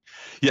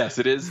 Yes,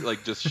 it is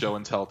like just show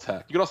and tell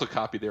tech. You can also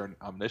copy their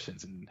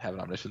omniscience and have an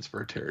omniscience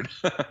for a turn.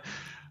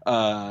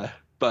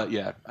 But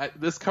yeah,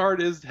 this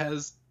card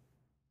has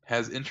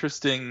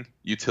interesting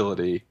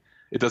utility.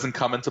 It doesn't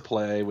come into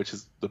play, which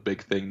is the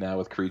big thing now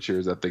with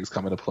creatures, that things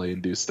come into play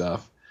and do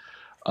stuff.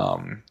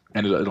 And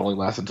it only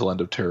lasts until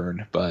end of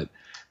turn. But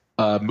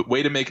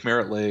way to make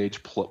Merit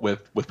Lage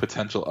with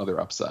potential other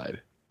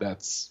upside.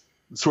 That's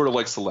sort of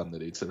like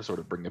Solemnity to sort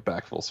of bring it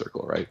back full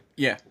circle, right?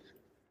 Yeah.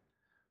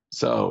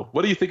 So,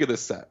 what do you think of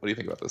this set? What do you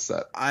think about this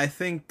set? I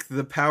think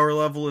the power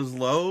level is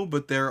low,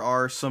 but there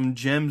are some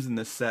gems in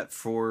this set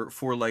for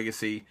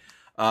Legacy.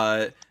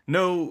 Several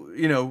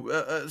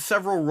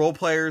role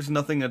players,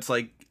 nothing that's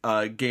like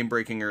game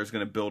breaking or is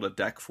going to build a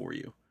deck for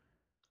you.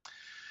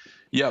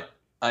 Yep,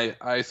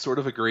 I sort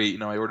of agree.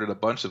 I ordered a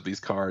bunch of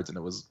these cards and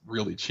it was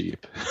really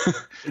cheap.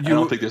 I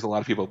don't think there's a lot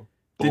of people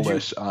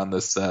bullish on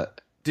this set.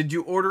 Did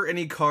you order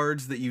any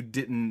cards that you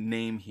didn't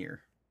name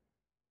here?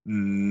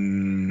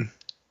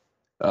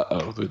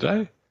 Uh-oh, did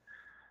I?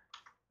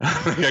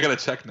 I gotta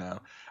check now.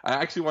 I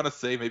actually want to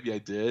say maybe I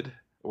did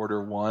order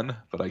one,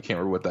 but I can't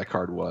remember what that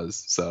card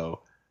was,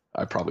 so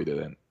I probably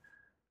didn't.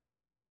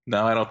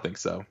 No, I don't think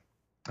so.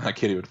 I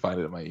can't even find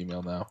it in my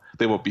email now.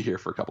 They won't be here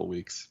for a couple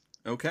weeks.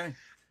 Okay.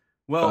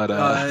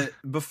 Well,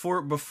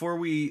 before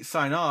we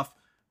sign off,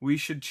 we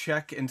should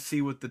check and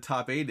see what the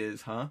top 8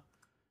 is, huh?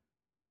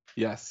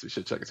 Yes, we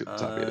should check and see what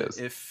the top 8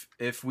 is.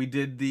 If we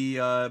did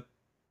the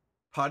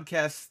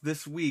podcast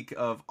this week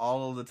of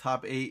all of the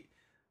top 8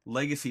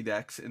 Legacy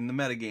decks in the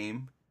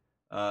metagame,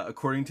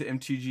 according to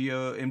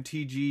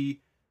MTG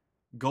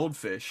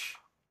Goldfish,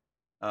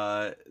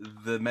 the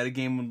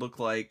metagame would look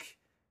like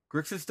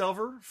Grixis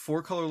Delver,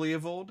 4-color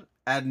Leovold,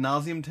 Ad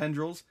Nauseam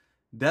Tendrils,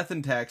 Death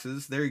and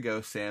Taxes. There you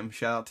go, Sam.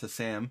 Shout out to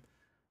Sam.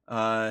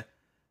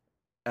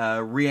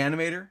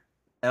 Reanimator,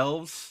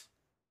 Elves,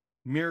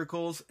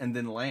 Miracles, and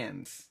then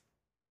Lands.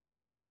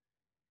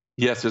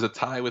 Yes, there's a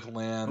tie with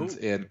Lands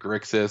and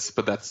Grixis,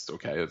 but that's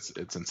okay.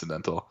 It's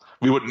incidental.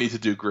 We wouldn't need to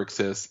do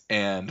Grixis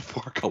and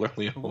 4-color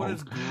Leovold. What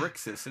is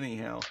Grixis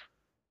anyhow?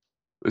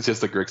 It's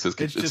just a Grixis.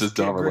 It's just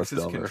Delverless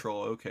Delver.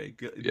 Control. Okay,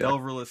 Yeah.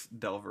 Delverless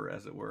Delver,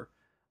 as it were.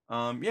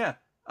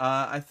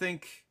 I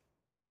think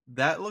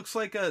that looks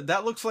like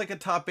a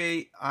top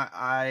 8.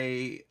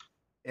 I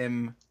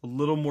am a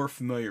little more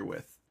familiar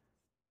with.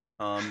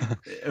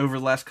 Over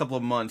the last couple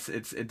of months,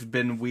 it's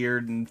been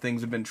weird and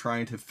things have been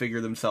trying to figure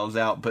themselves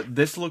out. But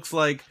this looks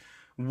like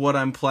what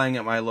I'm playing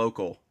at my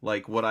local,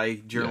 like what I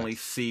generally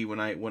see when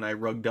I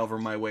rug delver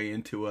my way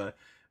into a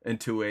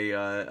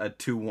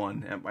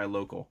 2-1 at my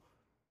local.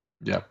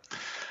 Yeah.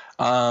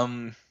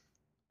 I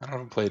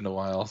haven't played in a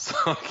while, so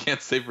I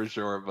can't say for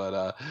sure. But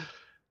I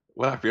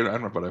don't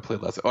remember what I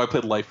played last. I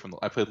played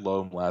I played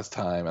Loam last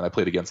time, and I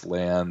played against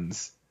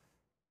Lands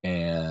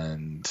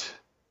and.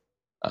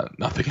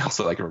 Nothing else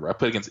that I can remember. I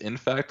played against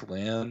Infect,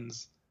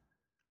 Lands,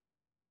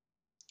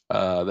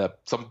 that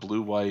some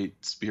blue-white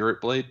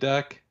Spirit Blade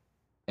deck,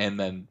 and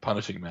then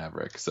Punishing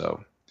Maverick.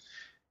 So,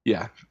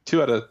 yeah,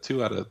 2 out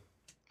of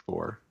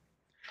 4.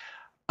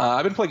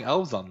 I've been playing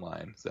Elves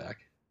online, Zach.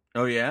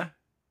 Oh yeah,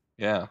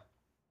 yeah.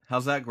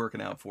 How's that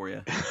working out for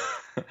you?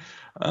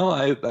 Well,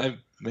 I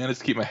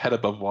managed to keep my head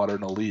above water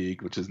in a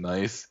league, which is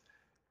nice.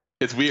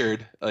 It's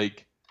weird,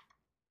 like.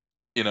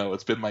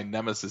 It's been my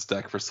nemesis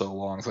deck for so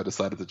long, so I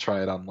decided to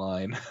try it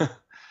online.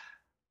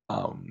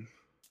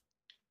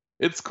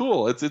 It's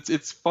cool.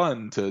 It's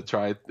fun to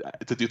try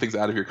to do things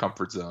out of your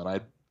comfort zone. I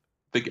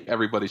think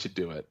everybody should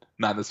do it.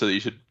 Not necessarily you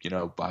should,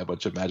 buy a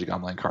bunch of Magic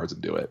Online cards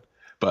and do it,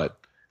 but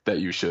that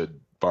you should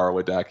borrow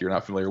a deck you're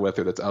not familiar with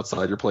or that's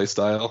outside your play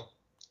style.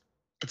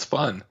 It's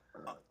fun.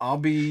 I'll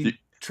be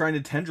trying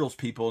to Tendrils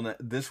people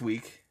this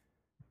week.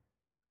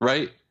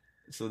 Right.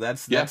 So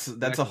that's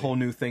a whole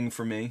new thing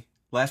for me.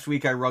 Last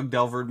week I rug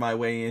delvered my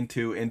way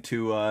into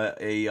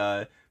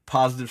a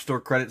positive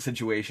store credit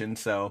situation,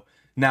 so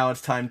now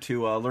it's time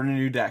to learn a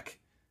new deck.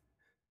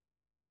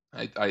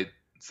 I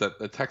sent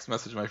a text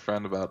message to my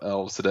friend about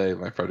Elves today.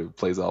 My friend who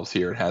plays Elves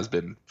here and has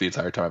been the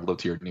entire time I've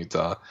lived here in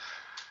Utah.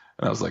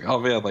 And I was like, oh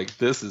man, like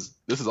this is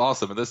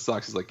awesome and this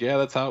sucks. He's like, yeah,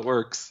 that's how it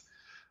works.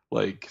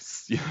 Like,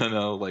 you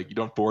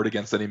don't board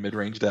against any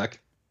mid-range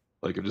deck.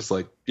 Like, I'm just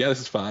like, yeah,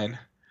 this is fine.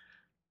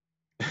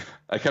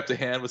 I kept a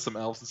hand with some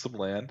Elves and some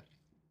land.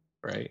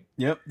 Right.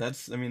 Yep. That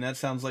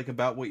sounds like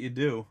about what you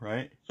do,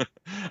 right?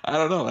 I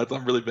don't know.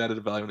 I'm really bad at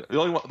evaluating.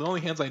 The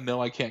only hands I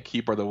know I can't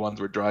keep are the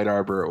ones where Dried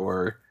Arbor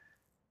or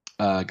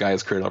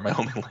Gaia's Cradle are my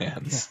only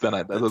lands.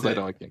 Yeah, those I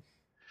know I can't.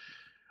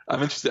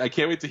 I'm interested. I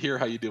can't wait to hear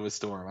how you do with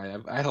Storm.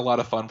 I had a lot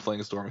of fun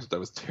playing Storm, but I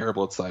was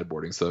terrible at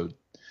sideboarding. So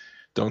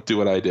don't do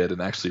what I did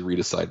and actually read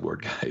a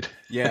sideboard guide.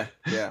 Yeah.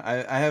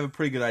 I have a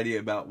pretty good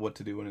idea about what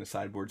to do in a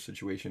sideboard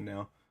situation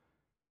now.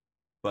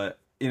 But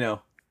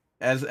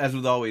As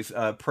with always,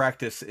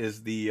 practice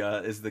is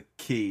the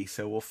key.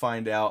 So we'll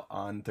find out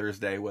on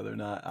Thursday whether or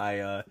not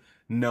I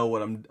know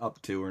what I'm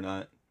up to or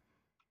not.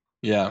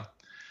 Yeah.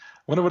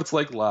 Wonder what it's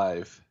like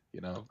live.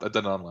 I've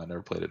done it online,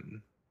 never played it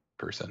in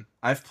person.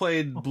 I've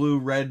played Blue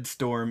Red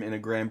Storm in a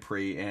Grand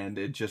Prix, and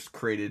it just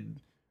created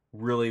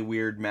really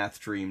weird math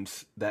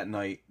dreams that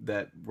night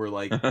that were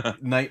like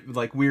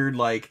weird,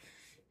 like,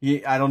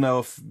 I don't know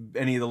if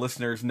any of the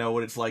listeners know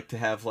what it's like to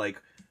have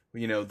like,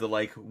 the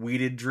like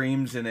weeded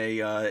dreams in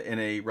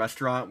a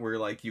restaurant where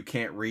like you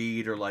can't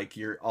read, or like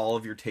all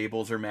of your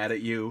tables are mad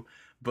at you,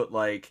 but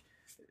like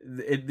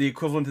the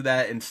equivalent to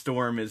that in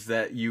Storm is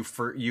that you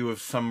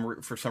have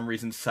for some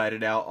reason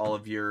cited out all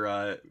of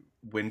your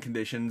win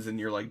conditions, and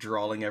you're like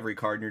drawing every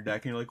card in your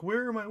deck, and you're like,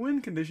 where are my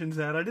win conditions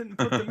at? I didn't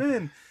put them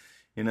in.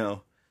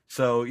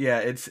 So yeah,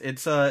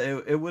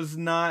 it was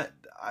not,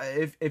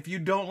 if you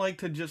don't like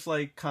to just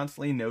like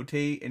constantly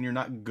notate and you're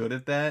not good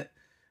at that,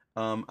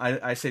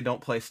 I say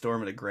don't play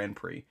Storm at a Grand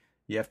Prix.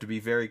 You have to be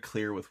very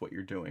clear with what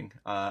you're doing.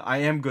 I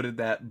am good at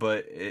that,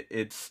 but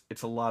it's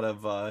a lot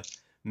of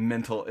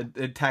mental.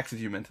 It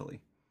taxes you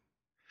mentally.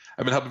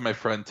 I've been helping my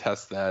friend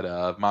test that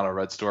Mono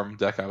Red Storm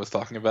deck I was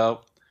talking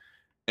about,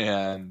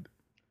 and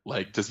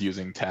like just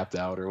using Tapped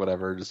Out or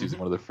whatever, just using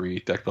one of the free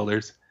deck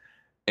builders.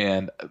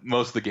 And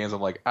most of the games, I'm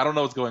like, I don't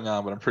know what's going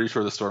on, but I'm pretty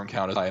sure the Storm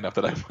count is high enough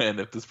that I win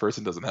if this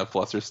person doesn't have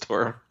Fluster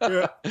Storm.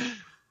 Yeah.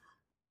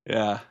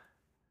 Yeah.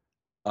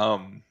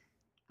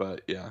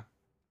 But yeah.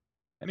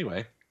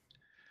 Anyway,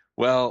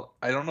 well,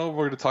 I don't know what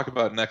we're going to talk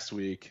about next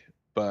week,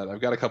 but I've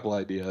got a couple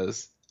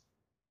ideas.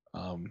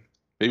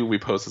 Maybe we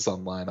post this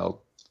online.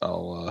 I'll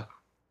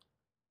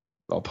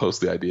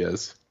post the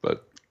ideas.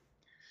 But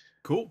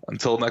cool.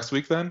 Until next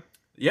week, then.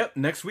 Yep,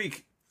 next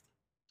week.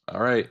 All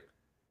right.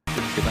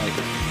 Good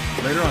night.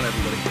 Later on,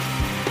 everybody.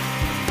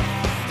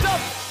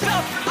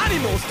 Stuff,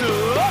 animal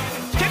stuff.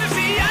 Can you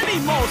see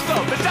animal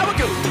stuff? It's how it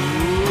goes.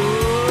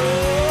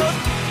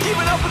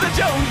 Keeping up with the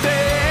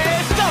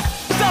Joneses.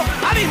 Stuff,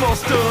 animal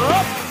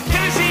stuff.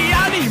 Can you see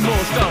animal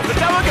stuff? It's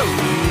how it goes.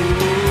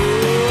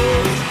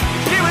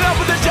 Keeping up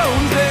with the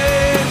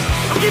Joneses.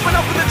 I'm keeping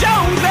up with the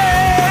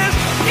Joneses.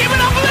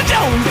 Keeping up with the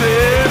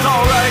Joneses.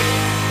 All right.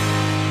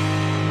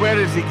 Where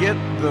does he get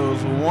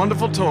those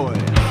wonderful toys?